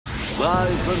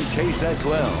Live from KSAT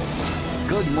 12.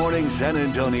 Good Morning San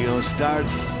Antonio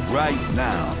starts right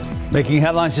now. Making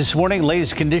headlines this morning,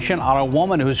 latest condition on a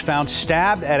woman who's found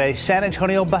stabbed at a San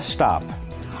Antonio bus stop.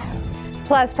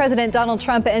 Plus, President Donald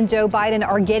Trump and Joe Biden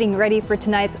are getting ready for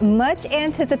tonight's much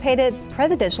anticipated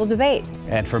presidential debate.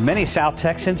 And for many South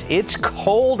Texans, it's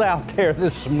cold out there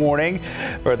this morning.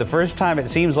 For the first time, it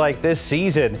seems like this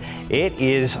season, it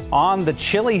is on the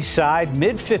chilly side,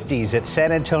 mid-50s at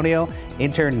San Antonio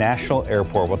International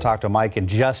Airport. We'll talk to Mike in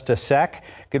just a sec.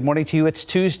 Good morning to you. It's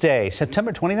Tuesday,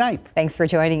 September 29th. Thanks for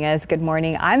joining us. Good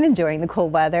morning. I'm enjoying the cool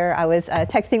weather. I was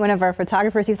texting one of our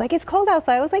photographers. He's like, it's cold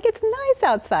outside. I was like, it's nice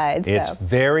outside. It's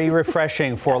very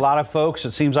refreshing for a lot of folks.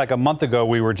 It seems like a month ago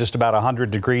we were just about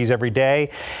 100 degrees every day.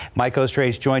 Mike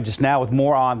Ostrace joins us now with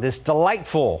more on this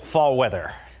delightful fall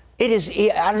weather. It is,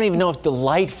 I don't even know if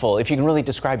delightful, if you can really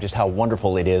describe just how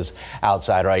wonderful it is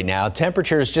outside right now.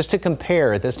 Temperatures, just to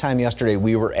compare, at this time yesterday,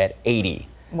 we were at 80.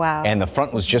 Wow. And the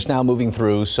front was just now moving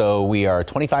through, so we are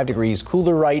 25 degrees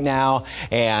cooler right now,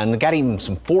 and got even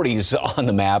some 40s on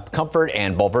the map. Comfort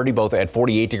and Bulverde both at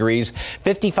 48 degrees,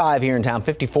 55 here in town,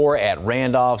 54 at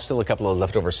Randolph, still a couple of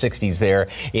leftover 60s there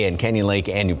in Canyon Lake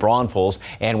and New Braunfels.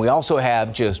 And we also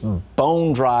have just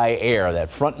bone dry air.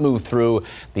 That front moved through,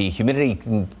 the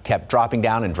humidity kept dropping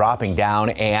down,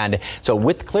 and so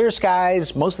with clear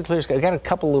skies, mostly clear skies, we got a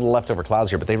couple little leftover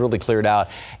clouds here, but they've really cleared out,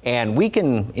 and we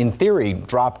can, in theory,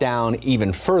 drop down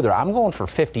even further. I'm going for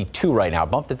 52 right now.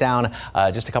 Bumped it down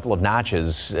just a couple of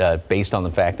notches based on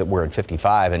the fact that we're at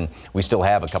 55 and we still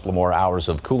have a couple of more hours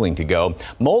of cooling to go.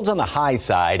 Mold's on the high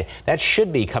side. That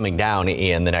should be coming down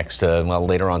in the next,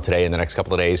 later on today, in the next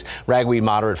couple of days. Ragweed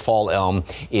moderate, fall elm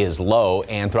is low,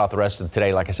 and throughout the rest of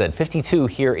today, like I said, 52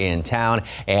 here in town.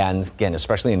 And again,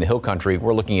 especially in the hill country,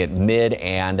 we're looking at mid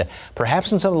and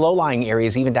perhaps in some low-lying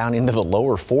areas, even down into the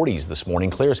lower 40s this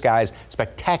morning. Clear skies,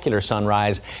 spectacular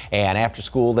sunrise. And after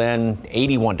school then,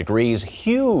 81 degrees,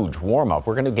 huge warm up.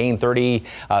 We're going to gain 30,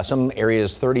 some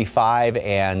areas 35,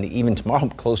 and even tomorrow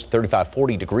close to 35,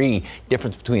 40 degree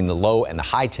difference between the low and the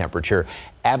high temperature.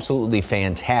 Absolutely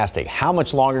fantastic. How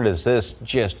much longer does this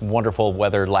just wonderful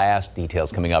weather last?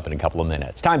 Details coming up in a couple of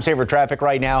minutes. Time saver traffic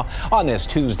right now on this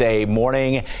Tuesday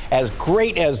morning. As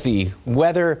great as the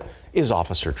weather is,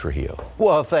 Officer Trujillo.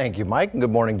 Well, thank you, Mike, and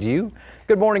good morning to you.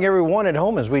 Good morning, everyone at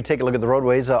home, as we take a look at the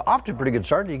roadways. Off to a pretty good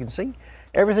start. You can see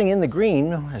everything in the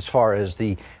green as far as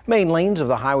the main lanes of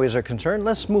the highways are concerned.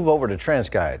 Let's move over to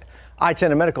TransGuide. I-10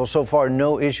 and Medical, so far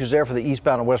no issues there for the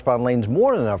eastbound and westbound lanes.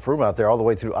 More than enough room out there all the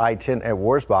way through I-10 at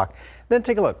Wurzbach. Then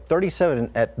take a look,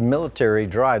 37 at Military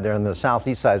Drive there on the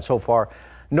southeast side so far.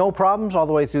 No problems all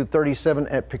the way through 37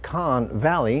 at Pecan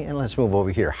Valley. And let's move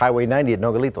over here. Highway 90 at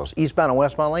Nogalitos. Eastbound and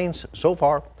westbound lanes so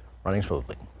far running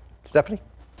smoothly. Stephanie?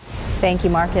 Thank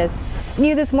you, Marcus.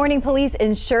 New this morning, police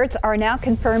in Schertz are now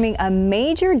confirming a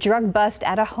major drug bust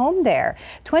at a home there.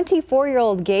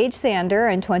 24-year-old Gage Sander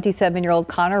and 27-year-old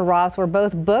Connor Ross were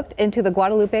both booked into the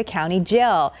Guadalupe County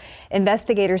Jail.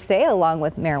 Investigators say, along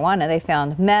with marijuana, they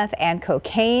found meth and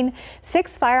cocaine.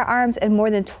 6 firearms and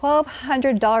more than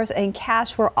 $1,200 in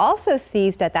cash were also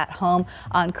seized at that home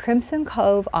on Crimson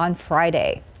Cove on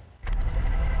Friday.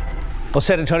 Well,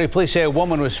 San Antonio police say a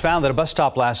woman was found at a bus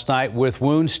stop last night with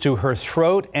wounds to her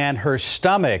throat and her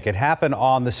stomach. It happened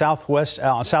on the Southwest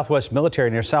Military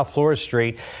near South Flores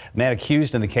Street. The man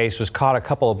accused in the case was caught a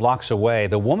couple of blocks away.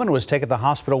 The woman was taken to the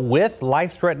hospital with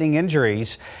life-threatening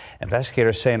injuries.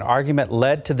 Investigators say an argument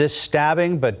led to this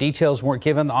stabbing, but details weren't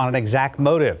given on an exact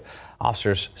motive.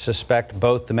 Officers suspect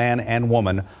both the man and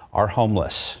woman are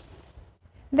homeless.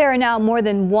 There are now more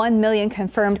than 1 million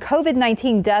confirmed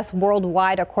COVID-19 deaths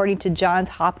worldwide, according to Johns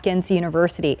Hopkins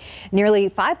University. Nearly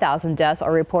 5,000 deaths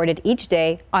are reported each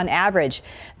day on average.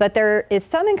 But there is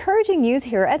some encouraging news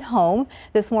here at home.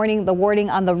 This morning, the wording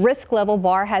on the risk level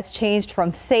bar has changed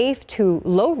from safe to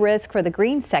low risk for the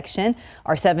green section.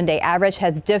 Our 7-day average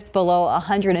has dipped below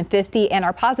 150, and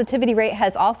our positivity rate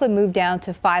has also moved down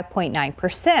to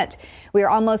 5.9%. We are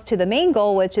almost to the main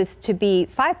goal, which is to be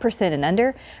 5% and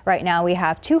under. Right now, we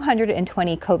have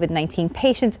 220 COVID-19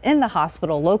 patients in the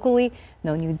hospital locally.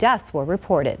 No new deaths were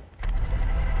reported.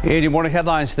 In your morning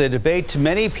headlines, the debate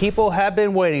many people have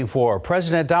been waiting for.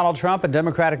 President Donald Trump and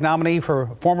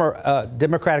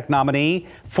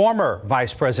former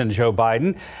Vice President Joe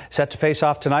Biden set to face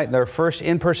off tonight in their first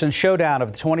in-person showdown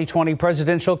of the 2020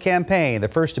 presidential campaign. The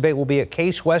first debate will be at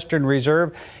Case Western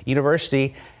Reserve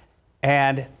University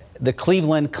and the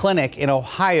Cleveland Clinic in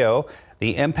Ohio.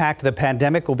 The impact of the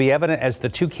pandemic will be evident as the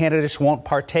two candidates won't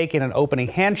partake in an opening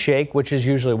handshake, which is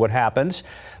usually what happens.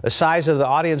 The size of the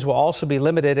audience will also be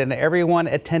limited, and everyone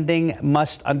attending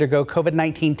must undergo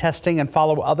COVID-19 testing and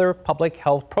follow other public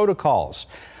health protocols.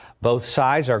 Both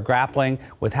sides are grappling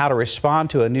with how to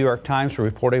respond to a New York Times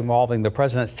report involving the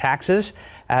president's taxes,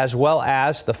 as well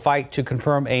as the fight to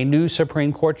confirm a new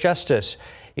Supreme Court justice.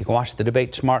 You can watch the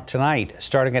debate tonight,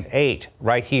 starting at 8,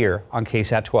 right here on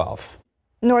KSAT 12.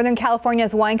 Northern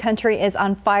California's wine country is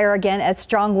on fire again as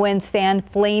strong winds fan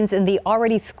flames in the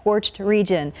already scorched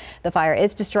region. The fire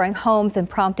is destroying homes and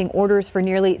prompting orders for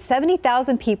nearly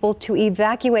 70,000 people to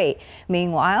evacuate.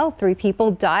 Meanwhile, 3 people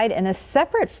died in a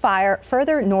separate fire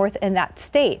further north in that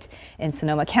state. In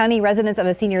Sonoma County, residents of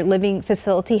a senior living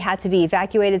facility had to be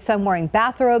evacuated, some wearing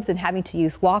bathrobes and having to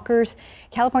use walkers.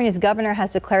 California's governor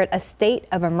has declared a state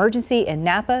of emergency in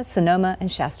Napa, Sonoma,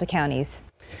 and Shasta counties.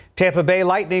 Tampa Bay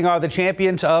Lightning are the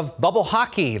champions of bubble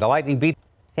hockey. The Lightning beat.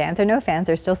 Fans or no fans,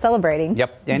 they're still celebrating.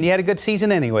 Yep, and you had a good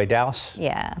season anyway, Dallas.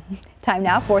 Yeah. Time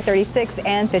now, 4:36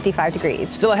 and 55 degrees.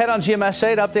 Still ahead on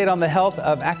GMSA, an update on the health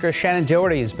of actress Shannon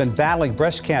Doherty, who's been battling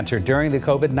breast cancer during the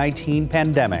COVID-19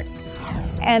 pandemic.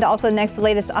 And also next, the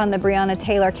latest on the Breonna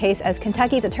Taylor case as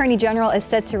Kentucky's Attorney General is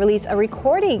set to release a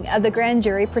recording of the grand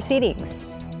jury proceedings.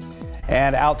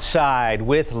 And outside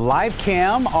with live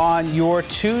cam on your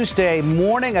Tuesday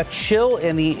morning, a chill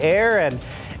in the air. And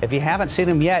if you haven't seen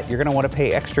them yet, you're going to want to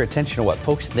pay extra attention to what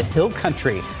folks in the Hill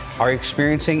Country are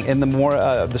experiencing in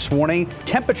the this morning,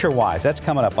 temperature-wise. That's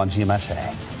coming up on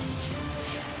GMSA.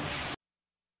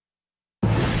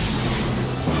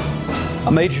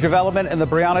 A major development in the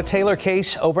Breonna Taylor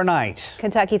case overnight.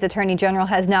 Kentucky's Attorney General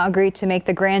has now agreed to make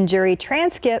the grand jury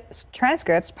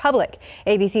transcripts public.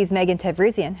 ABC's Megan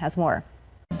Tevrizian has more.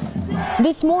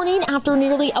 This morning, after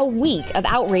nearly a week of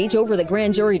outrage over the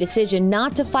grand jury decision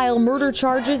not to file murder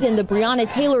charges in the Breonna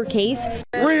Taylor case,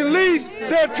 release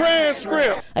the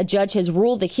transcript. A judge has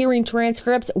ruled the hearing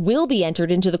transcripts will be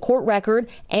entered into the court record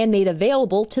and made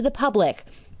available to the public.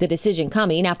 The decision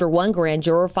coming after one grand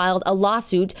juror filed a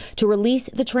lawsuit to release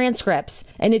the transcripts.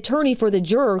 An attorney for the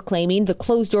juror claiming the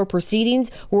closed-door proceedings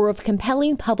were of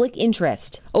compelling public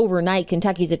interest. Overnight,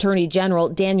 Kentucky's Attorney General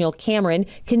Daniel Cameron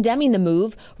condemning the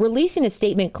move, releasing a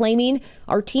statement claiming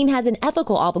our team has an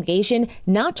ethical obligation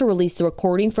not to release the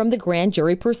recording from the grand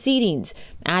jury proceedings,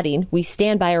 adding, we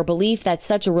stand by our belief that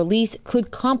such a release could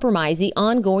compromise the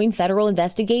ongoing federal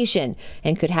investigation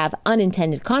and could have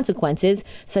unintended consequences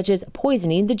such as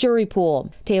poisoning the jury pool.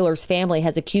 Taylor's family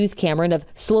has accused Cameron of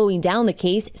slowing down the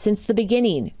case since the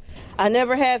beginning. I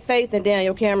never had faith in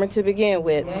Daniel Cameron to begin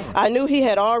with. I knew he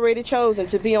had already chosen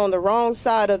to be on the wrong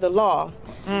side of the law.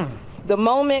 The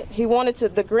moment he wanted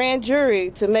the grand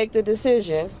jury to make the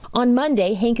decision. On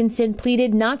Monday, Hankinson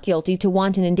pleaded not guilty to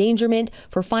wanton endangerment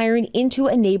for firing into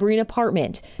a neighboring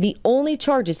apartment, the only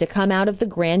charges to come out of the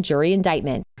grand jury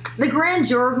indictment. The grand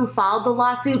juror who filed the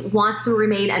lawsuit wants to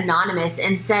remain anonymous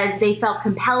and says they felt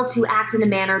compelled to act in a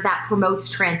manner that promotes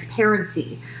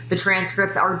transparency. The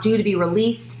transcripts are due to be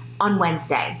released on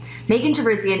Wednesday. Megan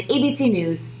Tevrizian, ABC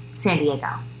News, San Diego.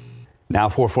 Now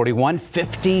 441,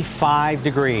 55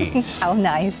 degrees. How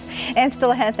nice. And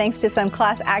still ahead, thanks to some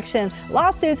class action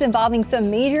lawsuits involving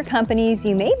some major companies,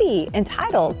 you may be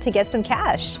entitled to get some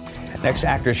cash. Next,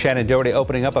 actress Shannon Doherty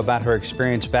opening up about her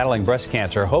experience battling breast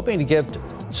cancer, hoping to give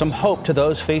some hope to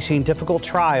those facing difficult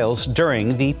trials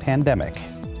during the pandemic.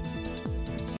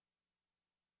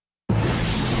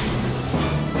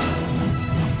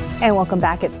 And welcome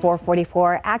back. It's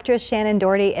 4:44. Actress Shannon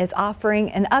Doherty is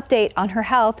offering an update on her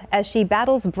health as she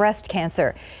battles breast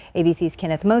cancer. ABC's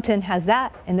Kenneth Moten has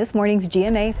that in this morning's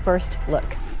GMA First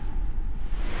Look.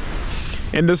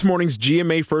 In this morning's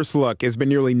GMA First Look, it's been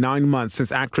nearly 9 months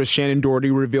since actress Shannon Doherty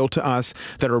revealed to us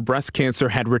that her breast cancer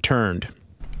had returned.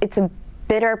 It's a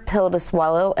bitter pill to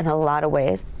swallow in a lot of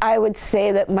ways. I would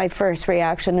say that my first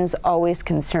reaction is always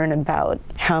concern about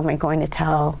how am I going to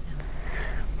tell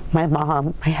my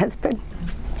mom, my husband.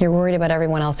 You're worried about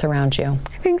everyone else around you.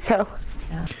 I think so.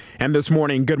 Yeah. And this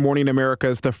morning, Good Morning America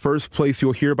is the first place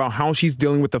you'll hear about how she's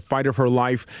dealing with the fight of her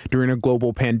life during a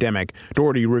global pandemic.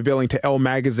 Doherty revealing to Elle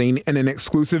magazine in an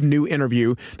exclusive new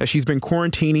interview that she's been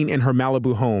quarantining in her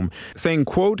Malibu home, saying,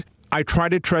 quote, I try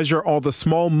to treasure all the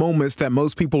small moments that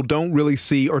most people don't really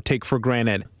see or take for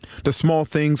granted. The small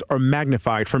things are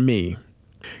magnified for me.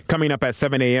 Coming up at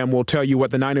 7 a.m., we'll tell you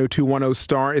what the 90210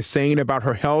 star is saying about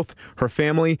her health, her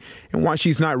family, and why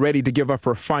she's not ready to give up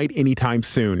her fight anytime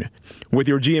soon. With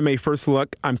your GMA First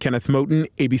Look, I'm Kenneth Moten,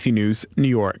 ABC News, New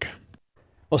York.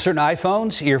 Well, certain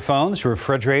iPhones, earphones,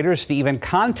 refrigerators, and even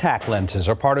contact lenses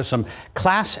are part of some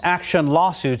class action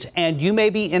lawsuits, and you may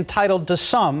be entitled to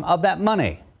some of that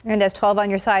money. And as 12 on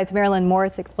your side's Marilyn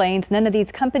Moritz explains, none of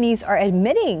these companies are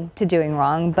admitting to doing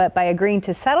wrong, but by agreeing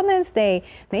to settlements, they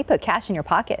may put cash in your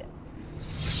pocket.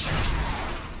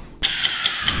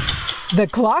 The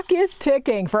clock is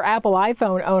ticking for Apple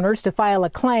iPhone owners to file a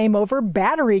claim over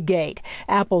Batterygate.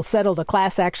 Apple settled a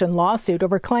class action lawsuit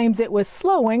over claims it was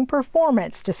slowing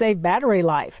performance to save battery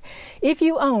life. If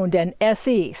you owned an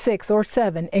SE 6 or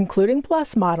 7, including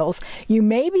Plus models, you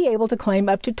may be able to claim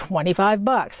up to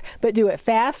 $25, but do it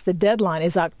fast. The deadline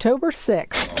is October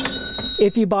 6th.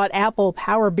 If you bought Apple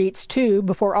Powerbeats 2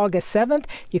 before August 7th,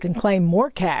 you can claim more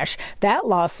cash. That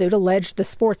lawsuit alleged the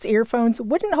sports earphones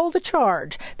wouldn't hold a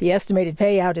charge. The estimated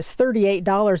payout is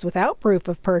 $38 without proof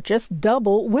of purchase,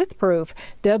 double with proof.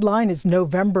 Deadline is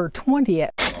November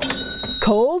 20th.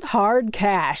 Cold, hard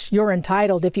cash. You're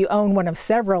entitled if you own one of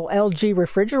several LG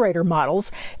refrigerator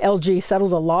models. LG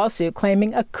settled a lawsuit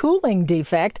claiming a cooling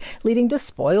defect, leading to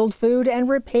spoiled food and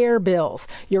repair bills.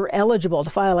 You're eligible to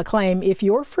file a claim if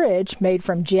your fridge, made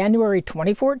from January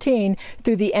 2014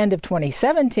 through the end of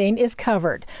 2017, is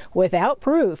covered. Without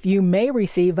proof, you may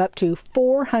receive up to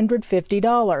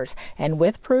 $450, and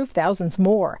with proof, thousands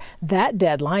more. That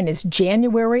deadline is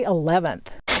January 11th.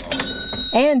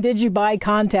 And did you buy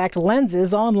contact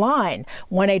lenses online?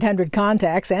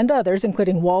 1-800-CONTACTS and others,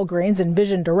 including Walgreens and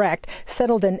Vision Direct,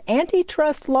 settled an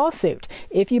antitrust lawsuit.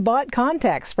 If you bought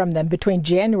contacts from them between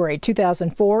January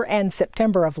 2004 and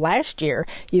September of last year,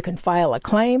 you can file a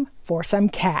claim for some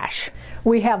cash.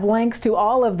 We have links to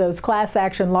all of those class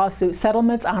action lawsuit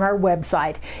settlements on our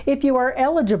website. If you are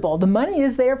eligible, the money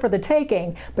is there for the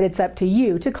taking, but it's up to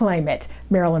you to claim it.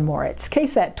 Marilyn Moritz,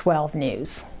 KSAT 12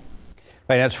 News.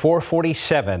 Right, that's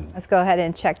 447. Let's go ahead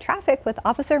and check traffic with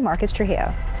Officer Marcus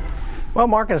Trujillo. Well,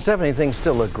 Mark and Stephanie, things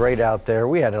still look great out there.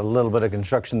 We had a little bit of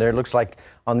construction there. It looks like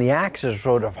on the access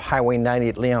road of Highway 90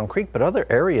 at Leon Creek, but other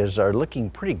areas are looking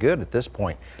pretty good at this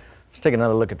point. Let's take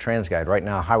another look at TransGuide. Right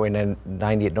now, Highway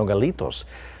 90 at Nogalitos.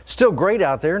 Still great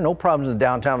out there. No problems in the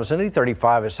downtown vicinity.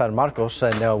 35 at San Marcos,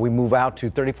 and we move out to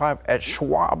 35 at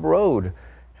Schwab Road.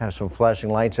 Have some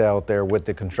flashing lights out there with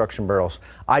the construction barrels.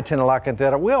 I-10 at La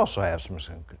Cantera, we also have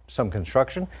some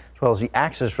construction, as well as the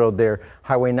access road there,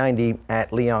 Highway 90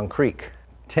 at Leon Creek.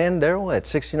 10, Daryl, at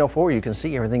 1604, you can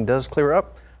see everything does clear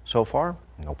up. So far,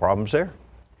 no problems there.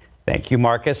 Thank you,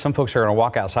 Marcus. Some folks are going to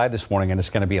walk outside this morning and it's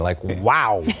going to be like,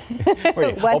 wow.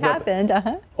 What happened?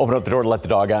 Open up the door to let the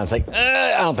dog out. It's like,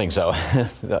 I don't think so.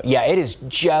 Yeah, it is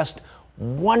just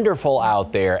wonderful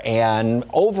out there, and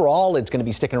overall it's going to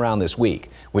be sticking around this week,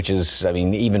 which is, I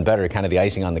mean, even better, kind of the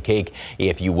icing on the cake,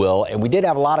 if you will. And we did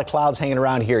have a lot of clouds hanging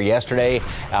around here yesterday.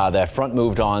 That front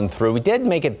moved on through. We did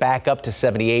make it back up to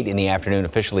 78 in the afternoon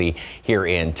officially here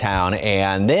in town,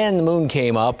 and then the moon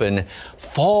came up, and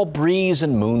fall breeze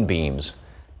and moonbeams.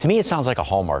 To me, it sounds like a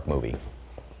Hallmark movie,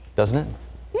 doesn't it?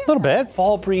 A little bit.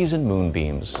 Fall breeze and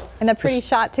moonbeams. And a pretty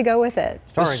shot to go with it.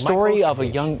 The story of a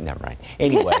young, never mind.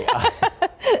 Anyway,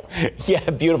 yeah,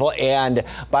 beautiful. And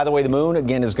by the way, the moon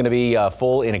again is going to be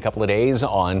full in a couple of days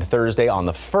on Thursday on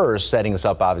the 1st, setting us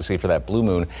up obviously for that blue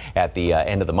moon at the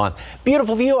end of the month.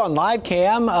 Beautiful view on live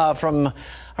cam from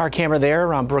our camera there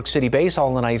around Brook City Base,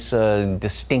 all the nice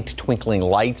distinct twinkling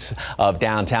lights of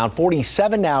downtown.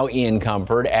 47 now in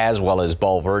Comfort as well as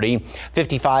Bulverde.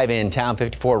 55 in town,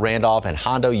 54 Randolph and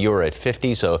Hondo. You're at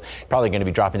 50, so probably going to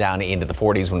be dropping down into the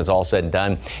 40s when it's all said and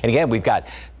done. And again, we've got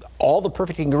all the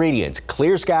perfect ingredients.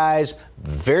 Clear skies,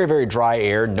 very, very dry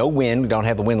air, no wind. We don't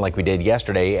have the wind like we did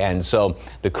yesterday. And so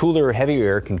the cooler, heavier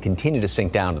air can continue to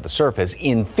sink down to the surface.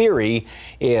 In theory,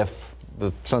 if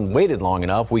the sun waited long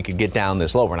enough, we could get down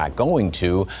this low. We're not going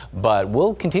to, but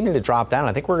we'll continue to drop down.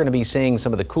 I think we're going to be seeing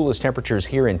some of the coolest temperatures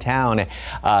here in town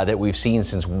that we've seen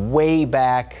since way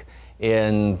back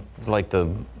in like the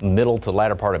middle to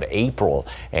latter part of April,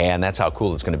 and that's how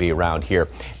cool it's going to be around here.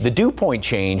 The dew point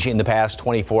change in the past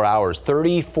 24 hours,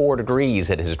 34 degrees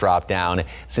it has dropped down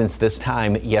since this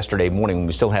time yesterday morning when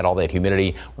we still had all that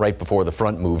humidity right before the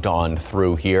front moved on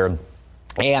through here.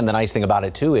 And the nice thing about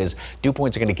it, too, is dew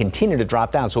points are going to continue to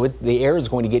drop down. So the air is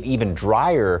going to get even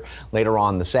drier later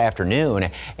on this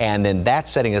afternoon. And then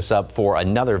that's setting us up for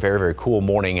another very, very cool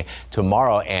morning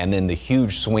tomorrow. And then the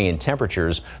huge swing in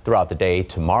temperatures throughout the day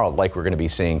tomorrow, like we're going to be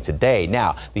seeing today.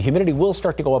 Now, the humidity will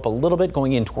start to go up a little bit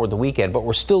going in toward the weekend, but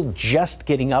we're still just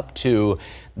getting up to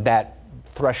that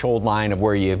threshold line of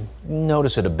where you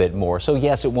notice it a bit more. So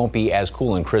yes, it won't be as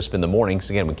cool and crisp in the morning, because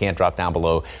again, we can't drop down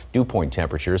below dew point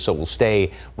temperatures, so we'll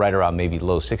stay right around maybe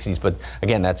low 60s. But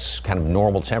again, that's kind of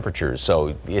normal temperatures,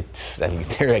 so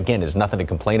there again is nothing to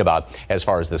complain about as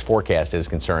far as this forecast is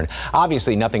concerned.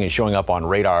 Obviously, nothing is showing up on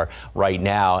radar right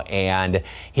now, and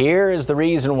here is the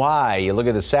reason why. You look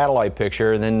at the satellite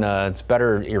picture, and then it's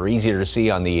better or easier to see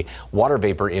on the water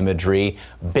vapor imagery.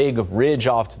 Big ridge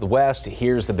off to the west.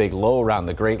 Here's the big low around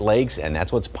the Great Lakes, and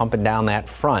that's what's pumping down that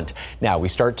front. Now we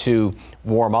start to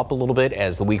warm up a little bit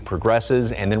as the week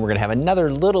progresses, and then we're going to have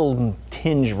another little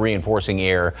tinge of reinforcing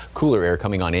air, cooler air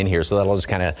coming on in here, so that'll just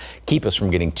kind of keep us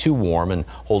from getting too warm and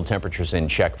hold temperatures in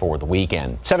check for the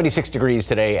weekend. 76 degrees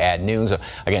today at noon. So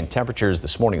again, temperatures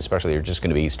this morning especially are just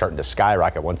going to be starting to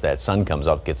skyrocket once that sun comes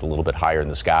up, gets a little bit higher in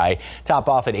the sky. Top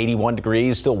off at 81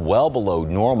 degrees, still well below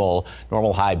normal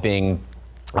high being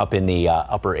up in the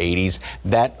upper 80s.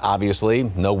 That obviously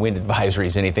no wind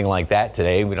advisories, anything like that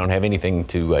today. We don't have anything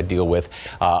to deal with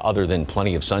other than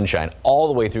plenty of sunshine all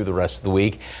the way through the rest of the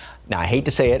week. Now, I hate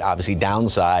to say it, obviously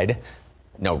downside,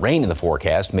 no rain in the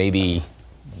forecast. Maybe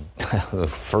the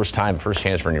first chance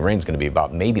for any rain is going to be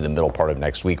about maybe the middle part of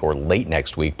next week or late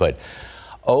next week. But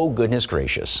oh, goodness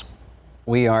gracious.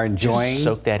 We are enjoying. Just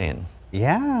soak that in.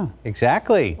 Yeah,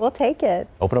 exactly. We'll take it.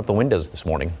 Open up the windows this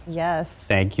morning. Yes.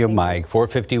 Thank you, Mike.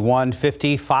 451,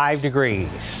 55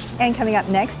 degrees. And coming up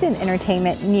next in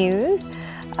entertainment news,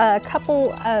 a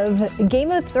couple of Game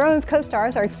of Thrones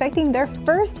co-stars are expecting their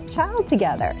first child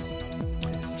together.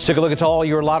 Let's take a look at all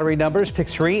your lottery numbers. Pick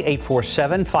 3,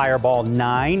 847, Fireball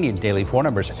 9. Your daily 4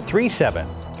 numbers,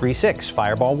 3736,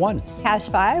 Fireball 1. Cash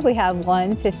 5, we have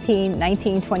 1, 15,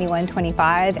 19, 21,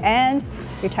 25, and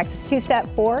your Texas two-step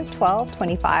 4, 12,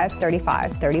 25,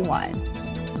 35, 31.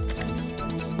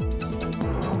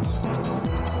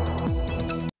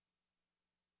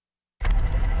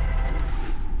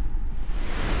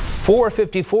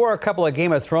 .454, a couple of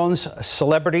Game of Thrones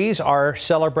celebrities are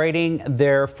celebrating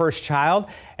their first child,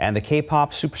 and the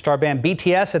K-pop superstar band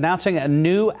BTS announcing a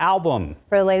new album.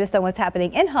 For the latest on what's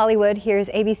happening in Hollywood, here's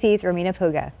ABC's Romina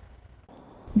Puga.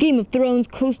 Game of Thrones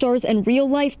co-stars and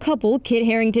real-life couple Kit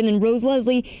Harington and Rose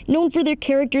Leslie, known for their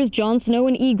characters Jon Snow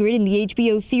and Ygritte in the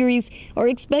HBO series, are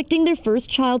expecting their first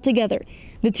child together.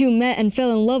 The two met and fell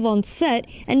in love on set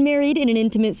and married in an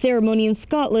intimate ceremony in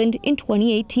Scotland in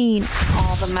 2018.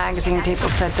 All the magazine people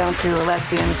said don't do a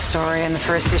lesbian story in the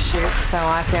first issue, so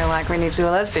I feel like we need to do a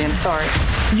lesbian story.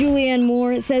 Julianne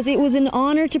Moore says it was an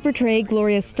honor to portray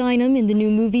Gloria Steinem in the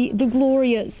new movie The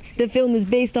Glorias. The film is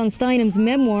based on Steinem's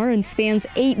memoir and spans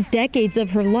 8 decades of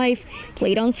her life,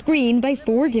 played on screen by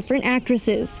 4 different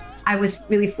actresses. I was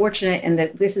really fortunate in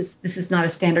that this is not a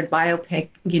standard biopic.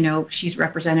 You know, she's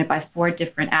represented by 4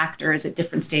 different actors at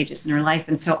different stages in her life,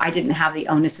 and so I didn't have the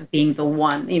onus of being the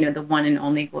one, you know, the one and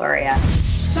only Gloria.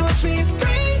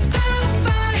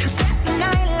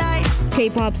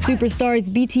 K-pop superstars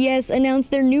BTS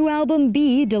announced their new album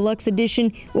B Deluxe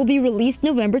Edition will be released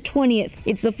November 20th.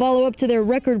 It's the follow-up to their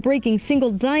record-breaking single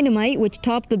Dynamite, which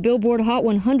topped the Billboard Hot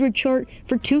 100 chart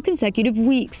for 2 consecutive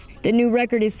weeks. The new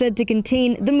record is said to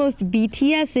contain the most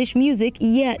BTS-ish music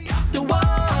yet.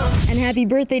 And happy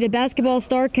birthday to basketball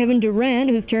star Kevin Durant,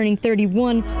 who's turning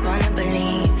 31.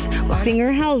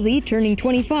 Singer Halsey turning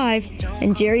 25,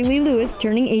 and Jerry Lee Lewis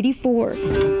turning 84.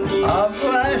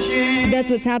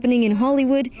 That's what's happening in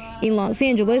Hollywood. In Los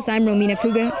Angeles, I'm Romina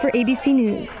Puga for ABC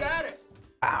News.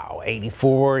 Wow,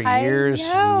 84 years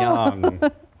young.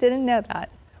 Didn't know that.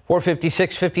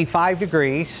 456, 55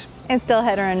 degrees. And still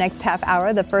ahead on our next half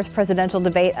hour, the first presidential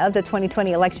debate of the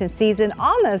 2020 election season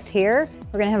almost here.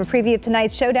 We're going to have a preview of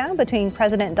tonight's showdown between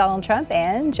President Donald Trump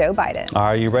and Joe Biden.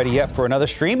 Are you ready yet for another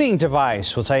streaming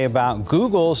device? We'll tell you about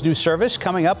Google's new service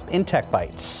coming up in Tech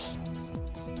Bites.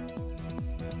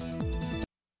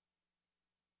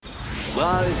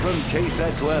 Live from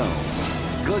KSAT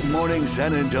 12, Good Morning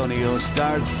San Antonio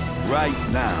starts right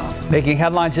now. Making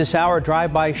headlines this hour,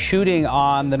 drive-by shooting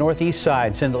on the northeast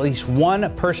side. Sent at least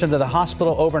 1 person to the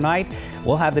hospital overnight.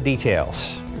 We'll have the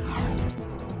details.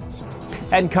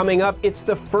 And coming up, it's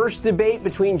the first debate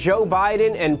between Joe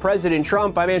Biden and President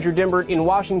Trump. I'm Andrew Dimbert in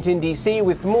Washington, D.C.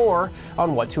 with more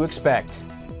on what to expect.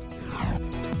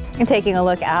 And taking a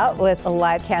look out with a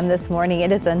live cam this morning,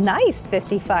 it is a nice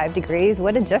 55 degrees.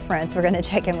 What a difference. We're going to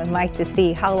check in with Mike to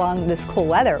see how long this cool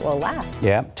weather will last.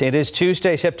 Yeah, it is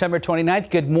Tuesday, September 29th.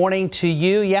 Good morning to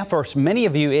you. Yeah, for many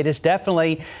of you, it is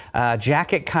definitely a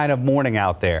jacket kind of morning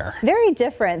out there. Very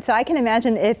different. So I can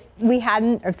imagine if we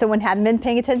hadn't, or if someone hadn't been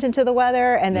paying attention to the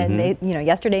weather, and then they, you know,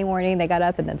 yesterday morning they got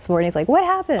up and then this morning it's like, what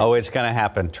happened? Oh, it's going to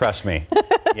happen. Trust me.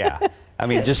 Yeah. I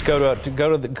mean, just go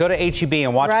to HEB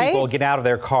and watch people get out of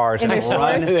their cars and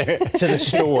run to the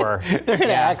store. They're going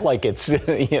to act like it's,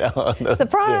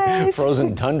 the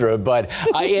frozen tundra, but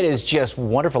it is just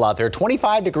wonderful out there.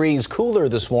 25 degrees cooler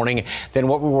this morning than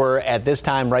what we were at this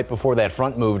time right before that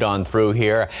front moved on through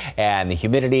here, and the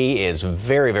humidity is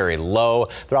very, very low.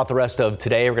 Throughout the rest of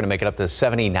today, we're going to make it up to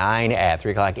 79 at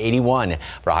 3 o'clock, 81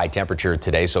 for a high temperature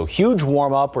today. So huge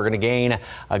warm up. We're going to gain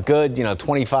a good,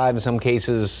 25 in some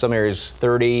cases, some areas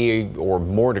 30 or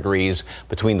more degrees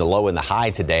between the low and the high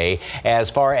today. As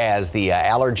far as the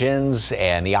allergens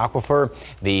and the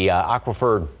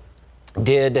aquifer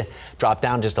did drop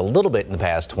down just a little bit in the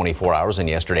past 24 hours in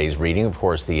yesterday's reading. Of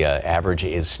course, the average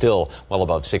is still well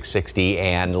above 660,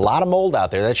 and a lot of mold out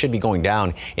there. That should be going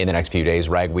down in the next few days.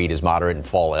 Ragweed is moderate and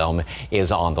fall elm is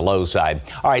on the low side.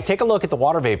 All right, take a look at the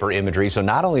water vapor imagery. So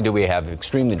not only do we have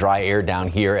extremely dry air down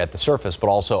here at the surface, but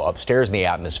also upstairs in the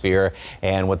atmosphere.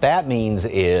 And what that means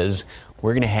is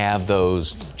we're going to have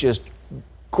those just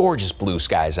gorgeous blue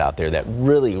skies out there, that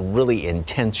really, really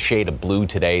intense shade of blue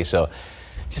today. So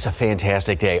just a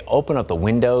fantastic day. Open up the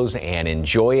windows and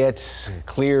enjoy it.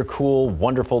 Clear, cool,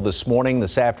 wonderful this morning.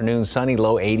 This afternoon, sunny,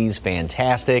 low 80s,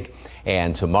 fantastic.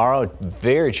 And tomorrow,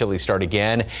 very chilly start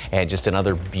again, and just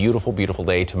another beautiful, beautiful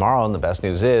day tomorrow. And the best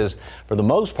news is, for the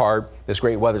most part, this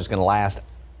great weather is going to last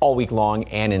all week long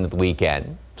and into the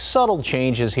weekend. Subtle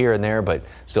changes here and there, but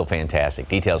still fantastic.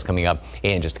 Details coming up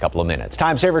in just a couple of minutes.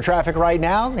 Time saver traffic right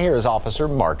now. Here is Officer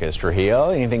Marcus Trujillo.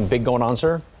 Anything big going on,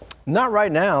 sir? Not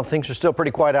right now. Things are still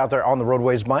pretty quiet out there on the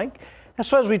roadways, Mike. And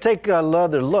so as we take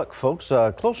another look, folks,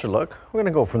 closer look, we're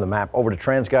going to go from the map over to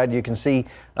TransGuide. You can see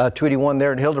 281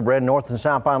 there at Hildebrand, north and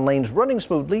southbound lanes running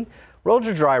smoothly. Roads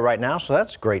are dry right now, so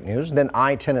that's great news. And then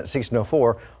I-10 at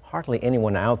 1604, hardly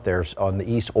anyone out there on the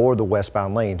east or the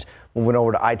westbound lanes. Moving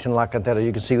over to I-10 La Cantera,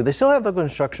 you can see they still have the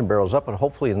construction barrels up, but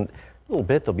hopefully in a little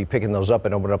bit they'll be picking those up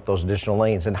and open up those additional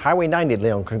lanes. And Highway 90 at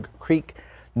Leon Creek,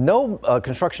 no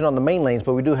construction on the main lanes,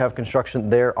 but we do have construction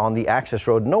there on the access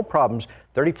road. No problems.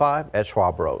 35 at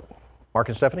Schwab Road. Mark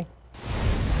and Stephanie.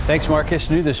 Thanks, Marcus.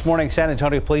 New this morning, San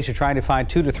Antonio police are trying to find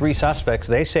 2 to 3 suspects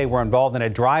they say were involved in a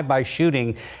drive-by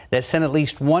shooting that sent at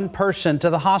least one person to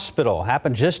the hospital.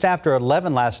 Happened just after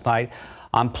 11 last night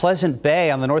on Pleasant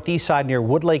Bay on the northeast side near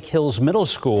Woodlake Hills Middle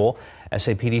School.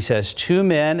 SAPD says 2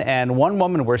 men and 1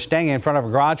 woman were standing in front of a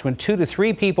garage when 2 to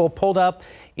 3 people pulled up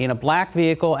in a black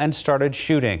vehicle and started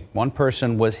shooting. 1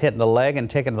 person was hit in the leg and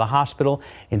taken to the hospital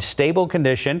in stable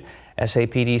condition.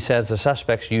 SAPD says the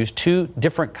suspects used 2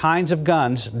 different kinds of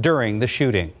guns during the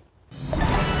shooting.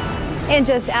 In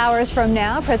just hours from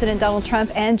now, President Donald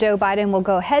Trump and Joe Biden will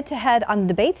go head-to-head on the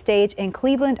debate stage in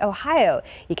Cleveland, Ohio.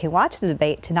 You can watch the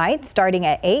debate tonight starting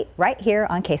at 8 right here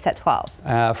on KSAT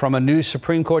 12. From a new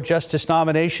Supreme Court justice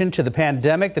nomination to the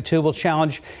pandemic, the two will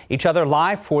challenge each other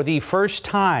live for the first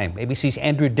time. ABC's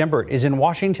Andrew Dimbert is in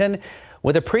Washington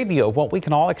with a preview of what we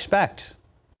can all expect.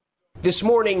 This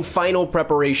morning, final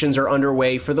preparations are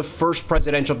underway for the first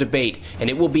presidential debate,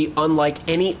 and it will be unlike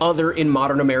any other in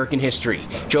modern American history.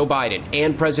 Joe Biden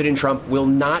and President Trump will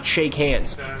not shake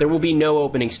hands. There will be no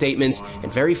opening statements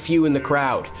and very few in the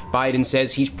crowd. Biden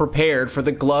says he's prepared for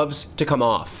the gloves to come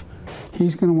off.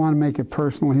 He's going to want to make it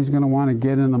personal. He's going to want to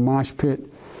get in the mosh pit.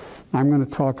 I'm going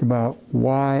to talk about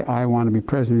why I want to be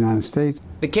president of the United States.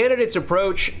 The candidates'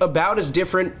 approach about as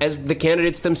different as the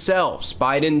candidates themselves.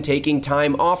 Biden taking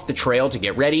time off the trail to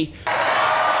get ready,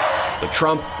 but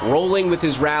Trump rolling with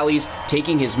his rallies,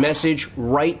 taking his message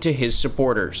right to his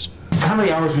supporters. How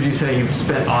many hours would you say you've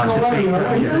spent on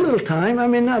debate? It's a little time. I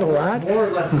mean, not a lot. More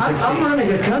or less than 60. I'm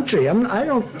running a country. I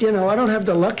don't have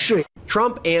the luxury.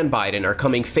 Trump and Biden are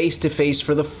coming face to face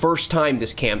for the first time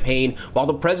this campaign, while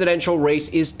the presidential race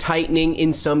is tightening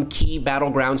in some key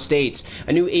battleground states.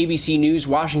 A new ABC News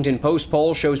Washington Post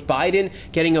poll shows Biden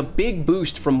getting a big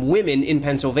boost from women in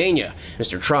Pennsylvania.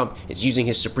 Mr. Trump is using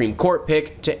his Supreme Court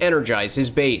pick to energize his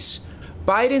base.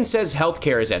 Biden says health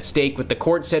care is at stake, with the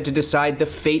court set to decide the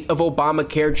fate of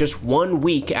Obamacare just 1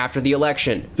 week after the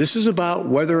election. This is about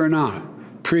whether or not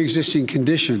pre-existing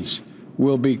conditions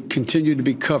will continue to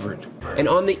be covered. And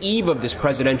on the eve of this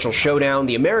presidential showdown,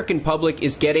 the American public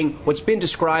is getting what's been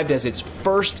described as its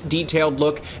first detailed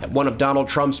look at one of Donald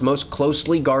Trump's most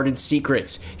closely guarded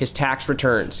secrets, his tax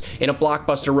returns. In a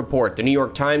blockbuster report, the New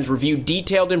York Times reviewed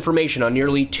detailed information on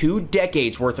nearly 2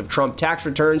 decades worth of Trump tax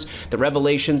returns. The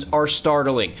revelations are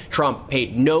startling. Trump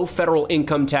paid no federal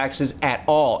income taxes at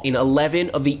all in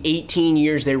 11 of the 18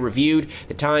 years they reviewed.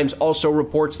 The Times also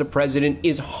reports the president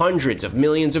is hundreds of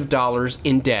millions of dollars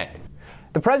in debt.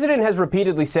 The president has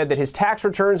repeatedly said that his tax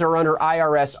returns are under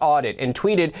IRS audit and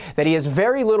tweeted that he has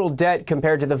very little debt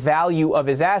compared to the value of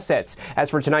his assets. As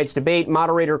for tonight's debate,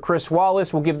 moderator Chris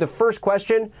Wallace will give the first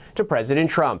question to President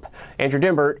Trump. Andrew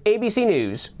Dimbert, ABC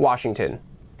News, Washington.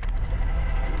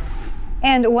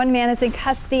 And one man is in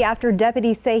custody after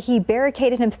deputies say he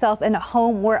barricaded himself in a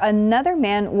home where another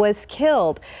man was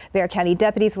killed. Bexar County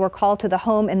deputies were called to the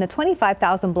home in the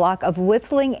 25,000 block of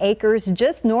Whistling Acres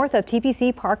just north of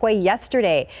TPC Parkway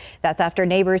yesterday. That's after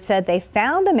neighbors said they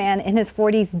found a man in his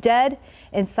 40s dead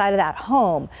inside of that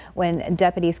home. When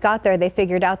deputies got there, they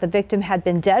figured out the victim had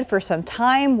been dead for some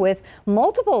time with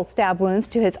multiple stab wounds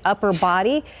to his upper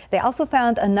body. They also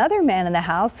found another man in the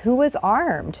house who was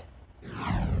armed.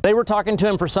 They were talking to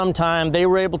him for some time. They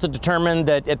were able to determine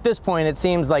that at this point it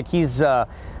seems like he's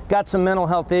got some mental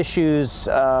health issues,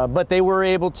 but they were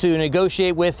able to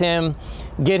negotiate with him,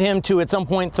 get him to at some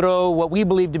point throw what we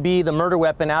believe to be the murder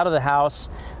weapon out of the house,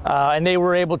 and they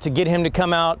were able to get him to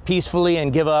come out peacefully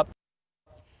and give up.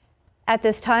 At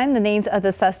this time, the names of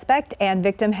the suspect and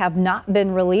victim have not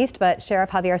been released, but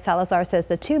Sheriff Javier Salazar says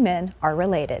the two men are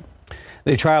related.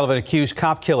 The trial of an accused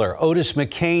cop killer, Otis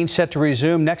McCain, set to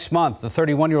resume next month. The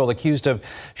 31-year-old accused of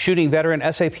shooting veteran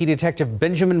SAP detective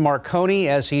Benjamin Marconi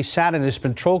as he sat in his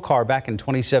patrol car back in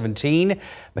 2017.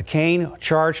 McCain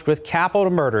charged with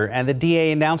capital murder, and the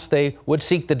DA announced they would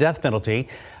seek the death penalty.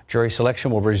 Jury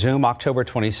selection will resume October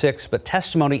 26, but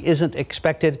testimony isn't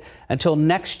expected until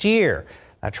next year.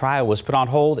 That trial was put on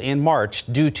hold in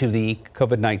March due to the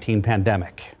COVID-19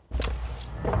 pandemic.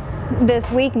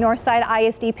 This week, Northside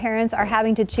ISD parents are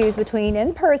having to choose between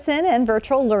in-person and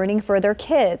virtual learning for their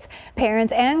kids.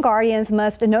 Parents and guardians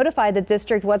must notify the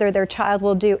district whether their child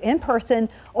will do in-person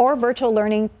or virtual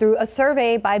learning through a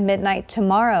survey by midnight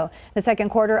tomorrow. The second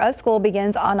quarter of school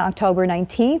begins on October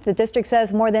 19th. The district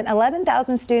says more than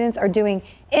 11,000 students are doing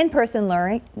in-person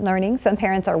learning. Some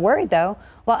parents are worried, though,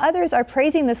 while others are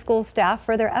praising the school staff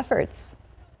for their efforts.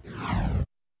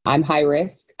 I'm high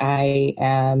risk. I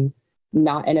am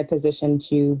not in a position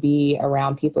to be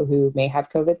around people who may have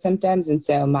COVID symptoms. And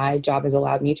so my job has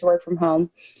allowed me to work from home.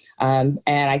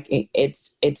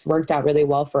 It's worked out really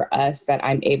well for us that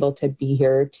I'm able to be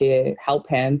here to help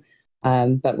him.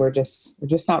 But we're just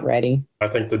not ready. I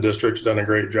think the district's done a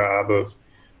great job of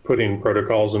putting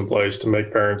protocols in place to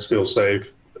make parents feel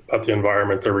safe about the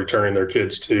environment they're returning their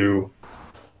kids to.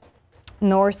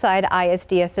 Northside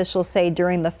ISD officials say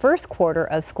during the first quarter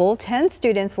of school, 10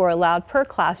 students were allowed per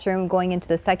classroom. Going into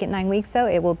the second 9 weeks, though,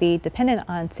 it will be dependent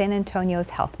on San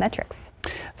Antonio's health metrics.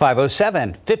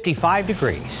 507, 55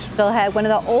 degrees. Still ahead, one of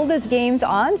the oldest games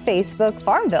on Facebook,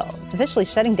 Farmville, is officially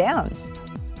shutting down.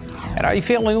 And are you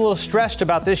feeling a little stressed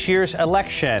about this year's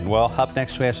election? Well, up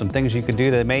next, we have some things you can do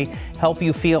that may help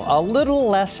you feel a little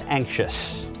less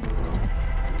anxious.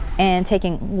 And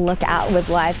taking a look out with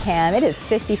live cam, it is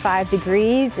 55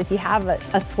 degrees. If you have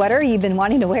a sweater you've been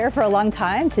wanting to wear for a long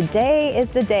time, today is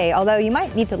the day, although you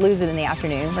might need to lose it in the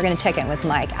afternoon. We're going to check in with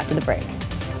Mike after the break.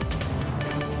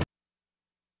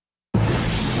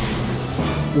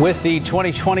 With the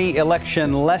 2020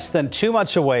 election less than 2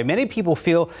 months away, many people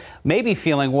may be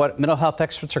feeling what mental health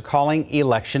experts are calling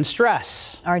election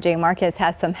stress. RJ Marquez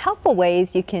has some helpful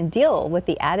ways you can deal with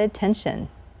the added tension.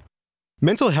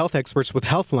 Mental health experts with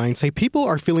Healthline say people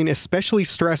are feeling especially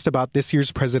stressed about this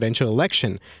year's presidential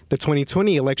election. The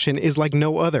 2020 election is like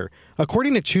no other.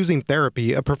 According to Choosing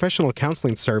Therapy, a professional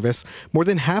counseling service, more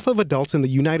than half of adults in the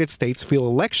United States feel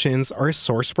elections are a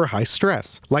source for high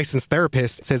stress. Licensed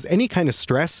therapist says any kind of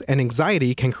stress and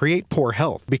anxiety can create poor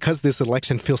health. Because this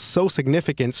election feels so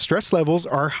significant, stress levels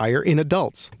are higher in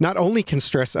adults. Not only can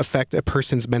stress affect a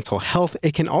person's mental health,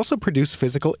 it can also produce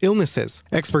physical illnesses.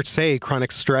 Experts say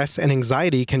chronic stress and anxiety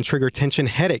can trigger tension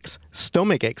headaches,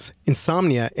 stomach aches,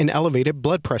 insomnia, and elevated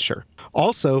blood pressure.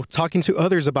 Also, talking to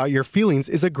others about your feelings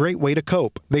is a great way to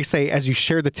cope. They say as you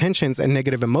share the tensions and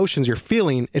negative emotions you're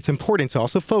feeling, it's important to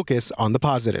also focus on the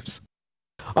positives.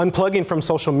 Unplugging from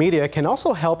social media can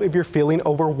also help if you're feeling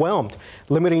overwhelmed.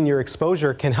 Limiting your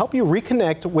exposure can help you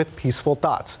reconnect with peaceful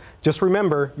thoughts. Just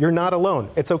remember, you're not alone.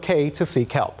 It's okay to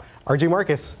seek help. RJ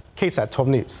Marcus, KSAT 12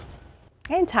 News.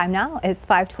 And time now is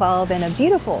 5:12 and a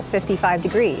beautiful 55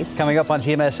 degrees. Coming up on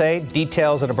GMSA,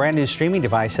 details on a brand new streaming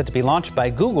device set to be launched by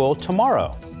Google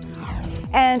tomorrow.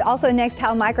 And also next,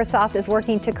 how Microsoft is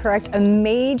working to correct a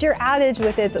major outage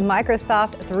with its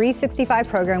Microsoft 365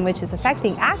 program, which is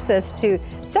affecting access to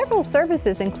several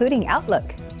services, including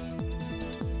Outlook.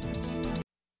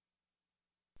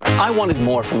 I wanted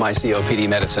more from my COPD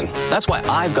medicine. That's why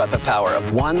I've got the power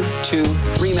of 1, 2,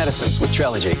 3 medicines with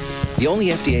Trelegy. The only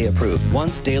FDA-approved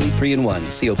once daily 3-in-1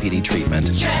 COPD treatment.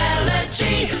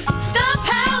 Trelegy, the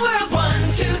power of 1,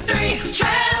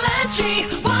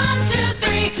 Trelegy, 1, 2,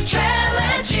 3,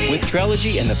 Trelegy. With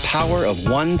Trelegy and the power of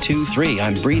 1, 2, 3,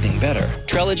 I'm breathing better.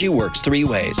 Trelegy works 3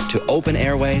 ways to open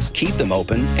airways, keep them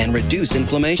open, and reduce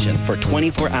inflammation for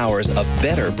 24 hours of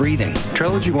better breathing.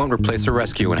 Trelegy won't replace a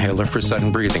rescue inhaler for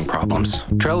sudden breathing problems.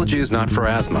 Trelegy is not for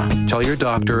asthma. Tell your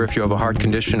doctor if you have a heart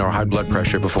condition or high blood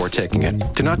pressure before taking it.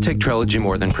 Do not take Trelegy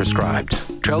more than prescribed.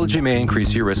 Trelegy may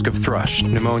increase your risk of thrush,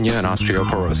 pneumonia, and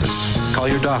osteoporosis. Call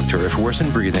your doctor if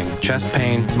worsened breathing, chest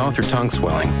pain, mouth or tongue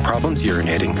swelling, problems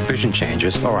urinating, vision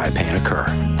changes, or eye pain occur.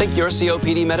 Think your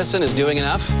COPD medicine is doing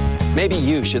enough? Maybe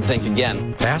you should think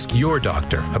again. Ask your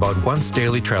doctor about once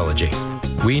daily Trelegy.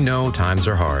 We know times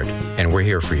are hard, and we're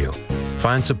here for you.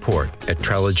 Find support at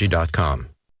Trelegy.com.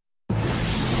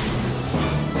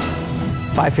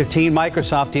 5:15,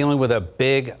 Microsoft dealing with a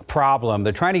big problem.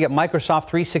 They're trying to get Microsoft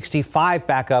 365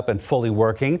 back up and fully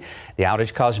working. The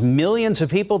outage caused millions of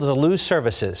people to lose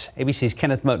services. ABC's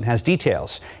Kenneth Moten has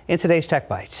details in today's Tech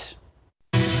Bites.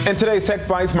 In today's Tech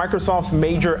Bites, Microsoft's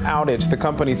major outage. The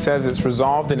company says it's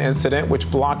resolved an incident which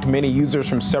blocked many users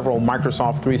from several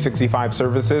Microsoft 365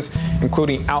 services,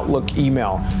 including Outlook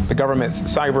email. The government's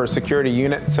cybersecurity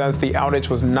unit says the outage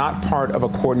was not part of a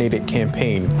coordinated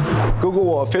campaign. Google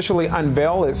will officially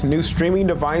unveil its new streaming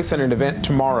device at an event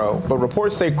tomorrow, but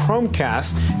reports say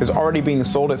Chromecast is already being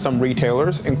sold at some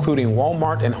retailers, including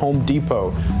Walmart and Home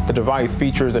Depot. The device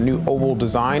features a new oval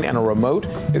design and a remote.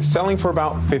 It's selling for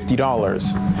about $50.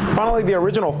 Finally, the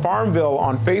original Farmville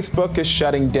on Facebook is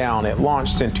shutting down. It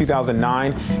launched in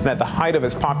 2009, and at the height of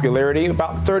its popularity,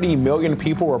 about 30 million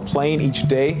people were playing each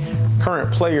day. Current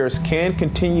players can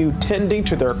continue tending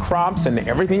to their crops and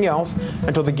everything else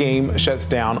until the game shuts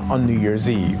down on New Year's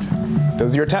Eve.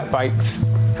 Those are your Tech Bites.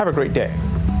 Have a great day.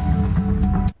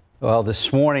 Well,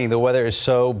 this morning the weather is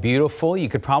so beautiful, you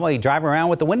could probably drive around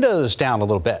with the windows down a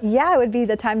little bit. Yeah, it would be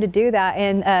the time to do that.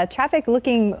 And traffic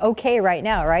looking okay right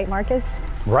now, right, Marcus?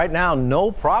 Right now, no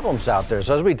problems out there.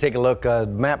 So as we take a look,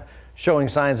 map showing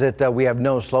signs that we have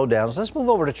no slowdowns. Let's move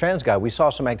over to TransGuide. We saw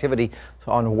some activity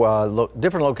on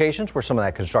different locations where some of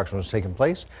that construction was taking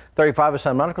place. 35 at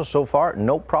Sun Monaco so far,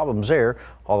 no problems there.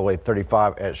 All the way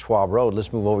 35 at Schwab Road.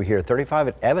 Let's move over here. 35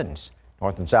 at Evans.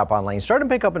 North and southbound lanes starting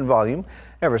to pick up in volume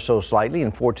ever so slightly.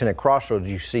 In 410 at Crossroads,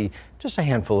 you see just a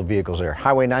handful of vehicles there.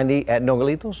 Highway 90 at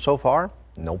Nogalitos, so far,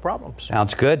 no problems.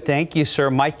 Sounds good. Thank you, sir.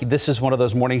 Mike, this is one of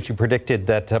those mornings you predicted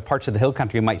that parts of the hill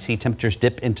country might see temperatures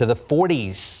dip into the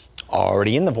 40s.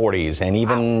 Already in the 40s, and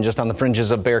even just on the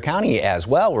fringes of Bexar County as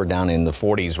well, we're down in the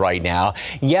 40s right now.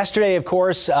 Yesterday, of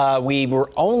course, we were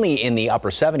only in the upper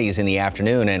 70s in the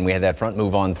afternoon, and we had that front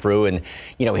move on through, and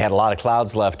we had a lot of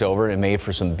clouds left over, and it made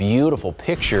for some beautiful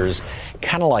pictures,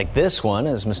 kind of like this one,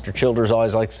 as Mr. Childers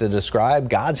always likes to describe,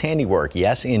 God's handiwork.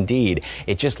 Yes, indeed.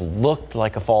 It just looked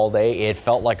like a fall day. It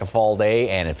felt like a fall day,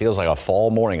 and it feels like a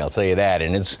fall morning, I'll tell you that,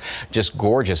 and it's just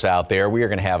gorgeous out there. We are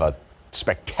going to have a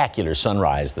spectacular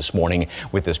sunrise this morning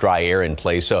with this dry air in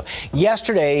place. So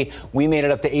yesterday we made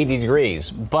it up to 80 degrees,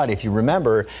 but if you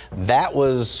remember, that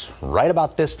was right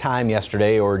about this time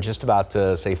yesterday, or just about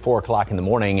say 4 o'clock in the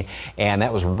morning, and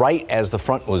that was right as the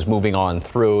front was moving on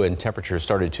through, and temperatures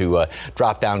started to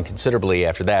drop down considerably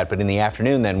after that. But in the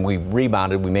afternoon then we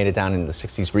rebounded. We made it down in the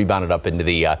 60s, rebounded up into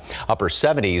the upper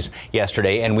 70s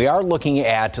yesterday, and we are looking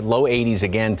at low 80s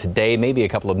again today, maybe a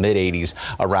couple of mid 80s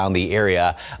around the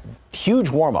area. Huge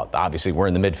warm up. Obviously, we're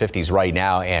in the mid 50s right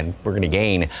now, and we're going to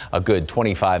gain a good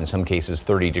 25, in some cases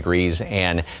 30 degrees,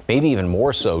 and maybe even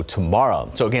more so tomorrow.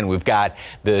 So again, we've got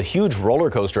the huge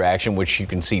roller coaster action, which you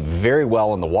can see very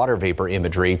well in the water vapor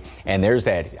imagery. And there's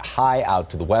that high out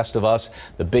to the west of us,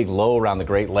 the big low around the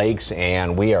Great Lakes,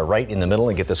 and we are right in the middle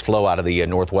and get this flow out of the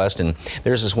northwest. And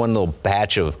there's this one little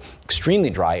batch of extremely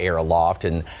dry air aloft,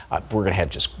 and we're going to have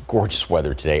just gorgeous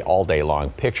weather today all day long.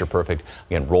 Picture perfect.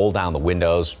 Again, roll down the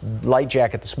windows. Light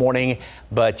jacket this morning,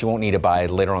 but you won't need it by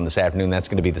later on this afternoon. That's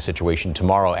going to be the situation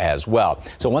tomorrow as well.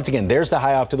 So once again, there's the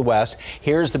high off to the west.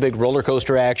 Here's the big roller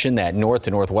coaster action, that north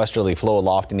to northwesterly flow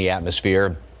aloft in the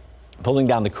atmosphere, pulling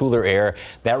down the cooler air.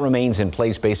 That remains in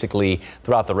place basically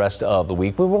throughout the rest of the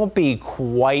week. We won't be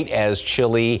quite as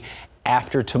chilly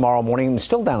after tomorrow morning.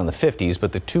 Still down in the 50s,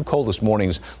 but the two coldest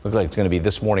mornings look like it's going to be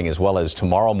this morning as well as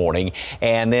tomorrow morning.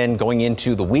 And then going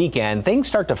into the weekend, things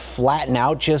start to flatten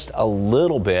out just a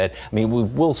little bit. I mean, we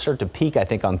will start to peak, I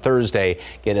think, on Thursday,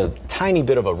 get a tiny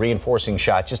bit of a reinforcing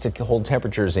shot just to hold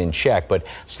temperatures in check, but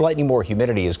slightly more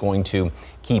humidity is going to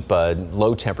keep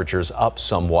low temperatures up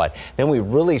somewhat. Then we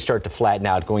really start to flatten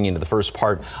out going into the first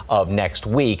part of next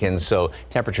week, and so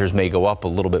temperatures may go up a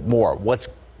little bit more. What's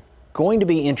going to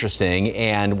be interesting,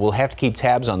 and we'll have to keep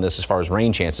tabs on this as far as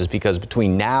rain chances, because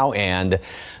between now and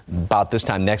about this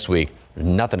time next week,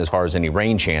 nothing as far as any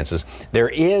rain chances. There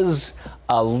is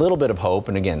a little bit of hope,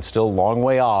 and again, still a long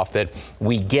way off, that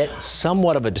we get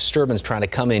somewhat of a disturbance trying to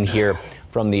come in here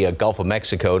from the Gulf of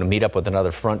Mexico to meet up with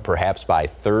another front perhaps by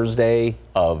Thursday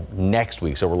of next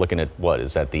week. So we're looking at, what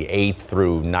is that, the 8th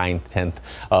through 9th, 10th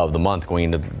of the month going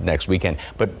into the next weekend.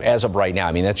 But as of right now,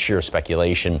 I mean, that's sheer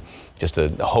speculation, just a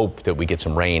hope that we get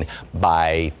some rain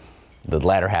by the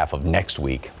latter half of next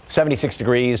week. 76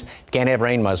 degrees. Can't have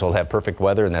rain, might as well have perfect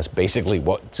weather, and that's basically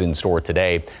what's in store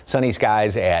today. Sunny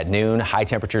skies at noon. High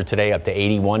temperature today up to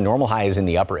 81. Normal high is in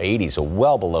the upper 80s, so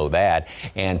well below that.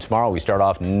 And tomorrow we start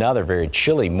off another very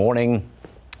chilly morning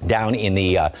down in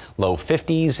the low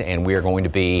 50s, and we are going to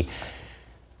be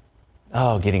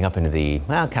getting up into the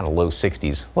kind of low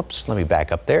 60s. Whoops, let me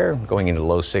back up there. Going into the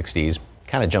low 60s.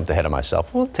 Kind of jumped ahead of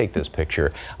myself. We'll take this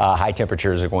picture. High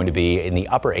temperatures are going to be in the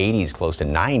upper 80s, close to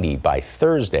 90 by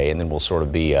Thursday, and then we'll sort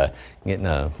of be getting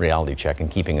a reality check and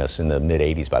keeping us in the mid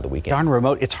 80s by the weekend. Darn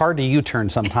remote. It's hard to U-turn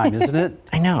sometimes, isn't it?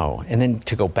 I know. And then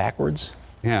to go backwards.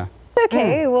 Yeah.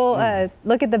 Okay, we'll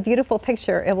look at the beautiful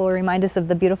picture. It will remind us of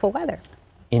the beautiful weather.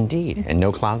 Indeed. And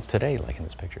no clouds today, like in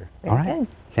this picture. Very All right. good.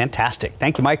 Fantastic.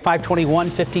 Thank you, Mike. 521,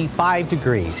 55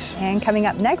 degrees. And coming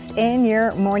up next in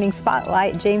your morning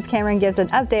spotlight, James Cameron gives an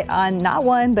update on not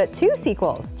one, but two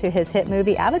sequels to his hit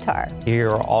movie Avatar. Here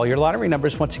are all your lottery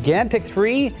numbers once again. Pick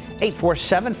 3,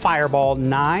 847, Fireball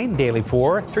 9, Daily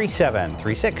 4,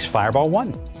 3736, Fireball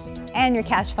 1. And your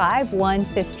cash 5, 1,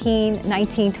 15,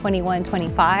 19, 21,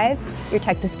 25. Your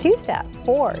Texas two-step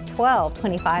 4, 12,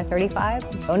 25,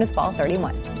 35. Bonus ball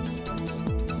 31.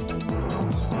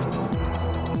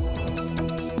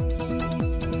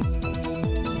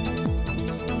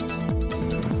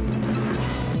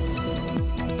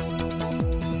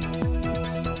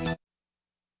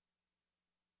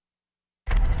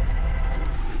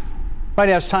 Right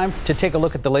now it's time to take a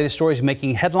look at the latest stories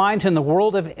making headlines in the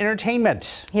world of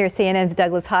entertainment. Here's CNN's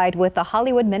Douglas Hyde with the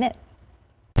Hollywood Minute.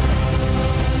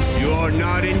 You are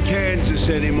not in Kansas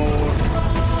anymore.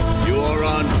 You are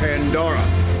on Pandora.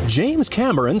 James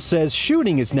Cameron says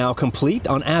shooting is now complete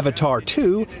on Avatar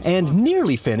 2 and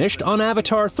nearly finished on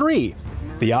Avatar 3.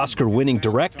 The Oscar-winning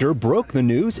director broke the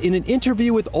news in an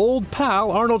interview with old pal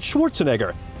Arnold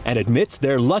Schwarzenegger, and admits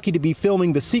they're lucky to be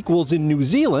filming the sequels in New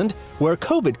Zealand, where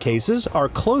COVID cases are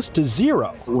close to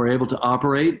zero. We're able to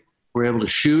operate, we're able to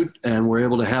shoot, and we're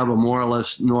able to have a more or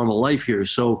less normal life here.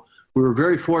 So we were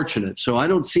very fortunate. So I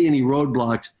don't see any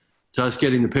roadblocks to us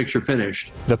getting the picture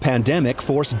finished. The pandemic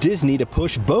forced Disney to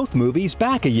push both movies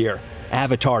back a year.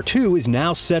 Avatar 2 is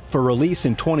now set for release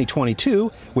in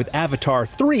 2022, with Avatar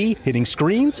 3 hitting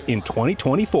screens in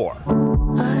 2024.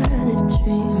 I had a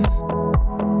dream.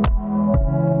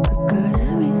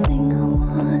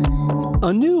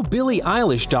 A new Billie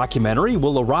Eilish documentary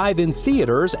will arrive in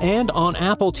theaters and on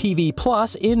Apple TV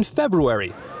Plus in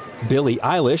February. Billie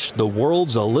Eilish, The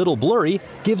World's a Little Blurry,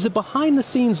 gives a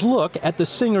behind-the-scenes look at the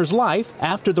singer's life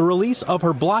after the release of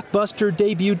her blockbuster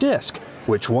debut disc,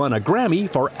 which won a Grammy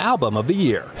for Album of the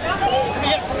Year.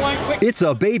 It's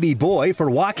a baby boy for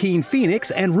Joaquin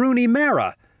Phoenix and Rooney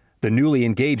Mara. The newly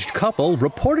engaged couple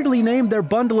reportedly named their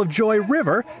bundle of joy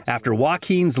River after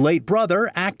Joaquin's late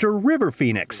brother, actor River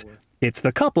Phoenix. It's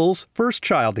the couple's first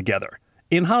child together.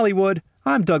 In Hollywood,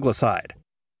 I'm Douglas Hyde.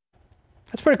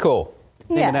 That's pretty cool.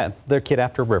 Yeah. Naming their kid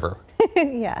after River.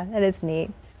 Yeah, that is neat.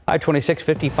 526,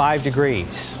 55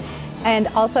 degrees. And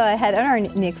also ahead in our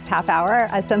next half hour,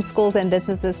 some schools and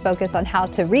businesses focus on how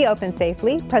to reopen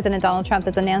safely. President Donald Trump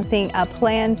is announcing a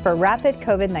plan for rapid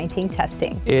COVID-19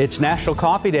 testing. It's National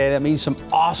Coffee Day. That means some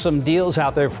awesome deals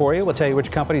out there for you. We'll tell you which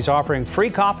companies are offering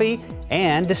free coffee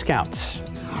and discounts.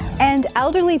 And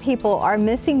elderly people are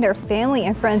missing their family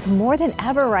and friends more than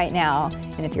ever right now.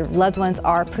 And if your loved ones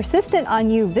are persistent on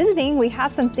you visiting, we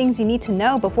have some things you need to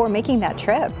know before making that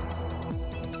trip.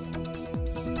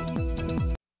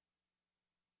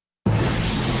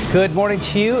 Good morning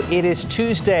to you. It is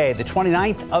Tuesday, the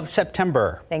 29th of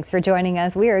September. Thanks for joining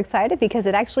us. We are excited because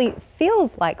it actually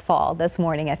feels like fall this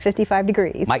morning at 55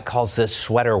 degrees. Mike calls this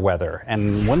sweater weather.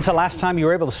 And when's the last time you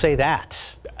were able to say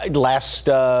that? Last,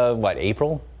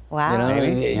 April? Wow. You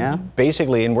know, yeah.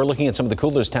 Basically, and we're looking at some of the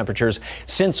coolest temperatures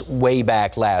since way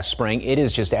back last spring. It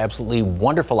is just absolutely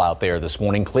wonderful out there this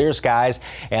morning. Clear skies.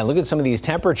 And look at some of these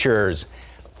temperatures.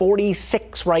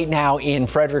 46 right now in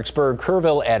Fredericksburg,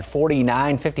 Kerrville at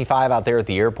 49, 55 out there at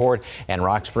the airport, and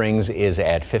Rock Springs is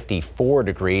at 54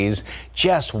 degrees.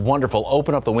 Just wonderful.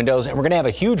 Open up the windows, and we're going to have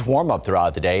a huge warm up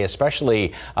throughout the day,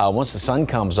 especially once the sun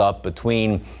comes up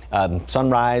between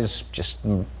sunrise, just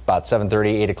about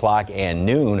 7:30, 8 o'clock, and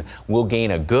noon. We'll gain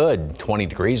a good 20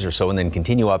 degrees or so and then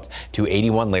continue up to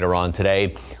 81 later on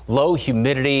today. Low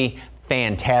humidity.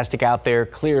 Fantastic out there,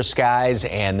 clear skies,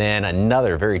 and then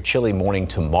another very chilly morning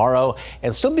tomorrow.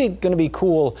 It's still going to be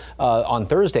cool on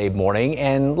Thursday morning,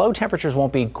 and low temperatures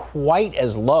won't be quite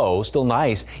as low. Still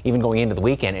nice, even going into the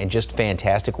weekend, and just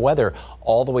fantastic weather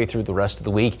all the way through the rest of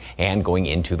the week and going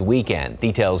into the weekend.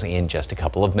 Details in just a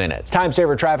couple of minutes. Time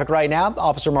saver traffic right now.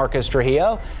 Officer Marcus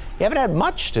Trujillo. You haven't had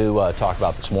much to talk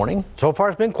about this morning. So far,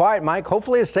 it's been quiet, Mike.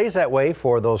 Hopefully, it stays that way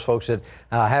for those folks that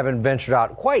haven't ventured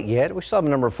out quite yet. We still have a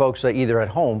number of folks either at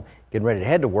home getting ready to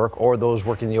head to work or those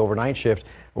working the overnight shift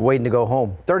waiting to go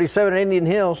home. 37 at Indian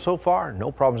Hills so far.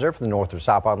 No problems there for the north or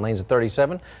southbound lanes at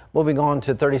 37. Moving on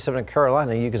to 37 in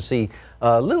Carolina, you can see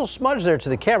a little smudge there to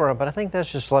the camera, but I think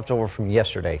that's just left over from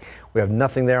yesterday. We have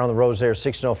nothing there on the roads there.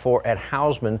 1604 at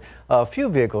Hausman. A few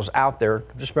vehicles out there.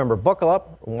 Just remember, buckle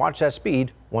up and watch that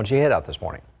speed once you head out this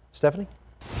morning. Stephanie?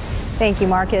 Thank you,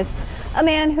 Marcus. A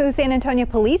man who San Antonio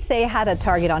police say had a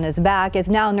target on his back is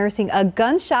now nursing a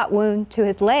gunshot wound to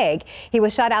his leg. He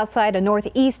was shot outside a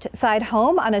northeast side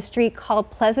home on a street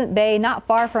called Pleasant Bay, not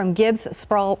far from Gibbs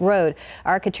Sproul Road.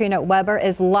 Our Katrina Weber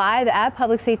is live at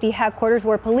Public Safety Headquarters,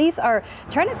 where police are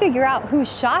trying to figure out who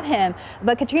shot him.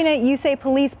 But Katrina, you say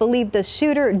police believe the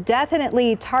shooter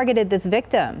definitely targeted this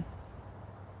victim.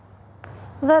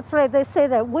 That's right. They say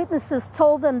that witnesses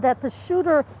told them that the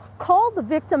shooter called the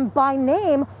victim by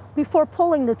name before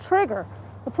pulling the trigger.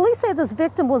 The police say this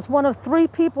victim was one of 3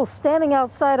 people standing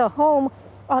outside a home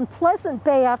on Pleasant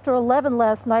Bay after 11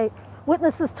 last night.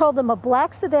 Witnesses told them a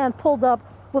black sedan pulled up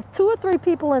with 2 or 3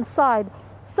 people inside.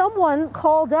 Someone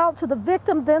called out to the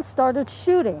victim, then started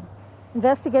shooting.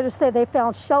 Investigators say they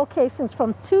found shell casings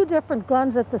from 2 different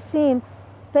guns at the scene.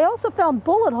 They also found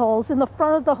bullet holes in the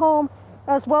front of the home,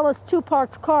 as well as 2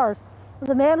 parked cars.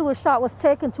 The man who was shot was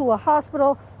taken to a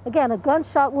hospital. Again, a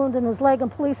gunshot wound in his leg,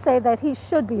 and police say that he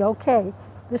should be okay.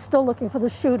 They're still looking for the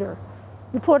shooter.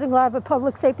 Reporting live at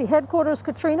Public Safety Headquarters,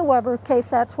 Katrina Weber,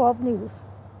 KSAT 12 News.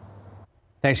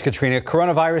 Thanks, Katrina.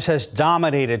 Coronavirus has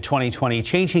dominated 2020,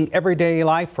 changing everyday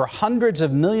life for hundreds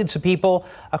of millions of people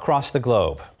across the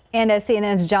globe. And as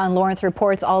CNN's John Lawrence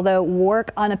reports, although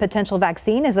work on a potential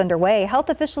vaccine is underway,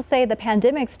 health officials say the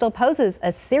pandemic still poses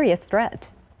a serious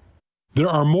threat. There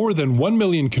are more than 1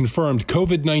 million confirmed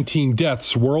COVID-19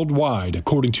 deaths worldwide,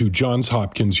 according to Johns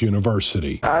Hopkins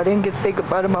University. I didn't get to say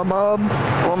goodbye to my mom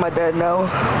or my dad now,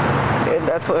 and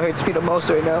that's what hurts me the most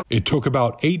right now. It took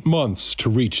about 8 months to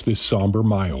reach this somber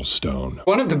milestone.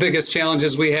 One of the biggest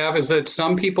challenges we have is that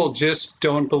some people just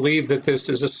don't believe that this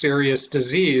is a serious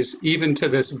disease, even to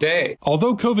this day.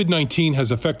 Although COVID-19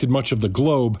 has affected much of the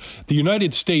globe, the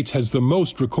United States has the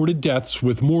most recorded deaths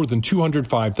with more than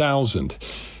 205,000.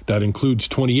 That includes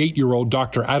 28-year-old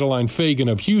Dr. Adeline Fagan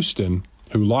of Houston,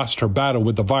 who lost her battle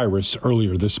with the virus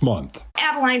earlier this month.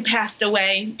 Adeline passed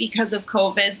away because of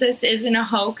COVID. This isn't a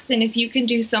hoax, and if you can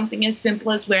do something as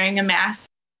simple as wearing a mask,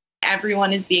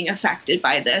 everyone is being affected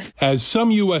by this. As some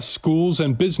U.S. schools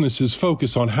and businesses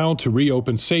focus on how to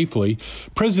reopen safely,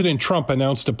 President Trump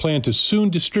announced a plan to soon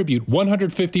distribute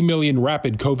 150 million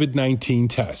rapid COVID-19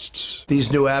 tests.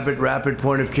 These new Abbott rapid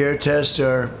point-of-care tests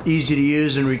are easy to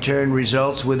use and return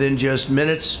results within just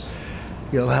minutes.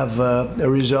 You'll have a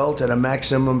result at a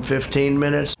maximum 15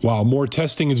 minutes. While more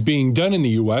testing is being done in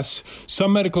the U.S.,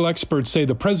 some medical experts say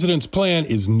the president's plan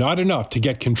is not enough to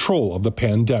get control of the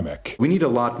pandemic. We need a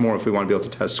lot more if we want to be able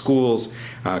to test schools,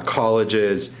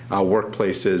 colleges,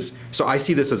 workplaces. So I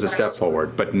see this as a step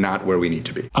forward, but not where we need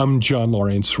to be. I'm John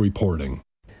Lawrence reporting.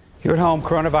 Here at home,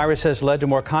 coronavirus has led to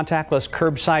more contactless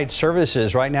curbside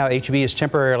services. Right now, HEB is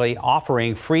temporarily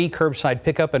offering free curbside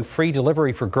pickup and free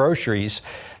delivery for groceries.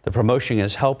 The promotion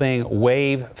is helping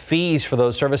waive fees for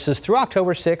those services through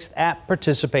October 6th at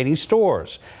participating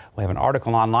stores. We have an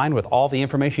article online with all the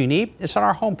information you need. It's on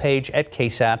our homepage at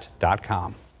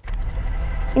KSAT.com.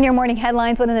 In your morning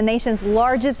headlines, one of the nation's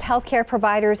largest healthcare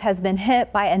providers has been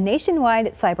hit by a nationwide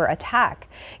cyber attack.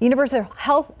 Universal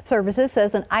Health Services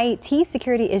says an IT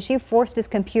security issue forced its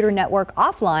computer network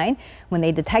offline. When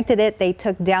they detected it, they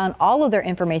took down all of their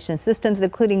information systems,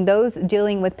 including those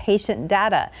dealing with patient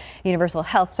data. Universal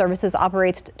Health Services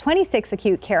operates 26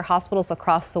 acute care hospitals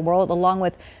across the world, along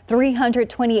with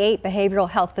 328 behavioral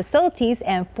health facilities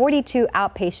and 42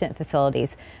 outpatient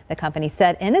facilities. The company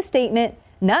said in a statement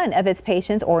none of its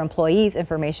patients or employees'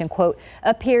 information, quote,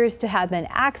 appears to have been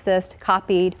accessed,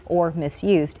 copied, or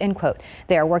misused, end quote.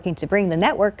 They are working to bring the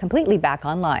network completely back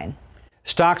online.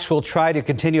 Stocks will try to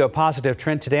continue a positive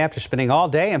trend today after spending all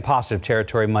day in positive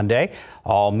territory Monday.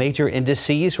 All major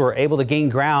indices were able to gain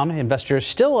ground. Investors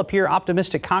still appear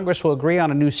optimistic Congress will agree on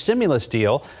a new stimulus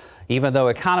deal, even though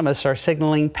economists are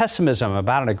signaling pessimism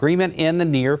about an agreement in the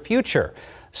near future.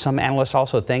 Some analysts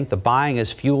also think the buying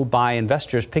is fueled by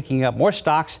investors picking up more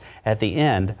stocks at the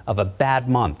end of a bad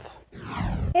month.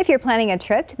 If you're planning a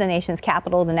trip to the nation's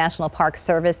capital, the National Park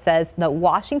Service says the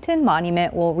Washington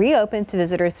Monument will reopen to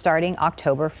visitors starting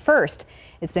October 1st.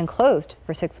 It's been closed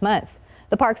for 6 months.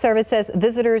 The Park Service says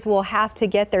visitors will have to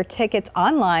get their tickets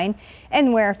online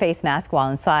and wear a face mask while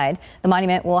inside. The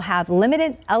monument will have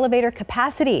limited elevator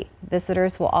capacity.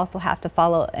 Visitors will also have to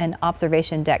follow an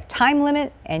observation deck time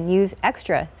limit and use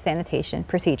extra sanitation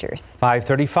procedures.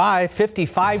 5:35,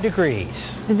 55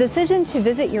 degrees. The decision to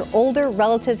visit your older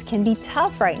relatives can be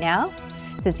tough right now,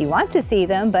 since you want to see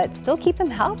them but still keep them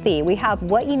healthy. We have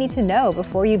what you need to know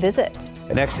before you visit.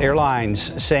 The Next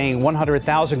Airlines saying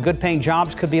 100,000 good-paying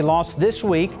jobs could be lost this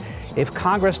week if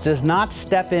Congress does not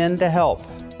step in to help.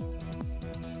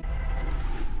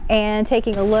 And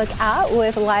taking a look out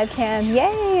with live cam,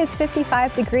 yay, it's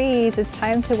 55 degrees. It's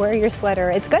time to wear your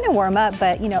sweater. It's going to warm up,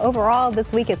 but overall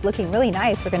this week is looking really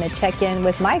nice. We're going to check in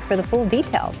with Mike for the full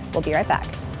details. We'll be right back.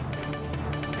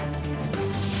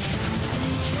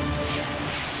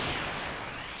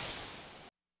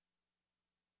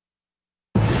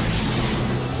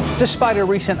 Despite a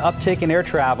recent uptick in air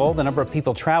travel, the number of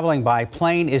people traveling by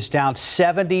plane is down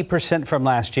 70% from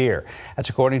last year. That's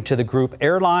according to the group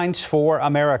Airlines for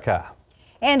America.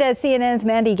 And as CNN's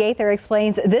Mandy Gaither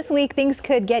explains, this week things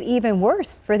could get even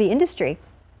worse for the industry.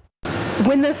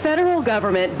 When the federal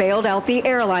government bailed out the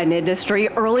airline industry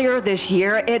earlier this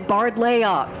year, it barred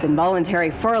layoffs, involuntary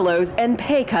furloughs, and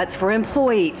pay cuts for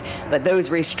employees. But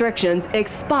those restrictions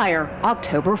expire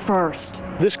October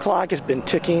 1st. This clock has been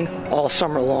ticking all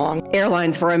summer long.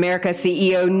 Airlines for America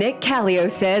CEO Nick Callio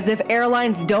says if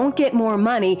airlines don't get more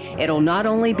money, it'll not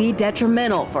only be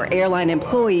detrimental for airline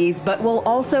employees, but will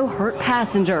also hurt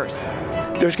passengers.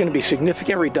 There's going to be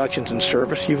significant reductions in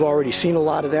service. You've already seen a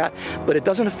lot of that, but it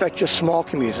doesn't affect just small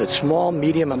communities. It's small,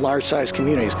 medium, and large-sized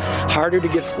communities. Harder to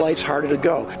get flights, harder to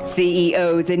go.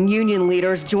 CEOs and union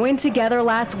leaders joined together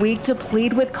last week to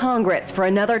plead with Congress for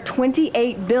another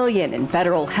 $28 billion in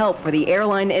federal help for the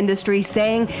airline industry,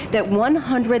 saying that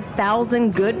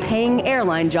 100,000 good-paying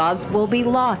airline jobs will be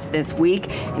lost this week,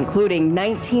 including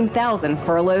 19,000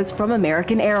 furloughs from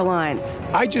American Airlines.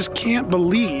 I just can't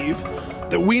believe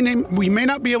that we may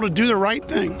not be able to do the right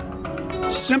thing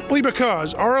simply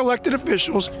because our elected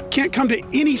officials can't come to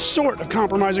any sort of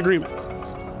compromise agreement.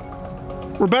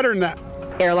 We're better than that.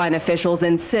 Airline officials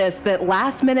insist that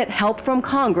last-minute help from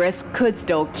Congress could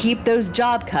still keep those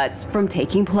job cuts from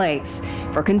taking place.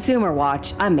 For Consumer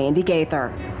Watch, I'm Mandy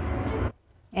Gaither.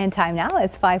 And time now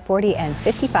is 5:40 and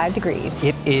 55 degrees.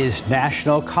 It is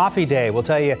National Coffee Day. We'll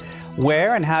tell you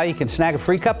where and how you can snag a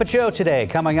free cup of Joe today,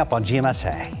 coming up on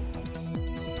GMSA.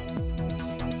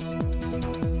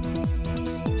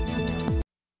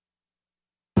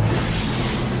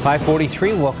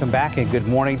 5:43, welcome back and good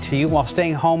morning to you. While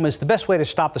staying home is the best way to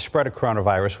stop the spread of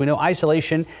coronavirus, we know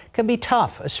isolation can be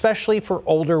tough, especially for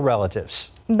older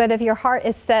relatives. But if your heart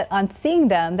is set on seeing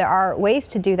them, there are ways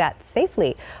to do that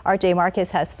safely. RJ Marcus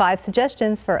has 5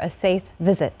 suggestions for a safe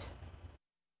visit.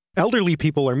 Elderly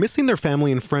people are missing their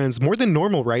family and friends more than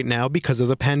normal right now because of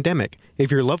the pandemic. If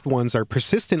your loved ones are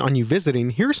persistent on you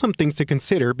visiting, here are some things to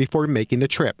consider before making the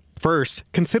trip. First,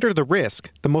 consider the risk.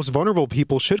 The most vulnerable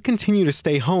people should continue to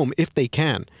stay home if they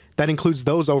can. That includes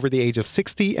those over the age of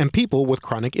 60 and people with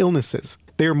chronic illnesses.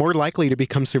 They are more likely to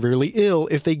become severely ill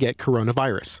if they get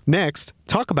coronavirus. Next,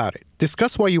 talk about it.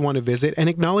 Discuss why you want to visit and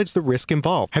acknowledge the risk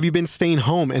involved. Have you been staying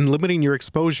home and limiting your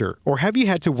exposure, or have you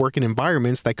had to work in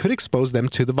environments that could expose them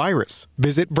to the virus?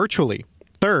 Visit virtually.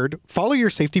 Third, follow your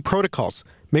safety protocols.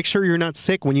 Make sure you're not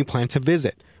sick when you plan to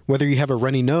visit. Whether you have a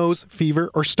runny nose, fever,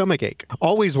 or stomachache,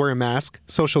 always wear a mask,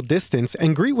 social distance,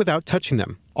 and greet without touching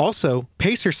them. Also,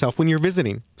 pace yourself when you're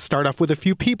visiting. Start off with a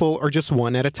few people or just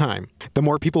one at a time. The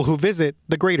more people who visit,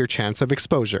 the greater chance of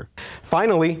exposure.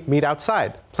 Finally, meet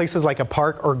outside. Places like a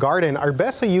park or garden are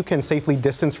best so you can safely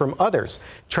distance from others.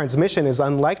 Transmission is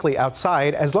unlikely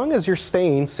outside as long as you're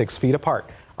staying 6 feet apart.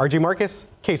 RJ Marcus,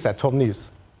 KSAT 12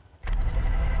 News.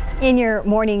 In your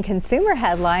morning consumer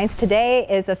headlines, today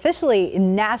is officially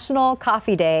National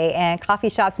Coffee Day, and coffee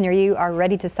shops near you are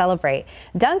ready to celebrate.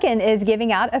 Dunkin' is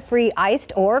giving out a free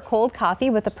iced or cold coffee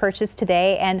with a purchase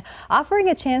today and offering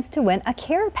a chance to win a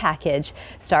care package.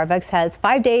 Starbucks has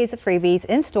 5 days of freebies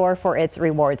in store for its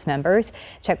rewards members.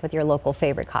 Check with your local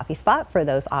favorite coffee spot for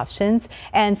those options.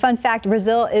 And fun fact,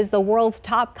 Brazil is the world's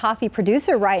top coffee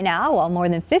producer right now, while more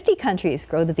than 50 countries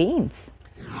grow the beans.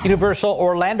 Universal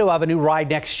Orlando will have a new ride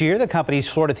next year. The company's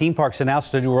Florida theme parks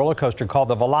announced a new roller coaster called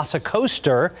the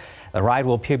Velocicoaster. The ride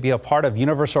will be a part of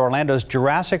Universal Orlando's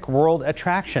Jurassic World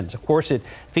attractions. Of course, it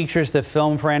features the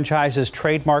film franchise's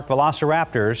trademark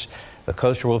velociraptors. The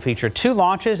coaster will feature 2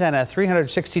 launches and a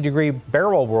 360-degree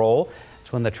barrel roll.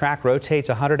 It's when the track rotates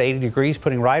 180 degrees,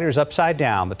 putting riders upside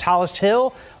down. The tallest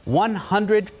hill,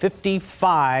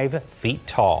 155 feet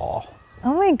tall.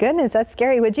 Oh my goodness, that's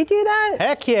scary. Would you do that?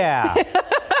 Heck yeah.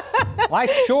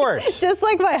 Life's short. Just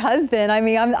like my husband. I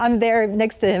mean, I'm there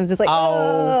next to him, just like,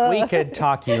 oh. We could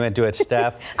talk you into it,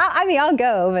 Steph. I mean, I'll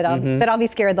go, but I'll be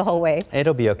scared the whole way.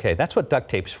 It'll be okay. That's what duct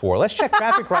tape's for. Let's check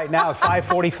traffic right now at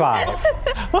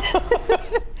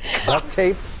 5:45. Duct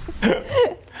tape?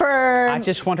 I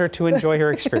just want her to enjoy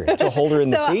her experience. To hold her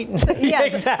in the seat? Yeah,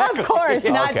 exactly. Of course,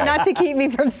 not to keep me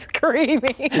from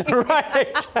screaming.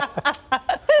 Right.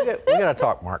 We gotta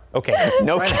talk, Mark. Okay.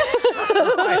 No.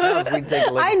 Right now, as we take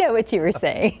a look. I know what you were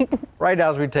saying. Right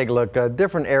now, as we take a look,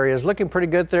 different areas looking pretty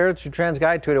good there. It's your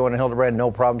TransGuide 281 in Hildebrand,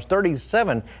 no problems.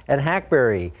 37 at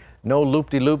Hackberry, no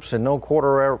loop-de-loops and no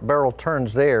quarter barrel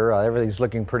turns there. Everything's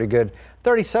looking pretty good.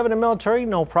 37 at Military,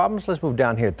 no problems. Let's move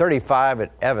down here. 35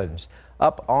 at Evans.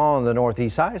 Up on the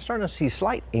northeast side, starting to see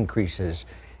slight increases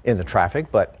in the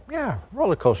traffic, but yeah,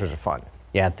 roller coasters are fun.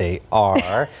 Yeah, they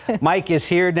are. Mike is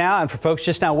here now, and for folks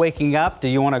just now waking up, do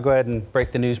you want to go ahead and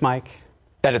break the news, Mike?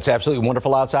 That it's absolutely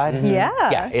wonderful outside? Mm-hmm. Yeah.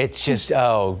 Yeah, it's just,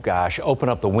 oh gosh, open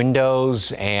up the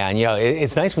windows, and you know,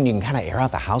 it's nice when you can kind of air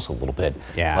out the house a little bit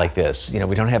like this. You know,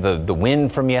 we don't have the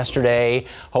wind from yesterday.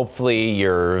 Hopefully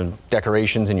your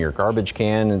decorations in your garbage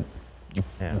can, you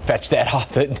fetch that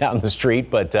off down the street,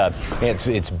 but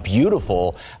it's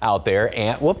beautiful out there.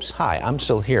 And whoops, hi, I'm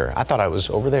still here. I thought I was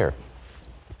over there.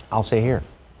 I'll stay here.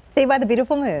 Stay by the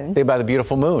beautiful moon. Stay by the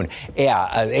beautiful moon.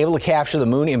 Yeah, able to capture the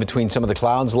moon in between some of the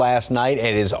clouds last night.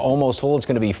 It is almost full. It's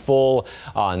going to be full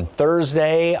on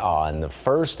Thursday, on the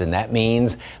 1st, and that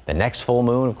means the next full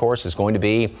moon, of course, is going to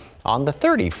be on the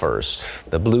 31st,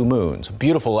 the blue moons.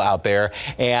 Beautiful out there.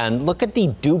 And look at the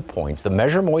dew points, the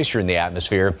measure moisture in the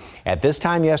atmosphere. At this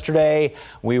time yesterday,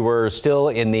 we were still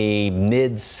in the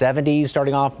mid 70s,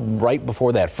 starting off right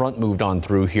before that front moved on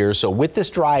through here. So with this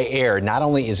dry air, not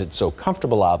only is it so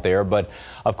comfortable out there, but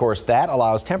of course that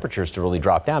allows temperatures to really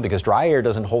drop down because dry air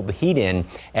doesn't hold the heat in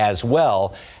as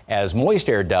well as moist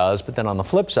air does, but then on the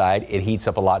flip side, it heats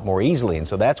up a lot more easily. And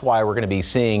so that's why we're going to be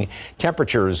seeing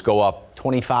temperatures go up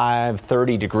 25,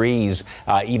 30 degrees,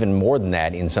 even more than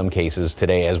that in some cases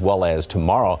today as well as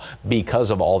tomorrow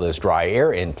because of all this dry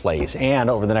air in place. And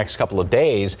over the next couple of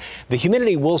days, the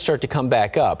humidity will start to come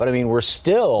back up. But I mean, we're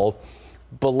still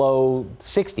below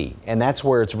 60, and that's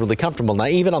where it's really comfortable. Now,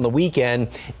 even on the weekend,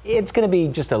 it's going to be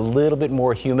just a little bit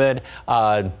more humid.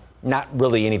 Not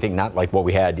really anything, not like what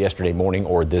we had yesterday morning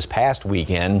or this past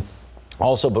weekend.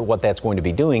 Also, but what that's going to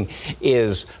be doing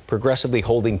is progressively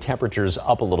holding temperatures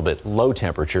up a little bit, low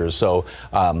temperatures. So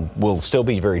we'll still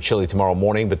be very chilly tomorrow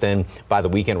morning, but then by the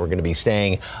weekend, we're going to be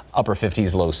staying upper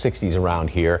 50s, low 60s around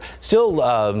here. Still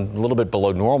a little bit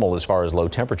below normal as far as low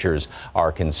temperatures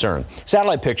are concerned.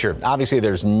 Satellite picture, obviously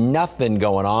there's nothing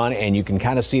going on, and you can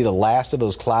kind of see the last of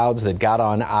those clouds that got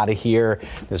on out of here.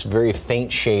 This very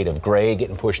faint shade of gray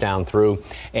getting pushed down through,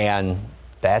 and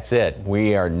that's it.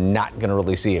 We are not going to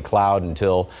really see a cloud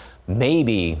until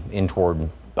maybe in toward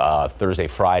Thursday,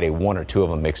 Friday, 1 or 2 of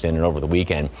them mixed in, and over the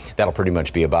weekend, that'll pretty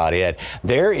much be about it.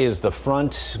 There is the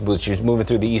front, which is moving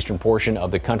through the eastern portion of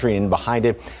the country, and behind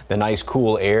it, the nice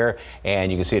cool air,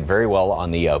 and you can see it very well on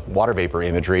the water vapor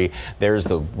imagery. There's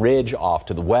the ridge off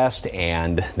to the west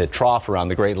and the trough around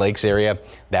the Great Lakes area.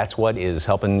 That's what is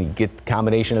helping get the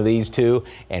combination of these two,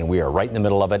 and we are right in the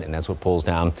middle of it, and that's what pulls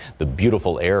down the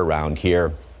beautiful air around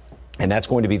here. And that's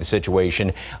going to be the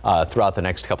situation throughout the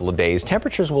next couple of days.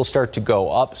 Temperatures will start to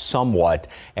go up somewhat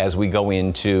as we go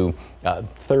into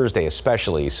Thursday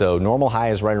especially. So normal high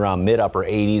is right around mid-upper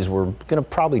 80s. We're going to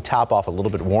probably top off a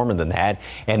little bit warmer than that.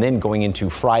 And then going into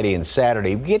Friday and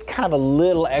Saturday, we get kind of a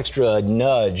little extra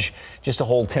nudge just to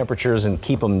hold temperatures and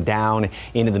keep them down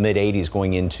into the mid-80s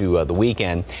going into the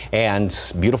weekend. And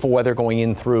beautiful weather going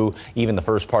in through even the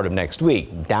first part of next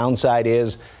week. Downside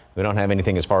is We don't have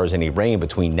anything as far as any rain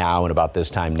between now and about this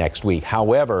time next week.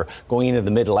 However, going into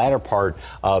the mid-latter part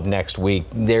of next week,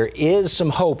 there is some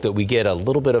hope that we get a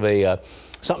little bit of a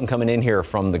something coming in here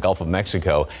from the Gulf of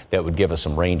Mexico that would give us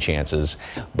some rain chances.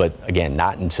 But again,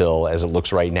 not until, as it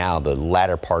looks right now, the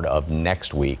latter part of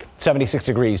next week. 76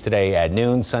 degrees today at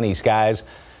noon, sunny skies.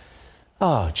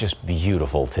 Oh, just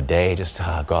beautiful today. Just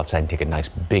go outside and take a nice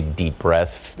big deep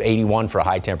breath. 81 for a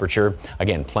high temperature.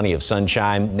 Again, plenty of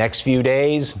sunshine. Next few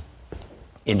days,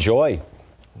 enjoy.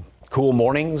 Cool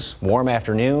mornings, warm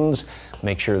afternoons.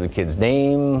 Make sure the kid's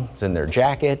name is in their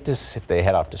jacket if they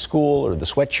head off to school, or the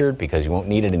sweatshirt, because you won't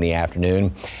need it in the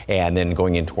afternoon. And then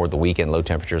going in toward the weekend, low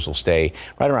temperatures will stay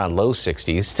right around low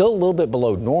 60s. Still a little bit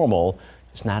below normal.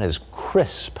 It's not as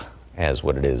crisp as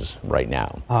what it is right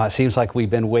now. It seems like we've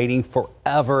been waiting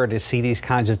forever to see these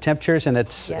kinds of temperatures, and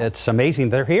it's amazing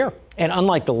they're here. And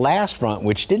unlike the last front,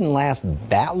 which didn't last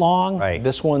that long,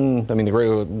 this one, I mean, the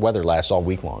great weather lasts all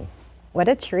week long. What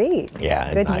a treat.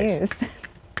 Yeah, good nice news.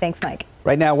 Thanks, Mike.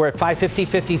 Right now we're at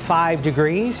 55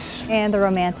 degrees. And the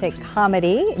romantic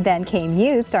comedy Then Came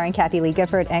You, starring Kathy Lee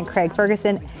Gifford and Craig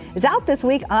Ferguson, is out this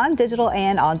week on digital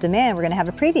and on demand. We're going to have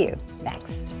a preview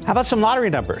next. How about some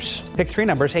lottery numbers? Pick 3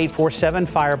 numbers: 847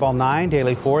 Fireball 9,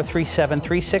 Daily 4,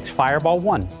 3736 Fireball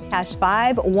 1. Cash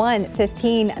 5, 1,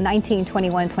 15, 19,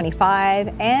 21,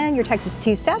 25. And your Texas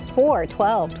 2 steps: 4,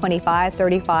 12, 25,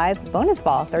 35. Bonus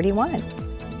ball 31.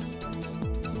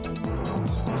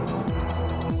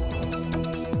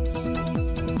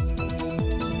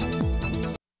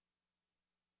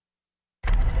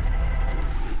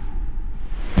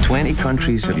 "20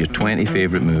 countries of your 20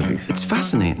 favorite movies." It's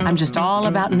fascinating. I'm just all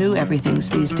about new everythings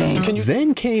these days.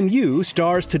 Then Came You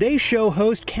stars Today Show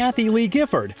host Kathy Lee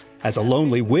Gifford as a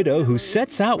lonely widow who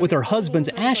sets out with her husband's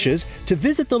ashes to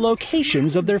visit the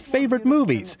locations of their favorite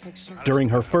movies. During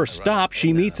her first stop,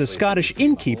 she meets a Scottish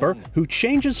innkeeper who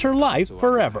changes her life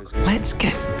forever. Let's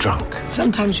get drunk.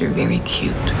 Sometimes you're very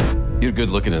cute. You're good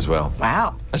looking as well.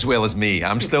 Wow. As well as me.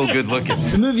 I'm still good looking.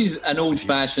 The movie's an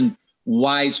old-fashioned,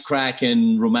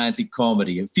 wisecracking romantic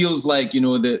comedy. It feels like,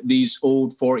 these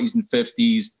old 40s and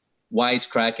 50s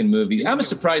wisecracking movies. I'm as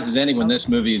surprised as anyone this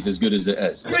movie is as good as it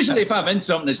is. Usually if I'm in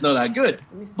something, it's not that good.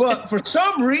 But for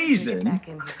some reason,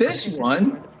 this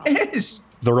one is.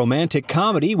 The romantic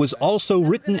comedy was also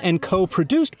written and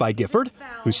co-produced by Gifford,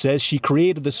 who says she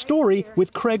created the story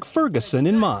with Craig Ferguson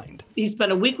in mind. He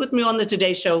spent a week with me on the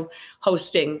Today Show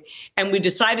hosting, and we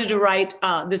decided to write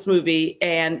this movie,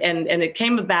 and it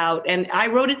came about, and I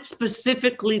wrote it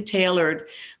specifically tailored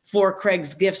for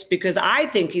Craig's gifts, because I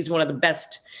think he's one of the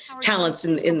best talents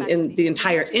in the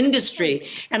entire industry.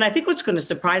 And I think what's going to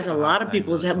surprise a lot of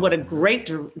people is what a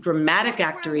great dramatic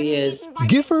actor he is.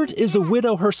 Gifford is a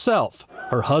widow herself.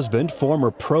 Her husband, former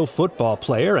pro football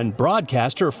player and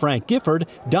broadcaster Frank Gifford,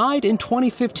 died in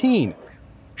 2015.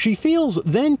 She feels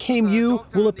Then Came You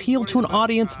will appeal to an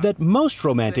audience that most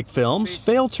romantic films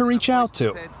fail to reach out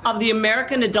to. Of the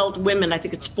American adult women, I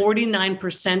think it's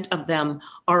 49% of them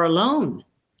are alone.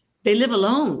 They live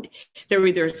alone. They're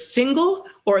either single,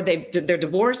 or they're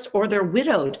divorced, or they're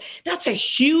widowed. That's a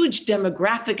huge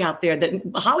demographic out there that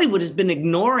Hollywood has been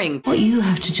ignoring. What you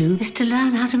have to do is to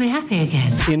learn how to be happy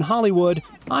again. In Hollywood,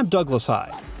 I'm Douglas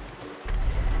Hyde.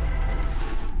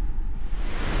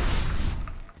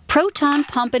 Proton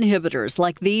pump inhibitors,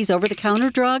 like these over-the-counter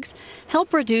drugs,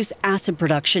 help reduce acid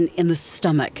production in the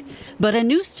stomach. But a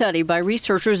new study by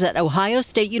researchers at Ohio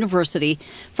State University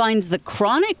finds the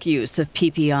chronic use of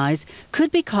PPIs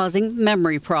could be causing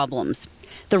memory problems.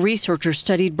 The researchers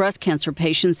studied breast cancer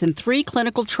patients in 3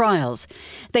 clinical trials.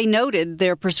 They noted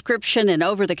their prescription and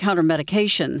over-the-counter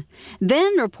medication,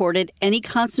 then reported any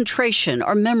concentration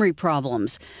or memory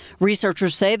problems.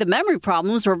 Researchers say the memory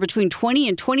problems were between 20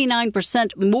 and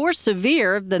 29% more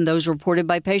severe than those reported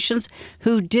by patients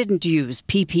who didn't use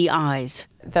PPIs.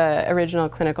 The original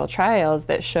clinical trials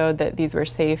that showed that these were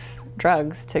safe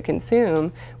drugs to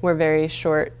consume were very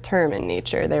short-term in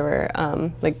nature. They were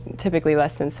typically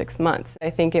less than 6 months.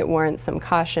 I think it warrants some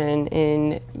caution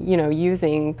in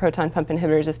using proton pump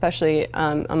inhibitors, especially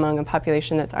among a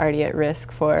population that's already at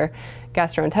risk for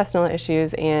gastrointestinal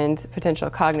issues and potential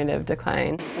cognitive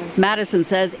decline. Madison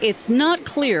says it's not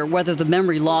clear whether the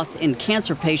memory loss in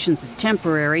cancer patients is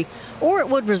temporary or it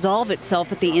would resolve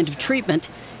itself at the end of treatment.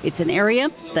 It's an area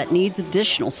that needs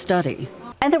additional study.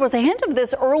 And there was a hint of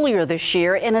this earlier this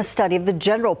year in a study of the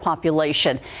general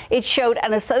population. It showed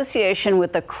an association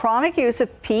with the chronic use of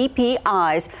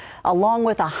PPIs, along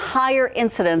with a higher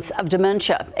incidence of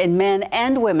dementia in men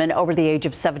and women over the age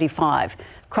of 75.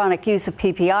 Chronic use of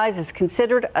PPIs is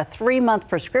considered a 3-month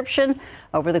prescription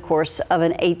over the course of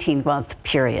an 18-month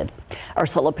period.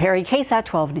 Ursula Perry, KSAT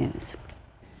 12 News.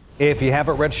 If you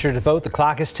haven't registered to vote, the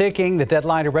clock is ticking. The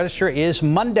deadline to register is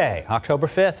Monday, October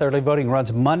 5th. Early voting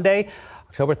runs Monday,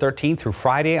 October 13th through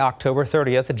Friday, October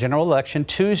 30th. The general election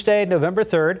Tuesday, November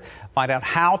 3rd. Find out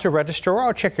how to register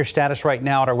or check your status right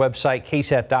now at our website,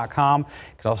 KSAT.com. You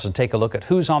can also take a look at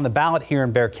who's on the ballot here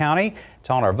in Bexar County. It's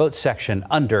on our vote section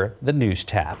under the News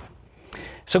tab.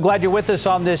 So glad you're with us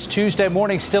on this Tuesday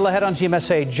morning. Still ahead on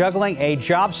GMSA, juggling a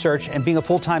job search and being a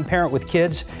full-time parent with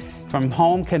kids from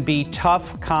home can be a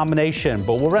tough combination,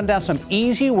 but we'll run down some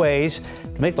easy ways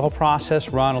to make the whole process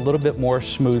run a little bit more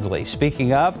smoothly.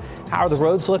 Speaking of, how are the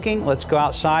roads looking? Let's go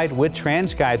outside with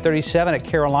TransGuide 37 at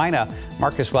Carolina.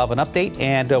 Marcus will have an update,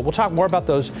 and we'll talk more about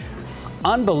those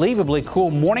unbelievably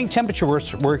cool morning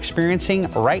temperatures we're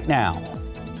experiencing right now.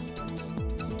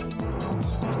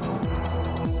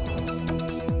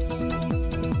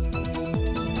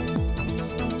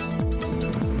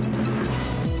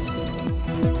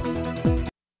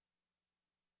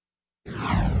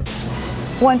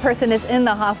 One person is in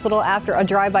the hospital after a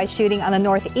drive-by shooting on the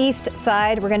northeast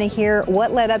side. We're going to hear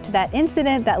what led up to that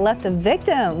incident that left a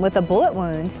victim with a bullet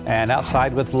wound. And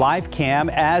outside with live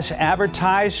cam, as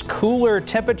advertised, cooler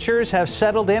temperatures have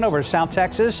settled in over South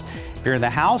Texas. If you're in the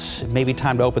house, it may be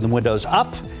time to open the windows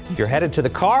up. If you're headed to the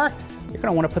car, you're going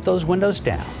to want to put those windows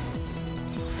down.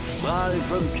 Live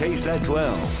from KSAT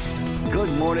 12. Good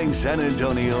Morning San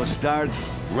Antonio starts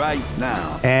right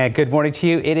now. And good morning to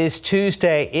you. It is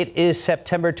Tuesday. It is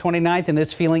September 29th, and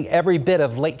it's feeling every bit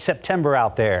of late September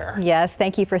out there. Yes,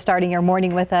 thank you for starting your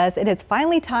morning with us. And it's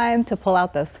finally time to pull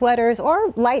out those sweaters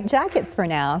or light jackets for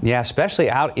now. Yeah, especially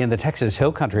out in the Texas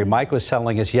Hill Country. Mike was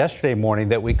telling us yesterday morning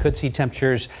that we could see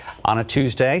temperatures on a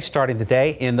Tuesday, starting the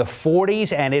day in the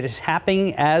 40s, and it is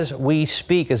happening as we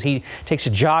speak as he takes a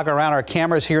jog around our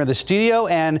cameras here in the studio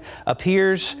and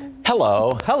appears.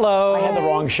 Hello. Hello. I had the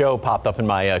wrong show popped up in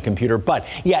my computer, but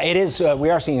yeah, it is. We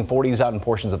are seeing 40s out in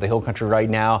portions of the Hill Country right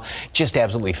now. Just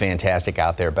absolutely fantastic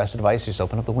out there. Best advice: just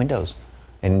open up the windows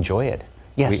and enjoy it.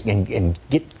 Yes, and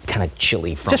get kind of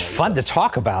chilly from just fun to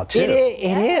talk about too. It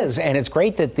is, and it's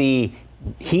great that the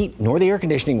heat nor the air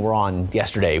conditioning were on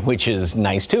yesterday, which is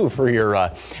nice too for your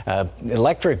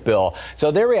electric bill. So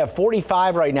there we have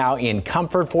 45 right now in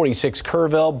Comfort, 46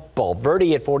 Kerrville,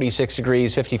 Bulverde at 46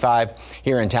 degrees, 55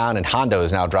 here in town, and Hondo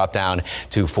has now dropped down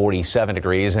to 47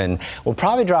 degrees, and will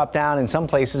probably drop down in some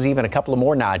places even a couple of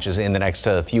more notches in the next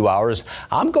few hours.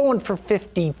 I'm going for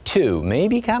 52,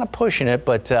 maybe kind of pushing it,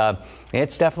 but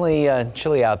it's definitely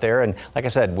chilly out there. And like I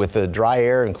said, with the dry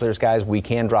air and clear skies, we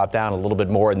can drop down a little bit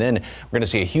more. And then we're going to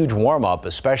see a huge warm up,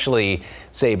 especially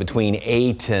say between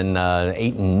 8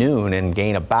 and noon, and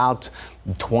gain about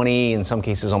 20, in some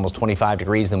cases almost 25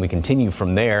 degrees. Then we continue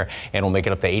from there, and we'll make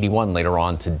it up to 81 later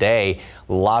on today.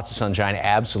 Lots of sunshine,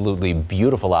 absolutely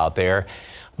beautiful out there.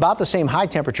 About the same high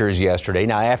temperatures yesterday.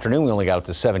 Now, afternoon, we only got up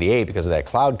to 78 because of that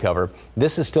cloud cover.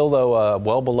 This is still, though,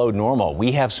 well below normal.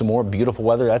 We have some more beautiful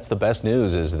weather. That's the best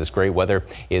news, is this great weather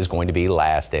is going to be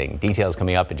lasting. Details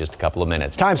coming up in just a couple of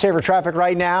minutes. Time saver traffic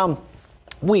right now.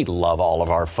 We love all of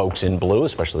our folks in blue,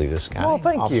 especially this guy,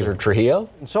 Officer Trujillo.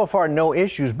 And so far, no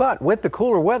issues, but with the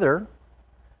cooler weather,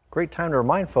 great time to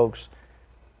remind folks,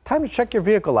 time to check your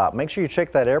vehicle out. Make sure you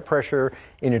check that air pressure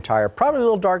in your tire. Probably a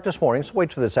little dark this morning, so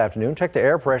wait for this afternoon. Check the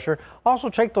air pressure. Also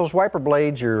check those wiper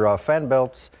blades, your fan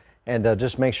belts, and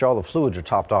just make sure all the fluids are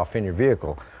topped off in your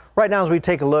vehicle. Right now, as we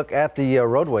take a look at the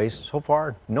roadways, so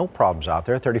far, no problems out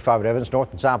there. 35 at Evans,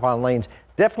 north and southbound lanes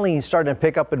definitely starting to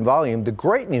pick up in volume. The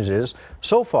great news is,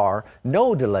 so far,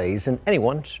 no delays in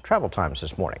anyone's travel times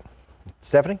this morning.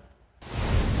 Stephanie?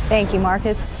 Thank you,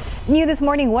 Marcus. New this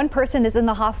morning, one person is in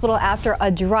the hospital after a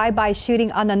drive-by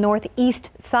shooting on the northeast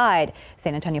side.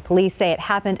 San Antonio police say it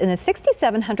happened in the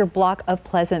 6700 block of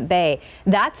Pleasant Bay.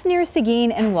 That's near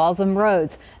Seguin and Walsham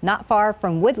Roads, not far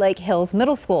from Woodlake Hills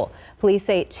Middle School. Police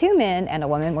say 2 men and a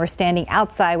woman were standing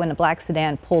outside when a black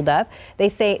sedan pulled up. They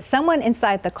say someone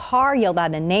inside the car yelled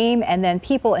out a name, and then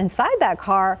people inside that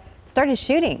car started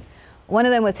shooting. One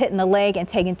of them was hit in the leg and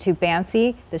taken to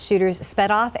BAMC. The shooters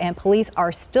sped off, and police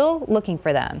are still looking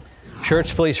for them.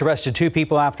 Church police arrested 2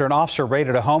 people after an officer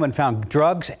raided a home and found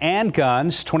drugs and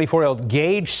guns. 24-year-old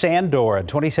Gage Sandor and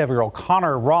 27-year-old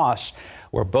Connor Ross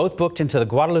were both booked into the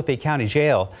Guadalupe County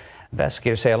Jail.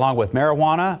 Investigators say along with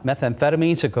marijuana,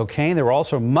 methamphetamines, and cocaine, there were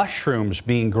also mushrooms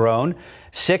being grown.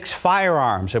 6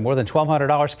 firearms and more than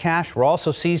 $1,200 cash were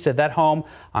also seized at that home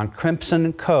on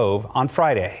Crimson Cove on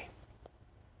Friday.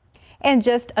 And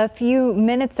just a few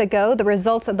minutes ago, the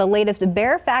results of the latest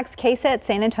Fairfax KSAT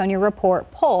San Antonio report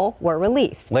poll were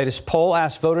released. Latest poll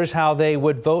asked voters how they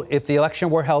would vote if the election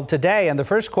were held today. And the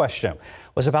first question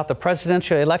was about the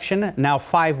presidential election, now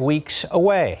 5 weeks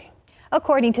away.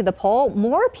 According to the poll,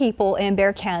 more people in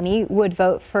Bexar County would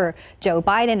vote for Joe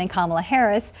Biden and Kamala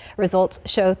Harris. Results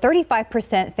show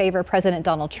 35% favor President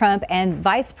Donald Trump and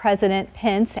Vice President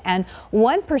Pence, and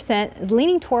 1%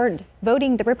 leaning toward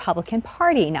voting the Republican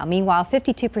Party. Now, meanwhile,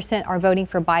 52% are voting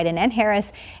for Biden and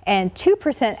Harris, and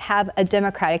 2% have a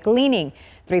Democratic leaning.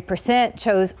 3%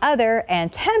 chose other,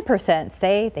 and 10%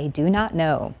 say they do not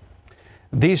know.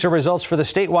 These are results for the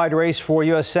statewide race for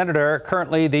U.S. Senator.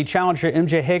 Currently, the challenger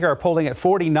MJ Hagar polling at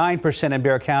 49% in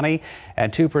Bexar County,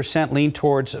 and 2% lean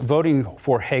towards voting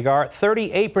for Hagar.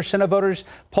 38% of voters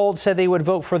polled said they would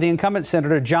vote for the incumbent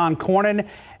Senator John Cornyn,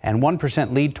 and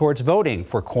 1% lead towards voting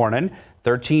for Cornyn.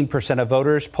 13% of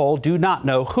voters polled do not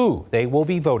know who they will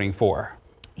be voting for.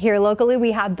 Here locally,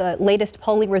 we have the latest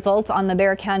polling results on the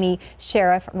Bexar County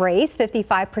Sheriff race.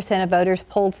 55% of voters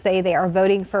polled say they are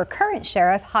voting for current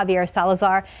Sheriff Javier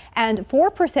Salazar, and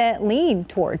 4% lean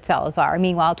toward Salazar.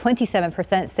 Meanwhile,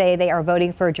 27% say they are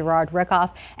voting for Gerard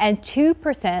Rickoff, and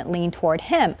 2% lean toward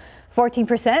him.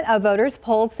 14% of voters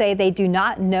polled say they do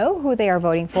not know who they are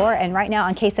voting for. And right now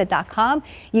on KSAT.com,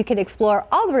 you can explore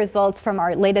all the results from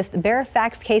our latest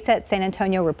Fairfax KSAT San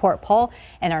Antonio report poll.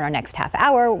 And in our next half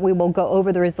hour, we will go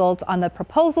over the results on the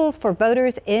proposals for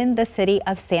voters in the city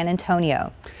of San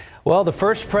Antonio. Well, the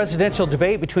first presidential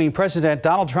debate between President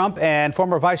Donald Trump and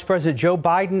former Vice President Joe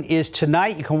Biden is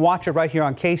tonight. You can watch it right here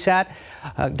on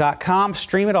KSAT.com.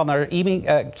 Stream it on their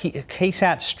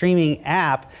KSAT streaming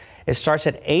app. It starts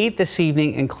at 8 this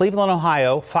evening in Cleveland,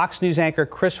 Ohio. Fox News anchor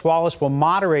Chris Wallace will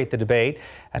moderate the debate.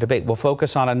 A debate will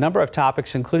focus on a number of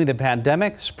topics, including the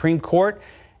pandemic, Supreme Court,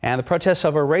 and the protests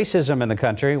over racism in the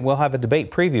country. We'll have a debate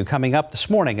preview coming up this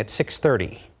morning at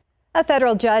 6:30. A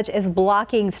federal judge is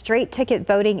blocking straight ticket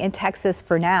voting in Texas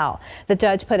for now. The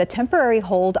judge put a temporary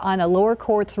hold on a lower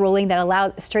court's ruling that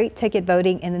allowed straight ticket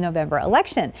voting in the November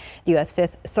election. The U.S.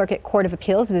 Fifth Circuit Court of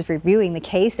Appeals is reviewing the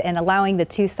case and allowing the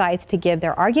two sides to give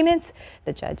their arguments.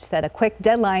 The judge set a quick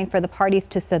deadline for the parties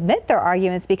to submit their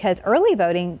arguments because early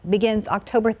voting begins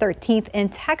October 13th in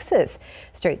Texas.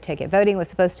 Straight ticket voting was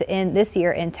supposed to end this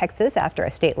year in Texas after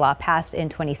a state law passed in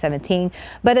 2017,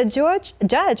 but a judge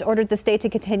ordered the state to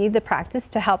continue the practice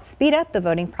to help speed up the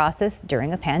voting process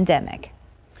during a pandemic.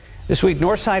 This week,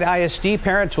 Northside ISD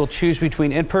parents will choose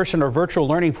between in-person or virtual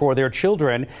learning for their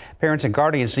children. Parents and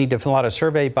guardians need to fill out a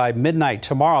survey by midnight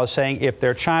tomorrow saying if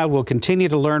their child will continue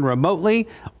to learn remotely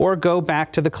or go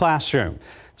back to the classroom.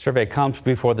 The survey comes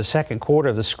before the second quarter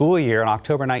of the school year on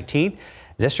October 19th.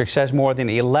 The district says more than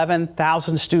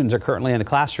 11,000 students are currently in the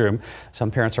classroom. Some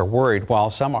parents are worried,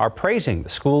 while some are praising the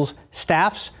school's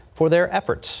staffs for their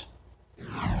efforts.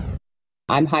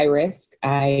 I'm high risk.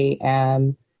 I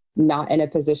am not in a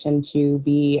position to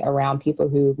be around people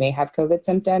who may have COVID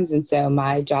symptoms. And so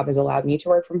my job has allowed me to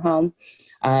work from home.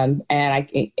 And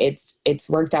it's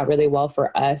worked out really well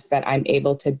for us that I'm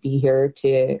able to be here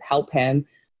to help him.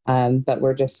 But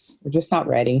we're just not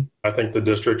ready. I think the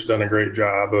district's done a great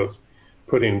job of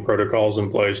putting protocols in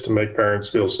place to make parents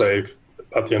feel safe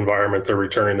about the environment they're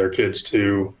returning their kids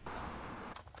to.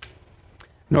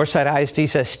 Northside ISD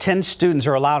says 10 students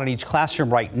are allowed in each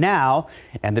classroom right now,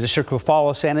 and the district will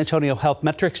follow San Antonio health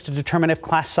metrics to determine if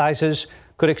class sizes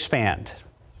could expand.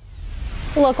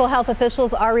 Local health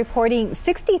officials are reporting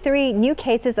 63 new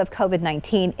cases of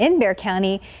COVID-19 in Bexar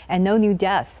County and no new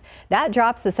deaths. That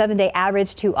drops the 7-day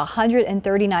average to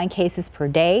 139 cases per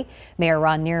day. Mayor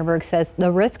Ron Nierenberg says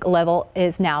the risk level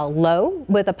is now low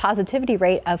with a positivity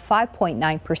rate of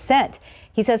 5.9%.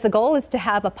 He says the goal is to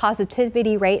have a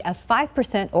positivity rate of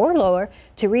 5% or lower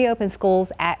to reopen schools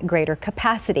at greater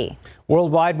capacity.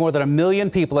 Worldwide, more than 1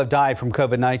 million people have died from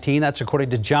COVID-19. That's according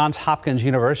to Johns Hopkins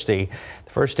University.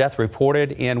 The first death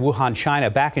reported in Wuhan, China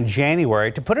back in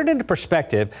January. To put it into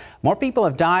perspective, more people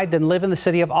have died than live in the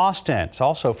city of Austin. It's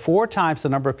also 4 times the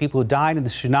number of people who died in the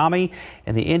tsunami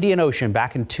in the Indian Ocean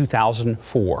back in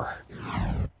 2004.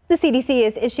 The CDC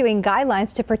is issuing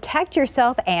guidelines to protect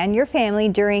yourself and your family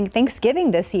during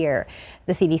Thanksgiving this year.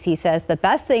 The CDC says the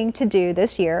best thing to do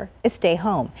this year is stay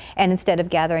home and instead of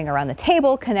gathering around the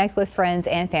table, connect with friends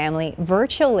and family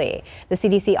virtually. The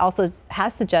CDC also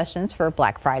has suggestions for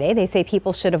Black Friday. They say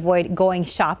people should avoid going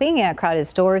shopping at crowded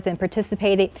stores and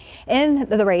participating in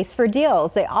the race for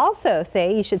deals. They also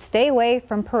say you should stay away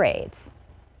from parades.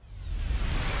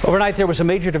 Overnight, there was a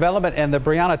major development in the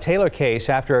Breonna Taylor case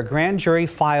after a grand jury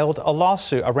filed a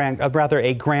lawsuit,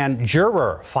 a grand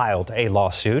juror filed a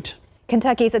lawsuit.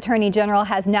 Kentucky's Attorney General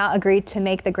has now agreed to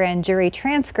make the grand jury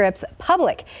transcripts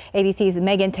public. ABC's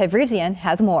Megan Tevrizian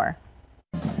has more.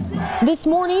 This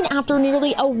morning, after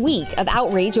nearly a week of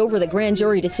outrage over the grand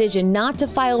jury decision not to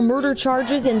file murder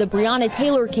charges in the Breonna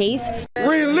Taylor case,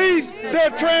 release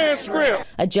the transcript.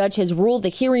 A judge has ruled the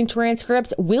hearing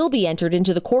transcripts will be entered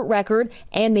into the court record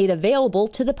and made available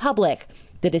to the public.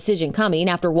 The decision coming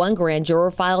after one grand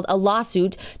juror filed a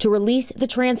lawsuit to release the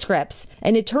transcripts.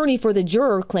 An attorney for the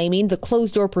juror claiming the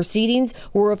closed-door proceedings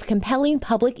were of compelling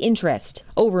public interest.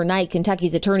 Overnight,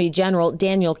 Kentucky's Attorney General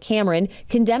Daniel Cameron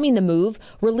condemning the move,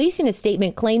 releasing a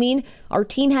statement claiming our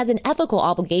team has an ethical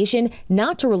obligation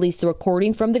not to release the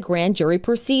recording from the grand jury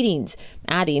proceedings,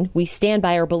 adding, we stand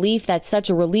by our belief that such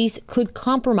a release could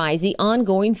compromise the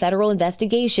ongoing federal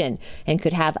investigation and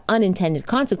could have unintended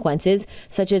consequences,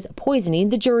 such as poisoning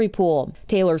the jury pool.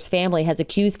 Taylor's family has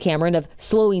accused Cameron of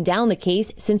slowing down the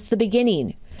case since the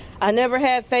beginning. I never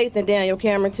had faith in Daniel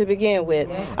Cameron to begin with.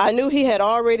 I knew he had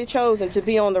already chosen to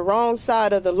be on the wrong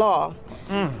side of the law.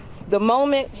 The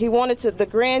moment he wanted the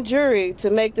grand jury to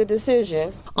make the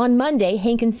decision. On Monday,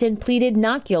 Hankinson pleaded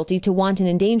not guilty to wanton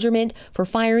endangerment for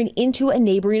firing into a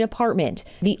neighboring apartment,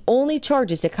 the only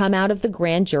charges to come out of the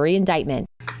grand jury indictment.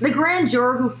 The grand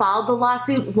juror who filed the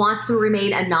lawsuit wants to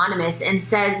remain anonymous and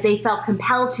says they felt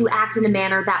compelled to act in a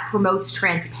manner that promotes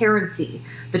transparency.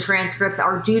 The transcripts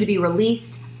are due to be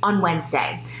released on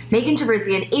Wednesday. Megan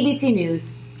Tevrizian, ABC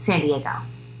News, San Diego.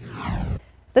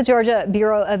 The Georgia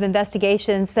Bureau of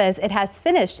Investigation says it has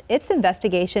finished its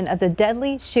investigation of the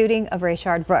deadly shooting of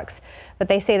Rayshard Brooks, but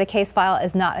they say the case file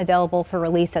is not available for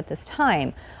release at this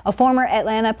time. A former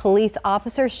Atlanta police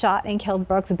officer shot and killed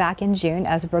Brooks back in June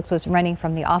as Brooks was running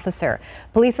from the officer.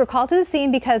 Police were called to the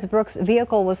scene because Brooks'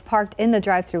 vehicle was parked in the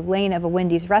drive-through lane of a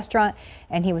Wendy's restaurant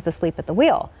and he was asleep at the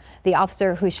wheel. The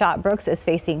officer who shot Brooks is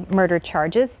facing murder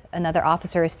charges. Another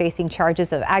officer is facing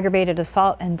charges of aggravated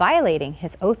assault and violating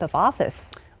his oath of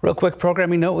office. Real quick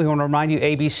programming note, we want to remind you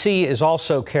ABC is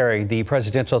also carrying the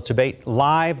presidential debate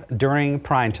live during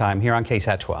prime time here on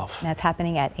KSAT 12. That's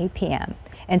happening at 8 p.m.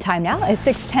 And time now is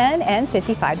 6:10 and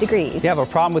 55 degrees. You have a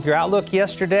problem with your Outlook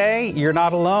yesterday? You're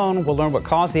not alone. We'll learn what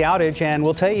caused the outage and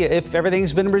we'll tell you if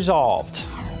everything's been resolved.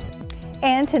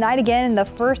 And tonight again, the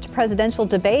first presidential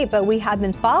debate, but we have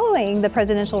been following the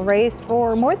presidential race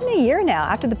for more than a year now.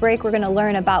 After the break, we're going to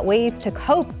learn about ways to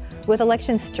cope with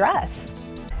election stress.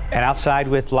 And outside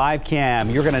with live cam,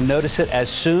 you're going to notice it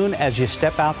as soon as you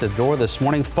step out the door this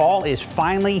morning. Fall is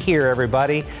finally here,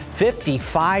 everybody.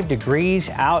 55 degrees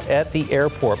out at the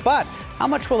airport. But how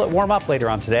much will it warm up later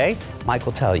on today? Mike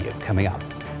will tell you coming up.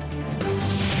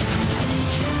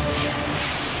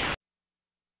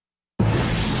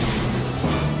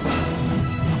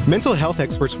 Mental health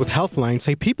experts with Healthline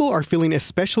say people are feeling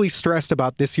especially stressed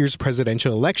about this year's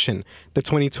presidential election. The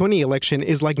 2020 election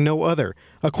is like no other.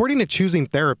 According to Choosing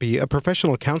Therapy, a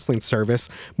professional counseling service,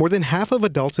 more than half of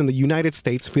adults in the United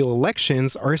States feel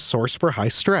elections are a source for high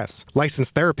stress.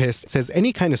 Licensed therapist says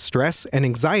any kind of stress and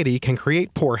anxiety can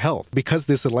create poor health. Because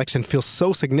this election feels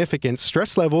so significant,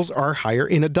 stress levels are higher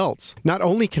in adults. Not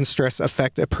only can stress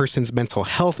affect a person's mental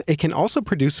health, it can also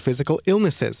produce physical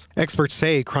illnesses. Experts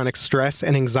say chronic stress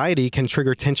and anxiety can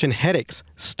trigger tension headaches,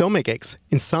 stomach aches,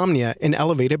 insomnia, and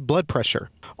elevated blood pressure.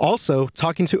 Also,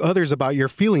 talking to others about your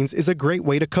feelings is a great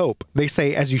way to cope. They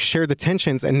say as you share the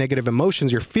tensions and negative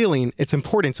emotions you're feeling, it's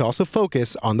important to also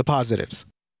focus on the positives.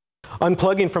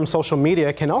 Unplugging from social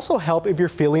media can also help if you're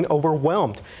feeling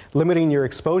overwhelmed. Limiting your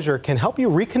exposure can help you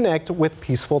reconnect with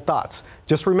peaceful thoughts.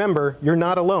 Just remember, you're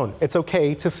not alone. It's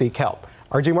okay to seek help.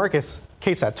 RJ Marcus,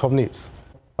 KSAT 12 News.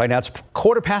 Right now, it's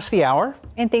 1:15.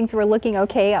 And things were looking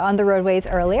okay on the roadways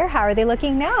earlier. How are they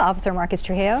looking now, Officer Marcus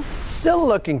Trujillo? Still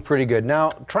looking pretty good. Now,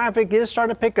 traffic is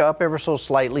starting to pick up ever so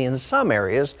slightly in some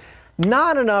areas.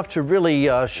 Not enough to really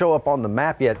show up on the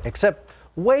map yet, except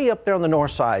way up there on the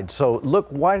north side. So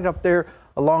look wide up there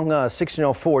along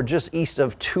 1604, just east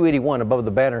of 281 above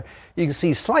the banner. You can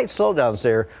see slight slowdowns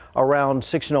there around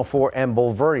 1604 and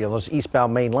Bulverde on those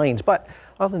eastbound main lanes. But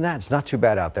other than that, it's not too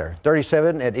bad out there.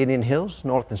 37 at Indian Hills,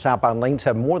 north and southbound lanes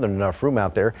have more than enough room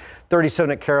out there.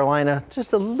 37 at Carolina,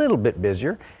 just a little bit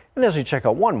busier. And as we check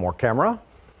out one more camera,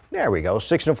 there we go.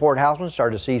 1604 at Houseman,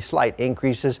 started to see slight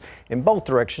increases in both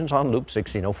directions on Loop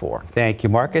 1604. Thank you,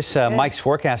 Marcus. Mike's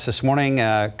forecast this morning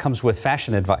comes with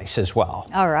fashion advice as well.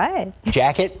 All right.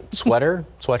 Jacket, sweater,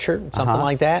 sweatshirt, something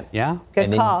like that. Yeah.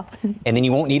 Good call. And then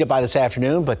you won't need it by this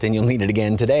afternoon, but then you'll need it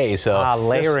again today. So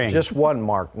layering. Just one,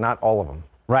 Mark, not all of them.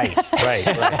 Right.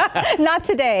 Not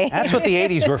today. That's what the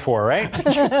 80s were for, right?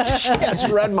 Just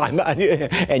read my mind.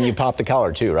 And you popped the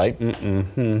collar too, right?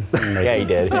 Yeah, you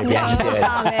did. Yes, you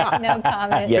did. No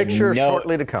comment. Yeah, Picture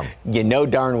shortly to come. You know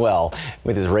darn well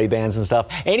with his Ray-Bans and stuff.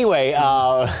 Anyway,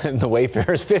 the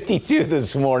Wayfarer's 52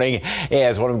 this morning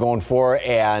is what I'm going for.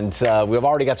 And we've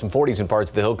already got some 40s in parts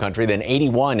of the hill country, then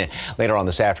 81 later on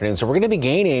this afternoon. So we're going to be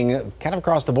gaining kind of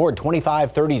across the board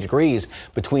 25, 30 degrees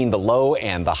between the low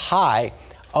and the high.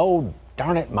 Oh,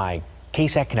 darn it, my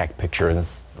KSAT Connect picture, the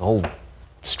old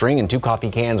string and 2 coffee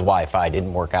cans Wi-Fi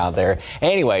didn't work out there.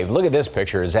 Anyway, look at this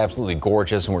picture. It's absolutely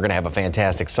gorgeous, and we're going to have a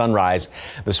fantastic sunrise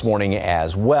this morning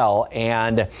as well.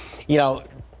 And, you know,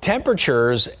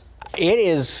 temperatures,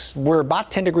 we're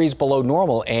about 10 degrees below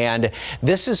normal, and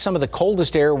this is some of the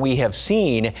coldest air we have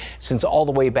seen since all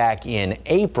the way back in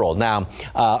April. Now,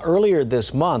 earlier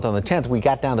this month on the 10th, we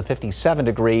got down to 57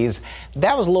 degrees.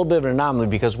 That was a little bit of an anomaly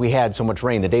because we had so much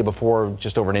rain. The day before,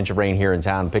 just over an inch of rain here in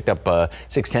town, picked up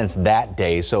 0.6 that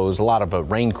day, so it was a lot of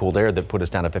rain-cooled air that put us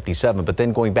down to 57. But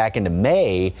then going back into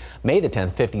May the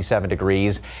 10th, 57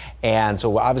 degrees, and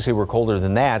so obviously we're colder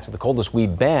than that. So the coldest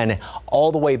we've been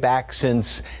all the way back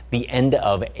since the end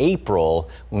of April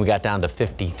when we got down to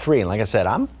 53. And like I said,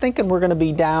 I'm thinking we're going to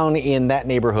be down in that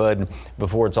neighborhood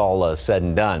before it's all said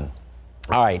and done.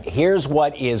 All right, here's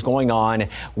what is going on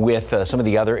with some of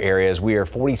the other areas. We are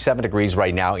 47 degrees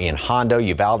right now in Hondo,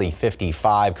 Uvalde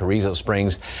 55, Carrizo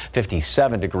Springs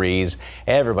 57 degrees.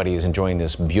 Everybody is enjoying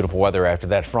this beautiful weather after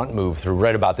that front move through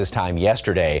right about this time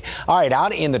yesterday. All right,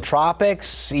 out in the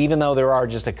tropics, even though there are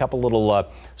just a couple little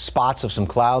spots of some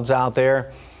clouds out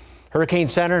there, Hurricane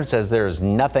Center says there's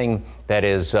nothing that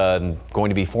is going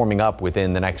to be forming up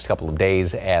within the next couple of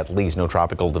days, at least no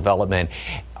tropical development.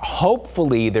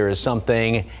 Hopefully there is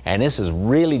something, and this is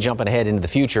really jumping ahead into the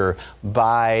future,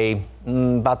 by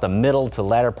about the middle to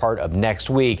latter part of next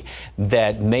week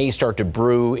that may start to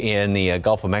brew in the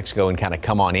Gulf of Mexico and kind of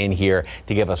come on in here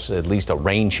to give us at least a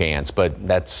rain chance. But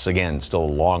that's, again, still a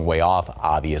long way off,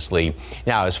 obviously.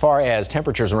 Now, as far as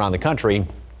temperatures around the country,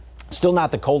 still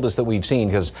not the coldest that we've seen,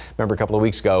 because remember a couple of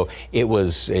weeks ago it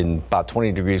was in about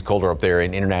 20 degrees colder up there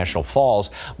in International Falls,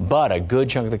 but a good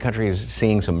chunk of the country is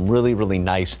seeing some really, really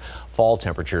nice fall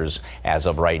temperatures as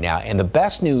of right now. And the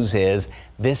best news is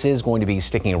this is going to be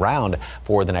sticking around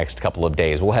for the next couple of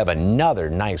days. We'll have another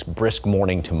nice brisk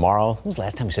morning tomorrow. When was the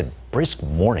last time you said brisk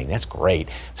morning? That's great.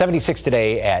 76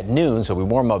 today at noon, so we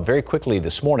warm up very quickly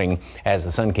this morning as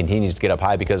the sun continues to get up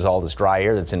high because all this dry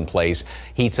air that's in place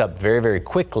heats up very, very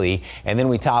quickly. And then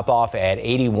we top off at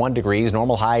 81 degrees.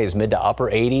 Normal high is mid to upper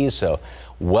 80s, so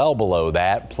well below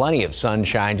that. Plenty of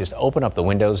sunshine. Just open up the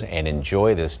windows and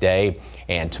enjoy this day.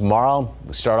 And tomorrow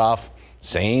we start off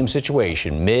same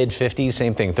situation, mid-50s,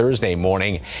 same thing Thursday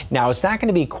morning. Now, it's not going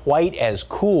to be quite as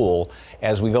cool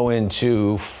as we go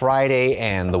into Friday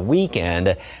and the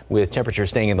weekend, with temperatures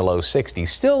staying in the low 60s.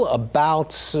 Still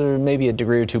about maybe a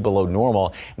degree or two below normal,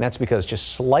 and that's because just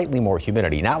slightly more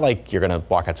humidity. Not like you're going to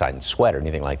walk outside and sweat or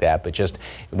anything like that, but just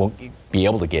it won't be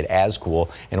able to get as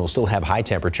cool, and we'll still have high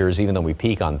temperatures even though we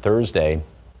peak on Thursday.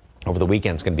 Over the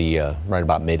weekend, it's going to be right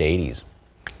about mid-80s.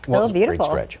 Well, it's beautiful. Great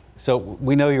stretch. So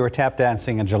we know you were tap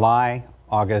dancing in July,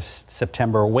 August,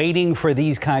 September, waiting for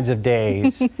these kinds of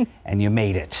days, and you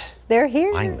made it. They're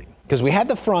here. Finally. Because we had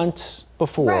the front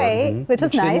before, right, which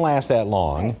was nice. Didn't last that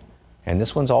long, right. And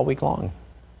this one's all week long.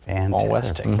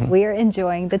 Fantastic. All weather. We are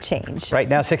enjoying the change. Right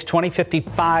now, 6:20,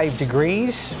 55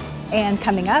 degrees. And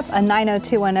coming up, a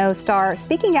 90210 star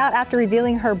speaking out after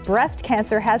revealing her breast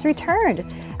cancer has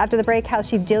returned. After the break, how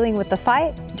she's dealing with the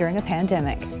fight during a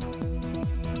pandemic.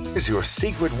 Is your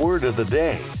secret word of the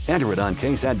day. Enter it on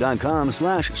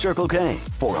KSAT.com/Circle K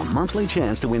for a monthly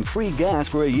chance to win free gas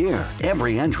for a year.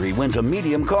 Every entry wins a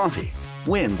medium coffee.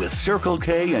 Win with Circle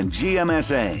K and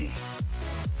GMSA.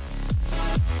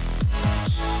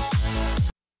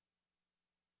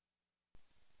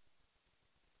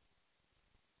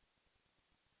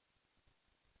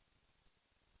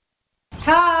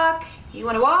 Tuck, you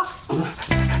want to walk? Come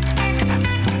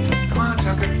on,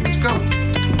 Tucker, let's go.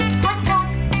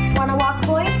 Wanna walk,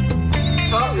 boy?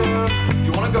 Tucker,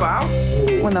 you wanna go out?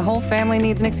 When the whole family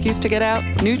needs an excuse to get out,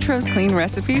 Nutro's Clean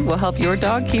Recipe will help your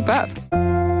dog keep up.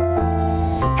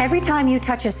 Every time you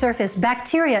touch a surface,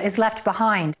 bacteria is left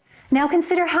behind. Now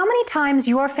consider how many times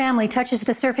your family touches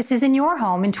the surfaces in your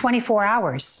home in 24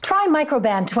 hours. Try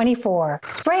Microban 24.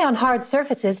 Spray on hard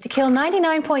surfaces to kill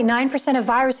 99.9% of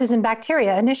viruses and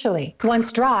bacteria initially.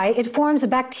 Once dry, it forms a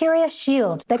bacteria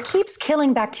shield that keeps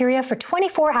killing bacteria for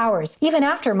 24 hours, even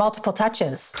after multiple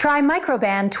touches. Try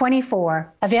Microban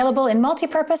 24. Available in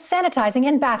multi-purpose sanitizing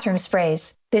and bathroom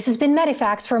sprays. This has been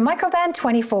Medifax for Microban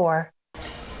 24.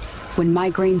 When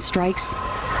migraine strikes,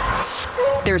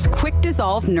 there's Quick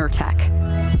Dissolve Nurtec.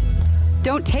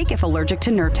 Don't take if allergic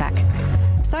to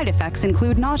Nurtec. Side effects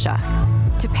include nausea.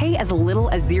 To pay as little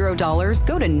as $0,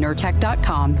 go to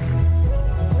Nurtec.com.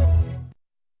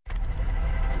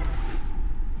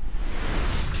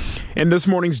 In this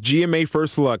morning's GMA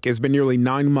First Look, it's been nearly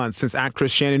 9 months since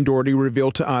actress Shannon Doherty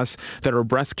revealed to us that her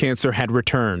breast cancer had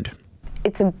returned.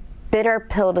 It's a bitter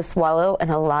pill to swallow in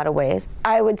a lot of ways.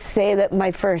 I would say that my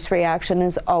first reaction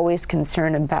is always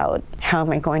concern about how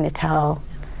am I going to tell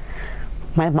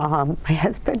my mom, my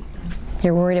husband.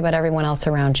 You're worried about everyone else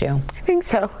around you. I think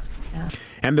so. Yeah.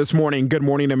 And this morning, Good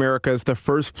Morning America is the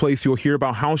first place you'll hear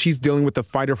about how she's dealing with the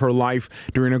fight of her life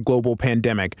during a global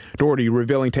pandemic. Doherty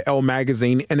revealing to Elle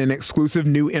magazine in an exclusive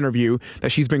new interview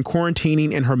that she's been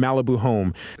quarantining in her Malibu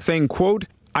home, saying, quote,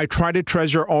 "I try to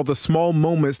treasure all the small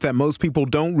moments that most people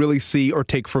don't really see or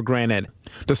take for granted.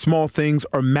 The small things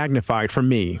are magnified for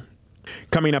me."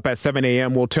 Coming up at 7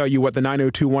 a.m., we'll tell you what the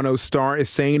 90210 star is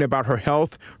saying about her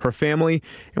health, her family,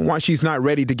 and why she's not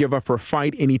ready to give up her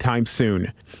fight anytime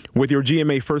soon. With your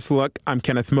GMA First Look, I'm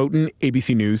Kenneth Moten,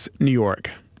 ABC News, New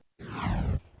York.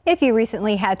 If you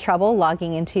recently had trouble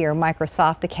logging into your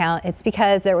Microsoft account, it's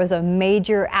because there was a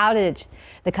major outage.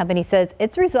 The company says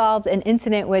it's resolved an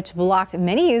incident which blocked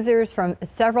many users from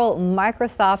several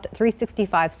Microsoft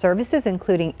 365 services,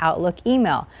 including Outlook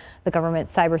email. The government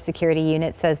cybersecurity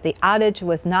unit says the outage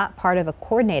was not part of a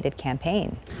coordinated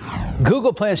campaign.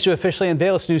 Google plans to officially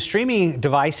unveil its new streaming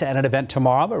device at an event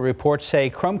tomorrow, but reports say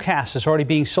Chromecast is already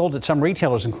being sold at some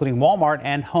retailers, including Walmart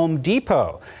and Home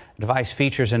Depot. The device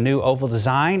features a new oval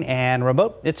design and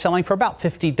remote. It's selling for about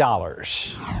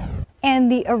 $50.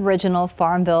 And the original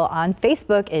Farmville on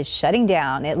Facebook is shutting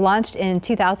down. It launched in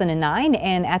 2009,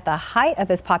 and at the height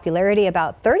of its popularity,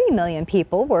 about 30 million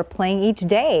people were playing each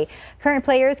day. Current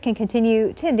players can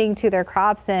continue tending to their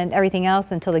crops and everything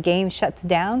else until the game shuts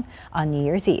down on New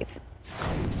Year's Eve.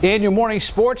 In your morning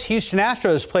sports, Houston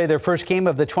Astros play their first game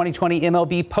of the 2020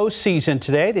 MLB postseason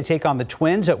today. They take on the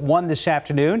Twins at 1 this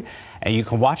afternoon, and you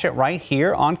can watch it right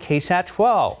here on KSAT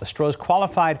 12. The Astros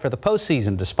qualified for the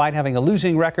postseason despite having a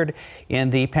losing record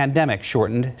in the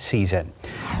pandemic-shortened season.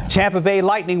 Tampa Bay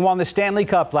Lightning won the Stanley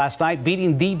Cup last night,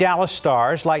 beating the Dallas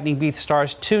Stars. Lightning beat the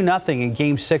Stars 2-0 in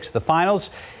Game 6 of the finals.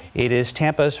 It is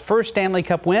Tampa's first Stanley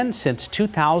Cup win since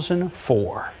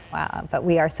 2004. Wow, but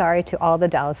we are sorry to all the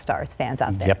Dallas Stars fans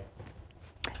out there. Yep.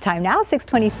 Time now,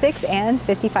 6:26 and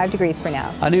 55 degrees for now.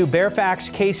 A new Fairfax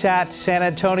KSAT San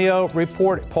Antonio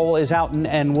report poll is out,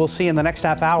 and we'll see in the next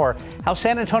half hour how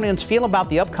San Antonians feel about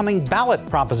the upcoming ballot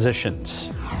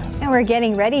propositions. And we're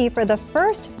getting ready for the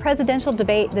first presidential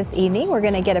debate this evening. We're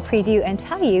going to get a preview and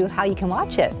tell you how you can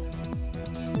watch it.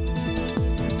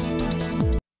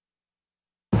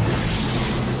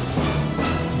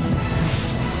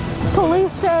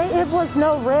 Police say it was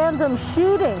no random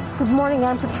shooting. Good morning,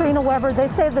 I'm Katrina Weber. They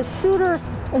say the shooter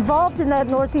involved in that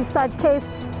Northeast Side case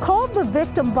called the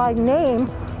victim by name.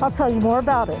 I'll tell you more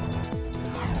about it.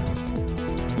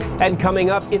 And coming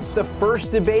up, it's the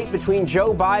first debate between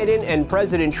Joe Biden and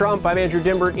President Trump. I'm Andrew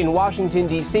Dimbert in Washington,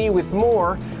 D.C. with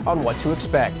more on what to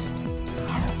expect.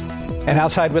 And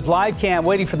outside with live cam,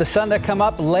 waiting for the sun to come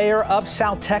up, layer up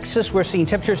South Texas. We're seeing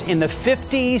temperatures in the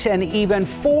 50s and even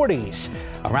 40s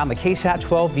around the KSAT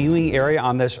 12 viewing area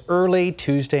on this early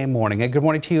Tuesday morning. And good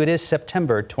morning to you. It is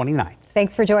September 29th.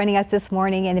 Thanks for joining us this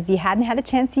morning. And if you hadn't had a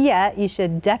chance yet, you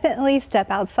should definitely step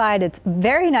outside. It's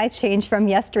very nice change from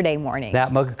yesterday morning.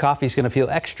 That mug of coffee is going to feel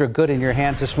extra good in your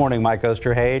hands this morning, Mike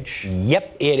Osterhage.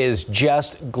 Yep, it is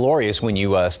just glorious when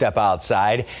you step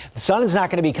outside. The sun is not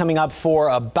going to be coming up for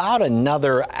about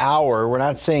another hour. We're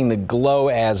not seeing the glow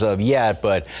as of yet,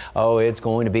 but it's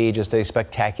going to be just a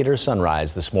spectacular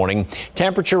sunrise this morning.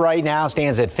 Temperature right now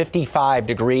stands at 55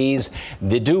 degrees.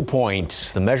 The dew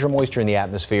point, the measure moisture in the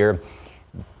atmosphere,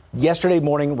 yesterday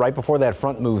morning, right before that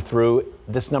front moved through,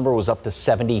 this number was up to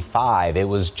 75. It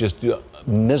was just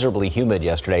miserably humid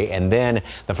yesterday, and then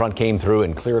the front came through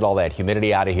and cleared all that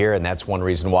humidity out of here, and that's one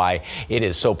reason why it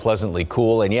is so pleasantly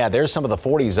cool. And yeah, there's some of the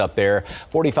 40s up there.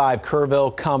 45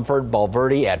 Kerrville, Comfort,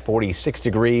 Bulverde at 46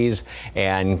 degrees,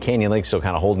 and Canyon Lake still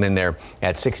kind of holding in there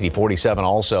at 60. 47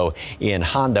 also in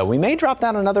Honda. We may drop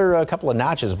down another couple of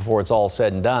notches before it's all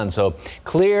said and done. So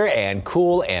clear and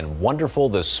cool and wonderful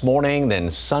this morning, then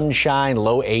sunshine,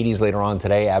 low 80s later on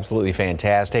today. Absolutely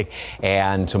fantastic.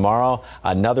 And tomorrow,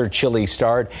 another chilly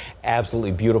start.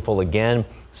 Absolutely beautiful again.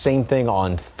 Same thing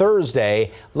on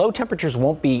Thursday. Low temperatures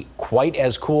won't be quite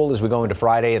as cool as we go into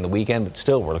Friday and the weekend, but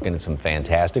still we're looking at some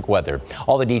fantastic weather.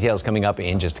 All the details coming up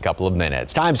in just a couple of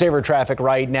minutes. Time saver traffic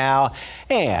right now.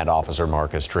 And Officer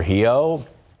Marcus Trujillo,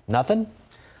 nothing?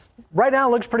 Right now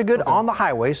it looks pretty good on the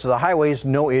highway, so the highways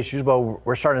no issues, but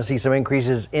we're starting to see some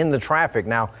increases in the traffic.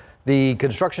 Now, the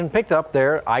construction picked up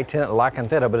there, I-10 at La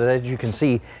Cantera, but as you can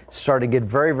see, started to get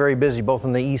very, very busy both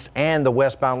in the east and the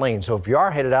westbound lane. So if you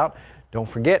are headed out, don't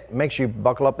forget, make sure you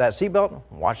buckle up that seatbelt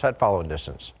and watch that following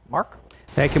distance. Mark?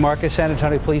 Thank you, Marcus. San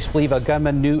Antonio police believe a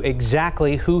gunman knew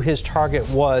exactly who his target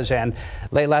was, and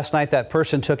late last night that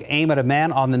person took aim at a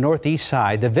man on the northeast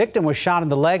side. The victim was shot in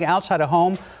the leg outside a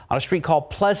home on a street called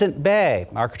Pleasant Bay.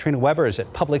 Our Katrina Weber is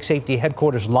at Public Safety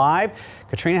Headquarters live.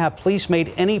 Katrina, have police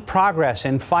made any progress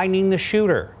in finding the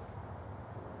shooter?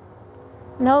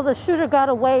 No, the shooter got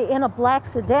away in a black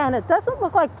sedan. It doesn't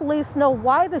look like police know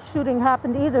why the shooting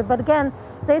happened either, but again,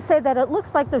 they say that it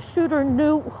looks like the shooter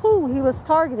knew who he was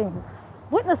targeting.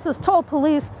 Witnesses told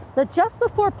police that just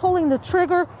before pulling the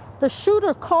trigger, the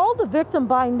shooter called the victim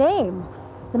by name.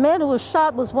 The man who was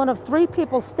shot was one of 3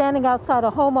 people standing outside a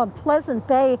home on Pleasant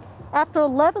Bay after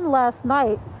 11 last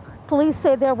night. Police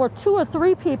say there were 2 or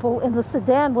 3 people in the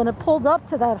sedan when it pulled up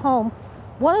to that home.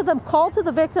 One of them called to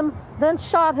the victim, then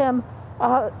shot him,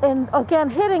 and again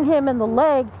hitting him in the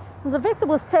leg. The victim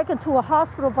was taken to a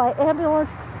hospital by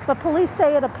ambulance, but police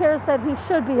say it appears that he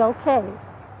should be okay.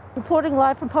 Reporting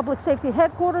live from Public Safety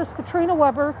Headquarters, Katrina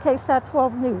Weber, KSAT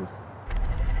 12 News.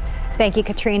 Thank you,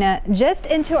 Katrina. Just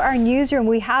into our newsroom,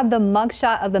 we have the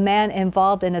mugshot of the man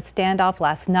involved in a standoff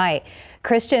last night.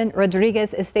 Christian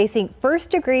Rodriguez is facing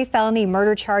first-degree felony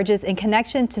murder charges in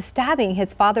connection to stabbing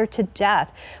his father to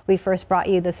death. We first brought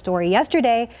you the story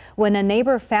yesterday when a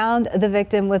neighbor found the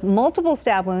victim with multiple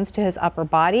stab wounds to his upper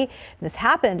body. This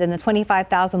happened in the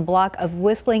 25,000 block of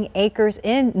Whistling Acres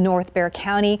in North Bexar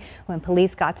County. When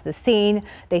police got to the scene,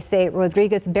 they say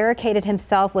Rodriguez barricaded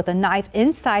himself with a knife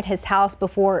inside his house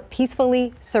before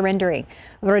peacefully surrendering.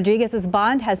 Rodriguez's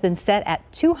bond has been set at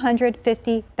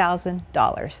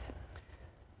 $250,000.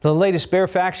 The latest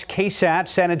Fairfax KSAT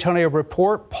San Antonio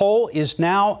report poll is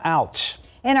now out.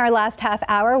 In our last half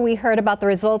hour, we heard about the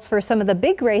results for some of the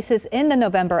big races in the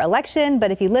November election. But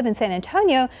if you live in San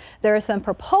Antonio, there are some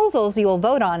proposals you will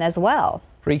vote on as well.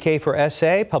 Pre-K for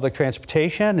SA, public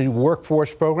transportation, and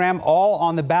workforce program, all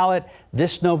on the ballot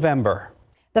this November.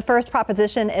 The first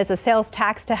proposition is a sales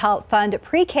tax to help fund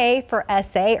Pre-K for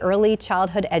SA early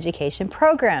childhood education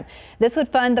program. This would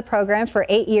fund the program for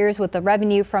 8 years with the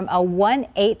revenue from a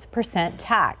 1/8%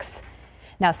 tax.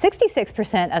 Now,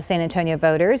 66% of San Antonio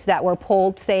voters that were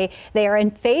polled say they are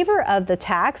in favor of the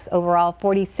tax. Overall,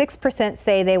 46%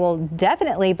 say they will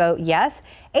definitely vote yes.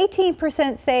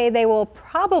 18% say they will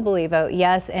probably vote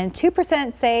yes, and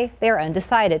 2% say they are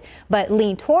undecided, but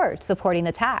lean toward supporting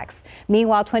the tax.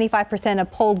 Meanwhile, 25%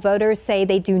 of polled voters say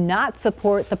they do not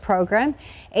support the program.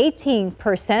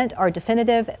 18% are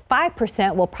definitive,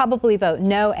 5% will probably vote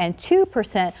no, and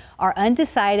 2% are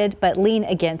undecided but lean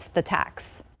against the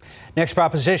tax. Next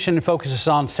proposition focuses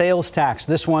on sales tax.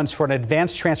 This one's for an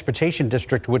advanced transportation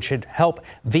district, which should help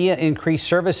via increased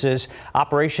services,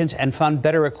 operations, and fund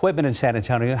better equipment in San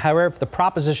Antonio. However, if the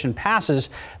proposition passes,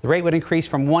 the rate would increase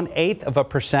from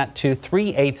 1/8% to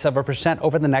 3/8%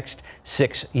 over the next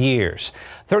 6 years.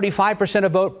 35%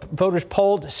 of voters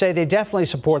polled say they definitely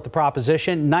support the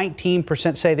proposition.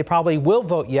 19% say they probably will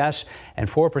vote yes, and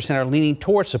 4% are leaning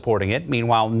towards supporting it.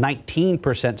 Meanwhile,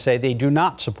 19% say they do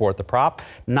not support the prop.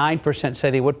 9% say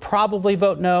they would probably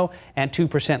vote no, and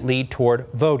 2% lead toward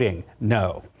voting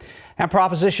no. And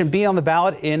Proposition B on the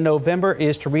ballot in November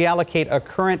is to reallocate a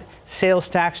current sales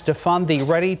tax to fund the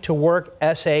Ready to Work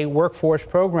SA workforce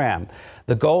program.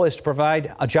 The goal is to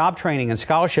provide a job training and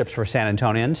scholarships for San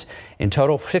Antonians. In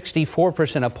total,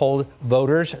 64% of polled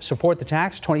voters support the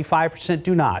tax, 25%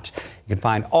 do not. You can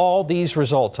find all these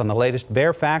results on the latest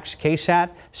Fairfax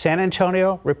KSAT San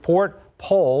Antonio report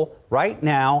poll right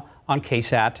now on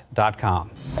KSAT.com.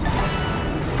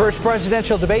 First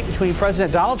presidential debate between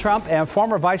President Donald Trump and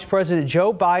former Vice President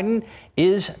Joe Biden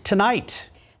is tonight.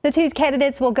 The two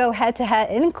candidates will go head-to-head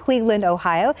in Cleveland,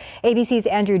 Ohio. ABC's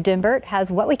Andrew Dimbert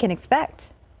has what we can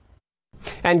expect.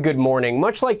 And good morning.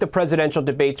 Much like the presidential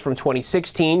debates from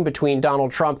 2016 between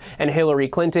Donald Trump and Hillary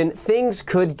Clinton, things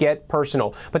could get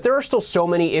personal. But there are still so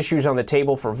many issues on the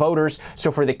table for voters.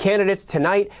 So for the candidates,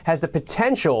 tonight has the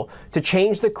potential to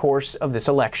change the course of this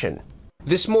election.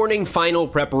 This morning, final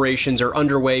preparations are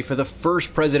underway for the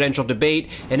first presidential debate,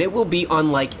 and it will be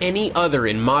unlike any other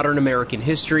in modern American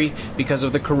history because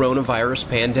of the coronavirus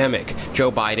pandemic.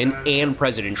 Joe Biden and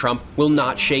President Trump will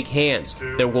not shake hands.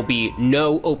 There will be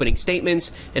no opening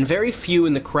statements and very few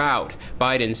in the crowd.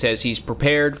 Biden says he's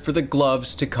prepared for the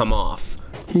gloves to come off.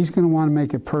 He's going to want to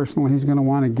make it personal. He's going to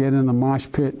want to get in the mosh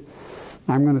pit.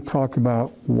 I'm going to talk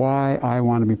about why I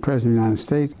want to be president of the United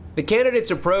States. The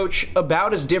candidates' approach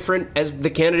about as different as the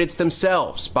candidates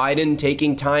themselves. Biden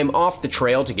taking time off the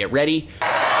trail to get ready,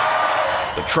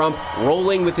 but Trump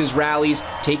rolling with his rallies,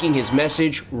 taking his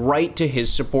message right to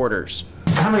his supporters.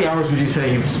 How many hours would you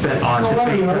say you've spent on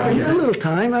debate? A little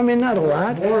time. I mean, not a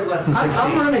lot. More or less than 60.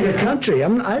 I'm running a country.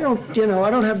 I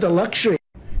don't have the luxury.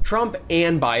 Trump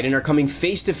and Biden are coming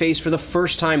face to face for the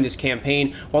first time this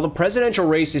campaign, while the presidential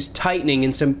race is tightening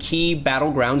in some key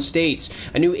battleground states.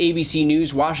 A new ABC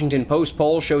News Washington Post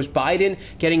poll shows Biden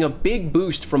getting a big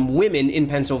boost from women in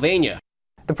Pennsylvania.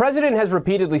 The president has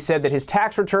repeatedly said that his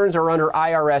tax returns are under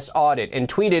IRS audit and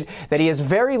tweeted that he has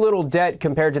very little debt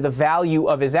compared to the value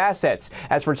of his assets.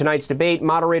 As for tonight's debate,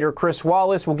 moderator Chris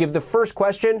Wallace will give the first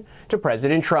question to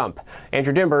President Trump.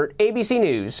 Andrew Dimbert, ABC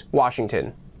News,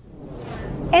 Washington.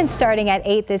 And starting at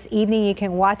 8 this evening, you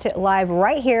can watch it live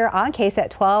right here on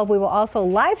KSAT 12. We will also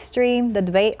live stream the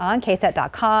debate on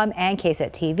KSAT.com and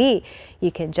KSAT TV.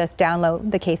 You can just download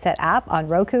the KSAT app on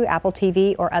Roku, Apple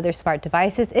TV, or other smart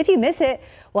devices. If you miss it,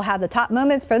 we'll have the top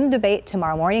moments from the debate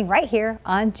tomorrow morning right here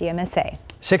on GMSA.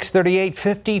 638,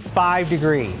 55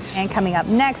 degrees. And coming up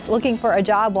next, looking for a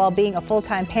job while being a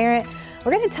full-time parent,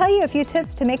 we're going to tell you a few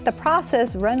tips to make the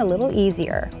process run a little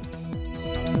easier.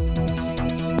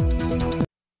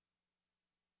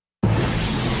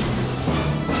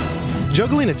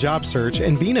 Juggling a job search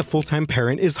and being a full-time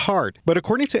parent is hard, but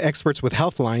according to experts with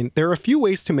Healthline, there are a few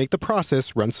ways to make the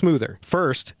process run smoother.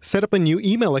 First, set up a new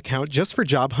email account just for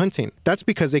job hunting. That's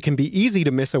because it can be easy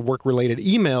to miss a work-related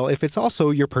email if it's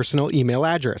also your personal email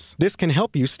address. This can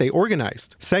help you stay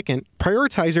organized. Second,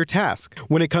 prioritize your task.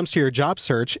 When it comes to your job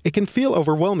search, it can feel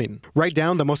overwhelming. Write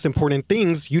down the most important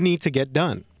things you need to get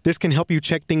done. This can help you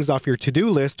check things off your to-do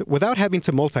list without having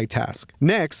to multitask.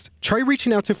 Next, try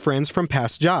reaching out to friends from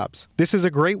past jobs. This is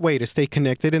a great way to stay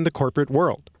connected in the corporate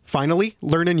world. Finally,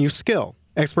 learn a new skill.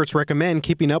 Experts recommend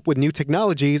keeping up with new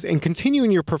technologies and continuing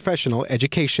your professional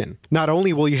education. Not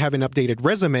only will you have an updated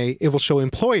resume, it will show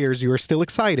employers you are still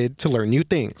excited to learn new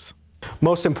things.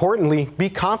 Most importantly, be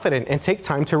confident and take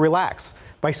time to relax.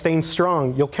 By staying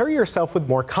strong, you'll carry yourself with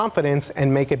more confidence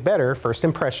and make it better first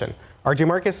impression. RJ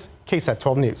Marcus, KSAT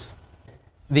 12 News.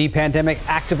 The pandemic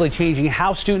actively changing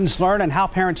how students learn and how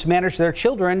parents manage their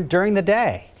children during the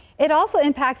day. It also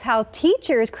impacts how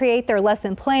teachers create their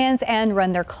lesson plans and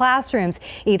run their classrooms,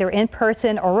 either in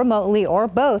person or remotely or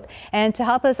both. And to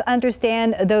help us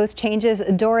understand those changes,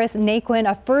 Doris Naquin,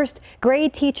 a first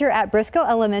grade teacher at Briscoe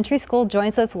Elementary School,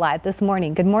 joins us live this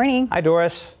morning. Good morning. Hi,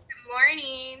 Doris. Good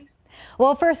morning.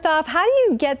 Well, first off, how do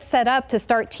you get set up to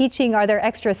start teaching? Are there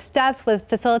extra steps with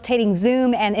facilitating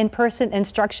Zoom and in-person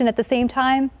instruction at the same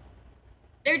time?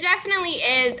 There definitely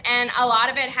is, and a lot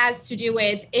of it has to do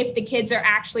with if the kids are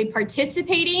actually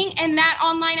participating in that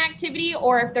online activity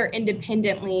or if they're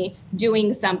independently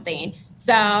doing something.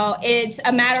 So it's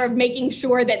a matter of making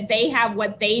sure that they have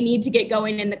what they need to get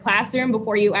going in the classroom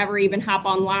before you ever even hop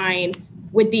online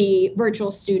with the virtual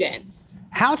students.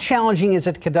 How challenging is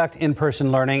it to conduct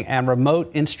in-person learning and remote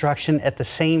instruction at the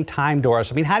same time, Doris?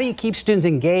 I mean, how do you keep students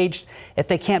engaged if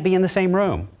they can't be in the same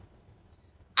room?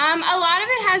 A lot of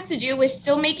it has to do with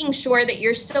still making sure that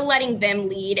you're still letting them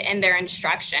lead in their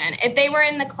instruction. If they were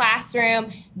in the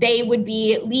classroom, they would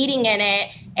be leading in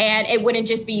it, and it wouldn't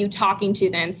just be you talking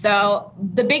to them. So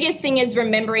the biggest thing is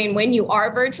remembering when you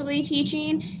are virtually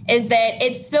teaching is that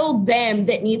it's still them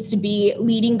that needs to be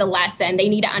leading the lesson. They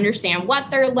need to understand what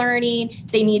they're learning.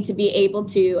 They need to be able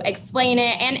to explain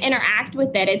it and interact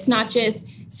with it. It's not just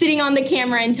sitting on the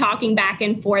camera and talking back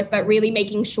and forth, but really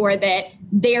making sure that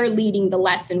they're leading the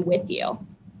lesson with you.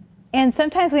 And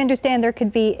sometimes we understand there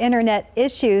could be internet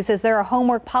issues. Is there a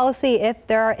homework policy if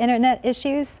there are internet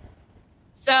issues?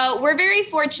 So we're very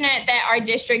fortunate that our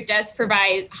district does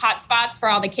provide hotspots for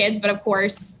all the kids, but of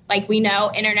course, like we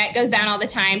know, internet goes down all the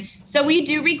time. So we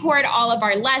do record all of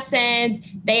our lessons.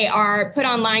 They are put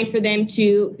online for them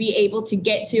to be able to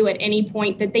get to at any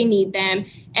point that they need them.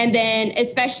 And then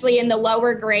especially in the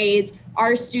lower grades,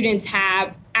 our students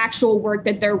have actual work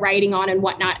that they're writing on and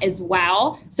whatnot as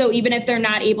well. So even if they're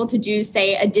not able to do,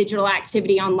 say, a digital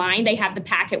activity online, they have the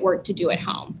packet work to do at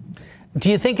home. Do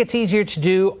you think it's easier to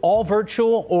do all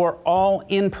virtual or all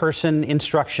in-person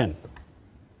instruction?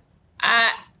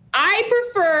 I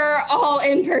prefer all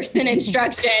in-person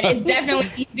instruction. It's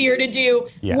definitely easier to do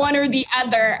one or the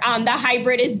other. The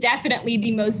hybrid is definitely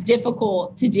the most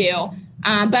difficult to do,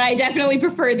 but I definitely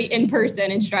prefer the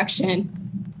in-person instruction.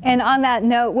 And on that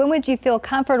note, when would you feel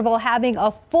comfortable having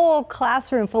a full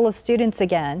classroom full of students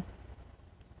again?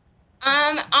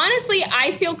 Honestly,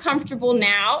 I feel comfortable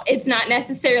now. It's not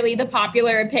necessarily the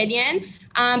popular opinion,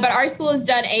 But our school has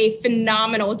done a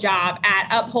phenomenal job at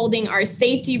upholding our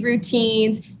safety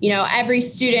routines. You know, every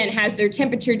student has their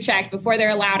temperature checked before they're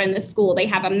allowed in the school. They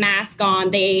have a mask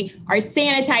on. They are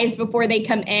sanitized before they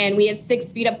come in. We have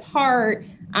 6 feet apart,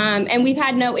 and we've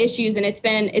had no issues, and it's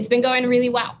been going really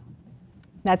well.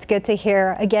 That's good to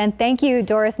hear. Again, thank you,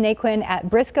 Doris Naquin at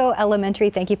Briscoe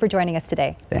Elementary. Thank you for joining us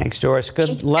today. Thanks, Doris.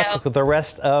 Good luck with the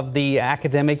rest of the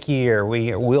academic year.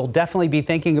 We'll definitely be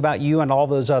thinking about you and all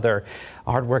those other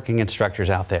hardworking instructors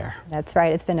out there. That's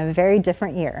right. It's been a very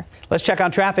different year. Let's check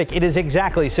on traffic. It is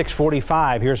exactly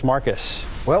 6:45. Here's Marcus.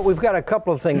 Well, we've got a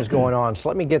couple of things going on, so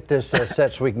let me get this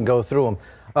set so we can go through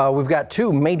them. We've got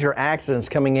 2 major accidents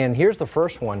coming in. Here's the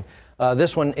first one.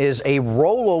 This one is a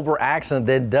rollover accident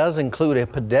that does include a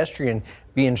pedestrian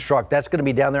being struck. That's going to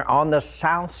be down there on the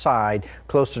south side,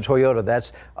 close to Toyota.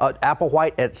 That's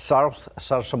Applewhite at South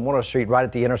Zamora Street, right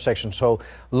at the intersection. So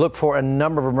look for a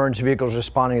number of emergency vehicles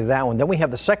responding to that one. Then we have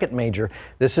the second major.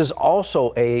 This is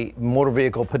also a motor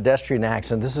vehicle pedestrian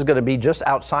accident. This is going to be just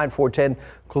outside 410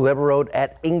 Culebra Road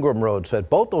at Ingram Road. So at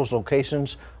both those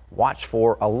locations, watch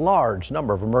for a large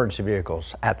number of emergency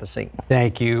vehicles at the scene.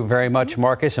 Thank you very much,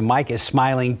 Marcus. And Mike is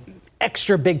smiling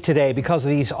extra big today because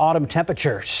of these autumn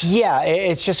temperatures. Yeah,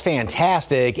 it's just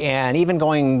fantastic. And even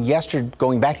going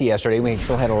back to yesterday, we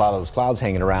still had a lot of those clouds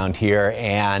hanging around here.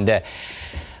 And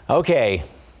okay,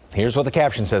 here's what the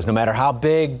caption says. No matter how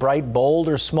big, bright, bold,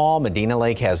 or small, Medina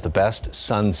Lake has the best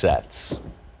sunsets.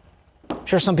 I'm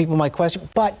sure some people might question,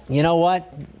 but you know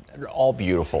what? They're all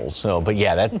beautiful. So, but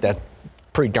yeah, that's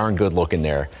pretty darn good looking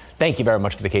there. Thank you very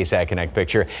much for the KSAT Connect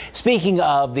picture. Speaking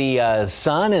of the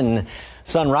sun and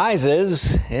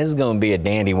sunrises, this is going to be a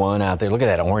dandy one out there. Look at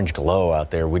that orange glow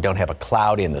out there. We don't have a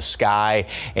cloud in the sky,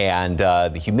 and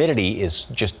the humidity is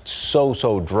just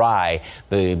so dry.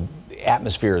 The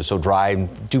atmosphere is so dry.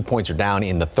 Dew points are down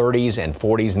in the 30s and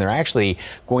 40s, and they're actually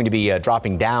going to be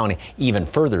dropping down even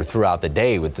further throughout the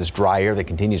day with this dry air that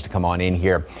continues to come on in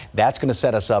here. That's going to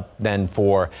set us up then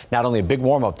for not only a big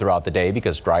warm up throughout the day,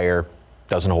 because dry air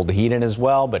doesn't hold the heat in as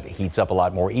well, but it heats up a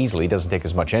lot more easily. It doesn't take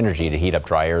as much energy to heat up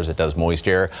dry air as it does moist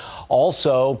air.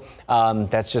 Also,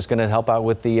 that's just going to help out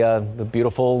with the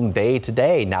beautiful day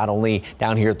today, not only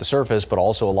down here at the surface, but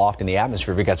also aloft in the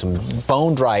atmosphere. We've got some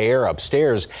bone dry air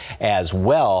upstairs as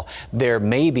well. There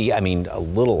may be, I mean, a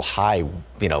little high,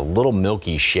 you know, little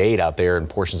milky shade out there in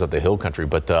portions of the hill country,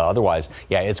 but otherwise,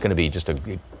 yeah, it's going to be just a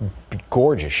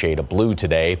gorgeous shade of blue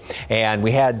today. And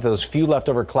we had those few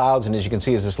leftover clouds, and as you can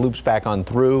see, as this loops back on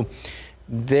through,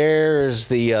 there's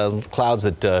the clouds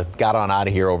that got on out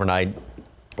of here overnight.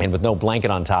 And with no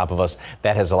blanket on top of us,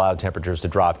 that has allowed temperatures to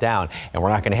drop down. And we're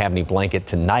not going to have any blanket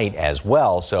tonight as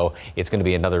well. So it's going to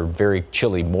be another very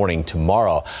chilly morning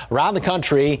tomorrow. Around the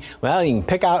country, well, you can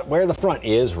pick out where the front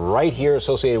is right here,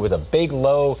 associated with a big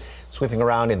low sweeping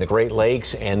around in the Great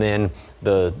Lakes. And then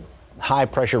the high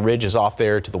pressure ridge is off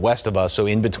there to the west of us. So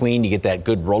in between, you get that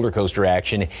good roller coaster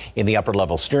action in the upper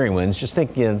level steering winds. Just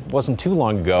think, you know, it wasn't too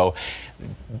long ago,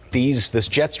 this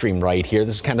jet stream right here,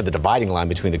 this is kind of the dividing line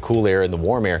between the cool air and the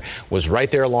warm air, was right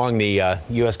there along the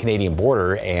U.S.-Canadian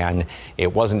border, and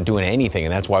it wasn't doing anything.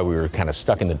 And that's why we were kind of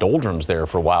stuck in the doldrums there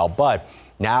for a while. But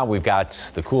now we've got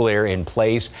the cool air in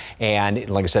place, and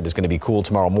like I said, it's going to be cool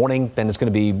tomorrow morning. Then it's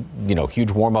going to be, you know,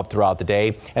 huge warm up throughout the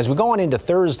day. As we go on into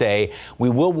Thursday, we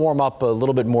will warm up a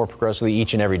little bit more progressively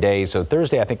each and every day. So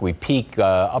Thursday, I think we peak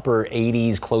upper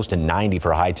 80s, close to 90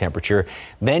 for a high temperature.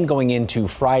 Then going into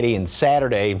Friday and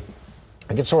Saturday,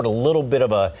 I get sort of a little bit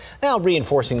of a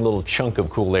reinforcing little chunk of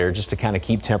cool air just to kind of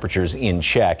keep temperatures in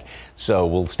check. So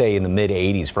we'll stay in the mid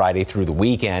 80s Friday through the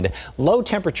weekend. Low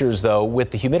temperatures, though,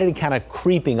 with the humidity kind of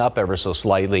creeping up ever so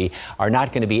slightly, are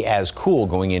not going to be as cool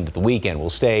going into the weekend. We'll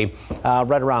stay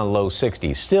right around low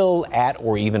 60s, still at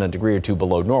or even a degree or two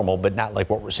below normal, but not like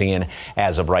what we're seeing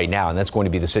as of right now. And that's going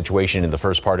to be the situation in the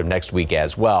first part of next week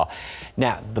as well.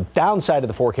 Now, the downside of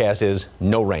the forecast is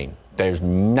no rain. There's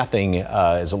nothing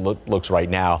as it looks right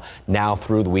now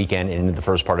through the weekend and into the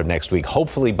first part of next week.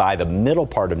 Hopefully by the middle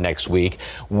part of next week,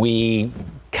 we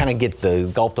kind of get the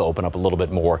Gulf to open up a little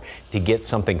bit more to get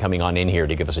something coming on in here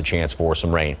to give us a chance for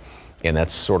some rain. And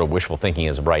that's sort of wishful thinking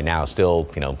as of right now, still,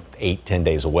 8-10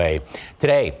 days away.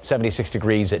 Today, 76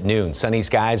 degrees at noon. Sunny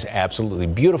skies, absolutely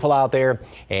beautiful out there.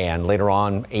 And later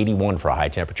on, 81 for a high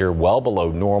temperature, well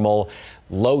below normal.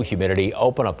 Low humidity,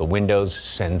 open up the windows,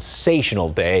 sensational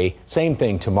day. Same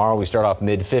thing tomorrow, we start off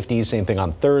mid 50s, same thing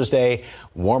on Thursday.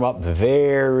 Warm up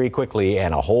very quickly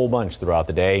and a whole bunch throughout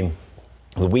the day.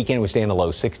 The weekend we stay in the low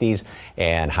 60s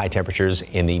and high temperatures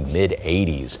in the mid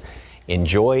 80s.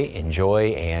 enjoy, enjoy,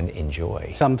 and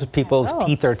enjoy. Some people's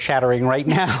teeth are chattering right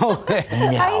now. I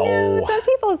know. Some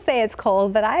people say it's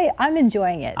cold, but I'm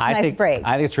enjoying it. Nice break.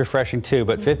 I think it's refreshing too,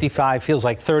 but 55 feels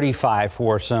like 35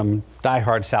 for some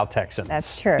diehard South Texans.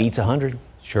 That's true. Beats 100.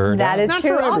 Sure that does. is Not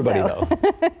true for everybody, also.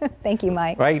 though. Thank you,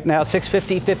 Mike. Right now,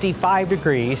 6:50, 55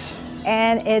 degrees.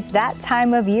 And it's that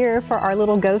time of year for our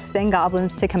little ghosts and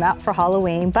goblins to come out for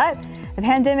Halloween. But the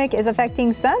pandemic is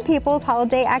affecting some people's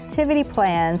holiday activity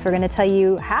plans. We're going to tell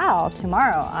you how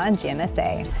tomorrow on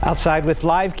GMSA. Outside with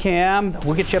Live Cam,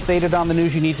 we'll get you updated on the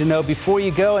news you need to know before you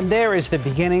go. And there is the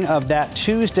beginning of that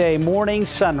Tuesday morning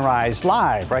sunrise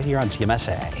live right here on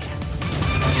GMSA.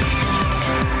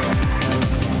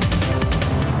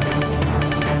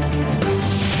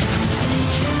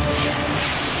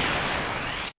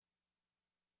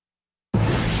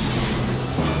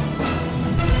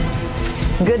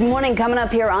 Good morning. Coming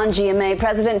up here on GMA,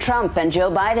 President Trump and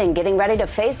Joe Biden getting ready to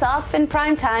face off in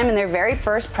prime time in their very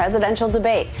first presidential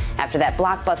debate after that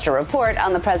blockbuster report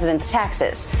on the president's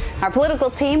taxes. Our political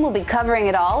team will be covering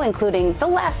it all, including the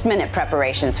last-minute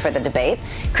preparations for the debate.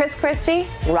 Chris Christie,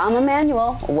 Rahm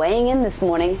Emanuel weighing in this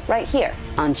morning right here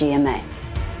on GMA.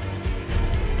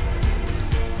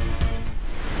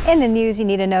 In the news you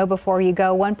need to know before you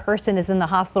go, one person is in the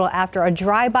hospital after a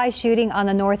drive-by shooting on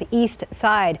the northeast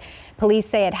side. Police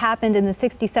say it happened in the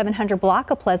 6700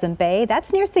 block of Pleasant Bay.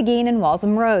 That's near Seguin and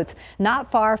Walsham Roads,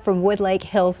 not far from Woodlake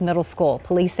Hills Middle School.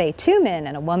 Police say 2 men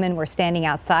and a woman were standing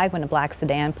outside when a black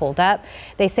sedan pulled up.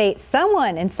 They say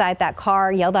someone inside that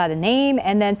car yelled out a name,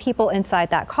 and then people inside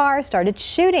that car started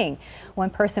shooting. One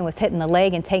person was hit in the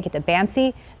leg and taken to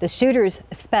BAMC. The shooters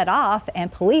sped off,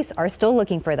 and police are still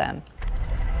looking for them.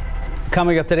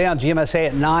 Coming up today on GMSA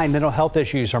at 9, mental health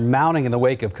issues are mounting in the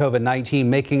wake of COVID-19,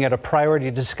 making it a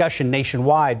priority discussion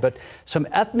nationwide. But some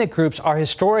ethnic groups are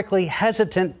historically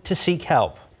hesitant to seek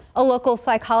help. A local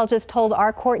psychologist told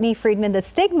our Courtney Friedman the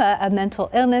stigma of mental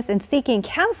illness and seeking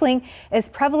counseling is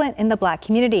prevalent in the black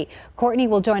community. Courtney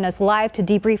will join us live to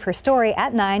debrief her story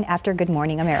at 9 after Good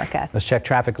Morning America. Let's check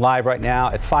traffic live right now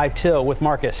at 5 till with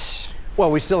Marcus. Well,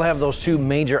 we still have those 2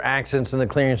 major accidents in the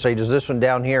clearing stages. This one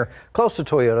down here close to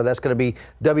Toyota, that's going to be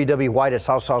WW White at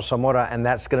South Zamora, and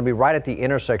that's going to be right at the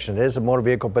intersection. It is a motor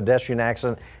vehicle pedestrian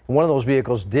accident, and one of those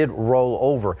vehicles did roll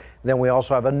over. Then we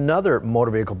also have another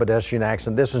motor vehicle pedestrian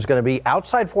accident. This one's going to be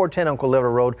outside 410 Uncle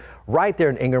Liver Road, right there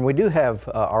in Ingram. We do have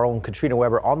our own Katrina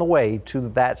Weber on the way to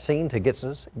that scene to get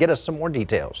us some more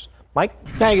details. Mike?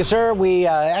 Thank you, sir. We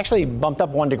actually bumped up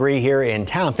 1 degree here in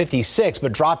town, 56,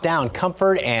 but dropped down.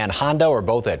 Comfort and Hondo are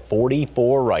both at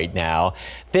 44 right now.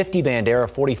 50 Bandera,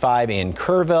 45 in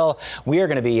Kerrville. We are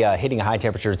going to be hitting a high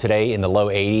temperature today in the low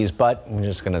 80s, but we're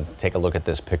just going to take a look at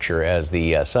this picture as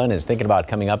the sun is thinking about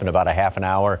coming up in about a half an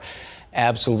hour.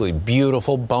 Absolutely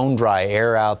beautiful, bone dry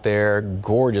air out there,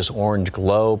 gorgeous orange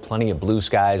glow, plenty of blue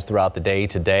skies throughout the day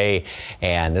today.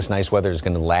 And this nice weather is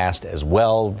going to last as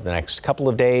well the next couple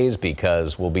of days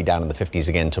because we'll be down in the 50s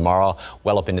again tomorrow,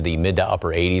 well up into the mid to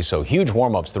upper 80s. So huge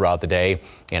warm ups throughout the day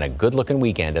and a good looking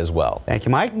weekend as well. Thank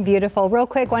you, Mike. Beautiful. Real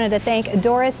quick, wanted to thank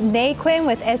Doris Naquin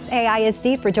with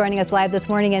SAISD for joining us live this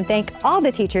morning, and thank all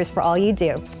the teachers for all you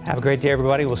do. Have a great day,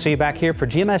 everybody. We'll see you back here for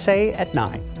GMSA at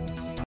 9.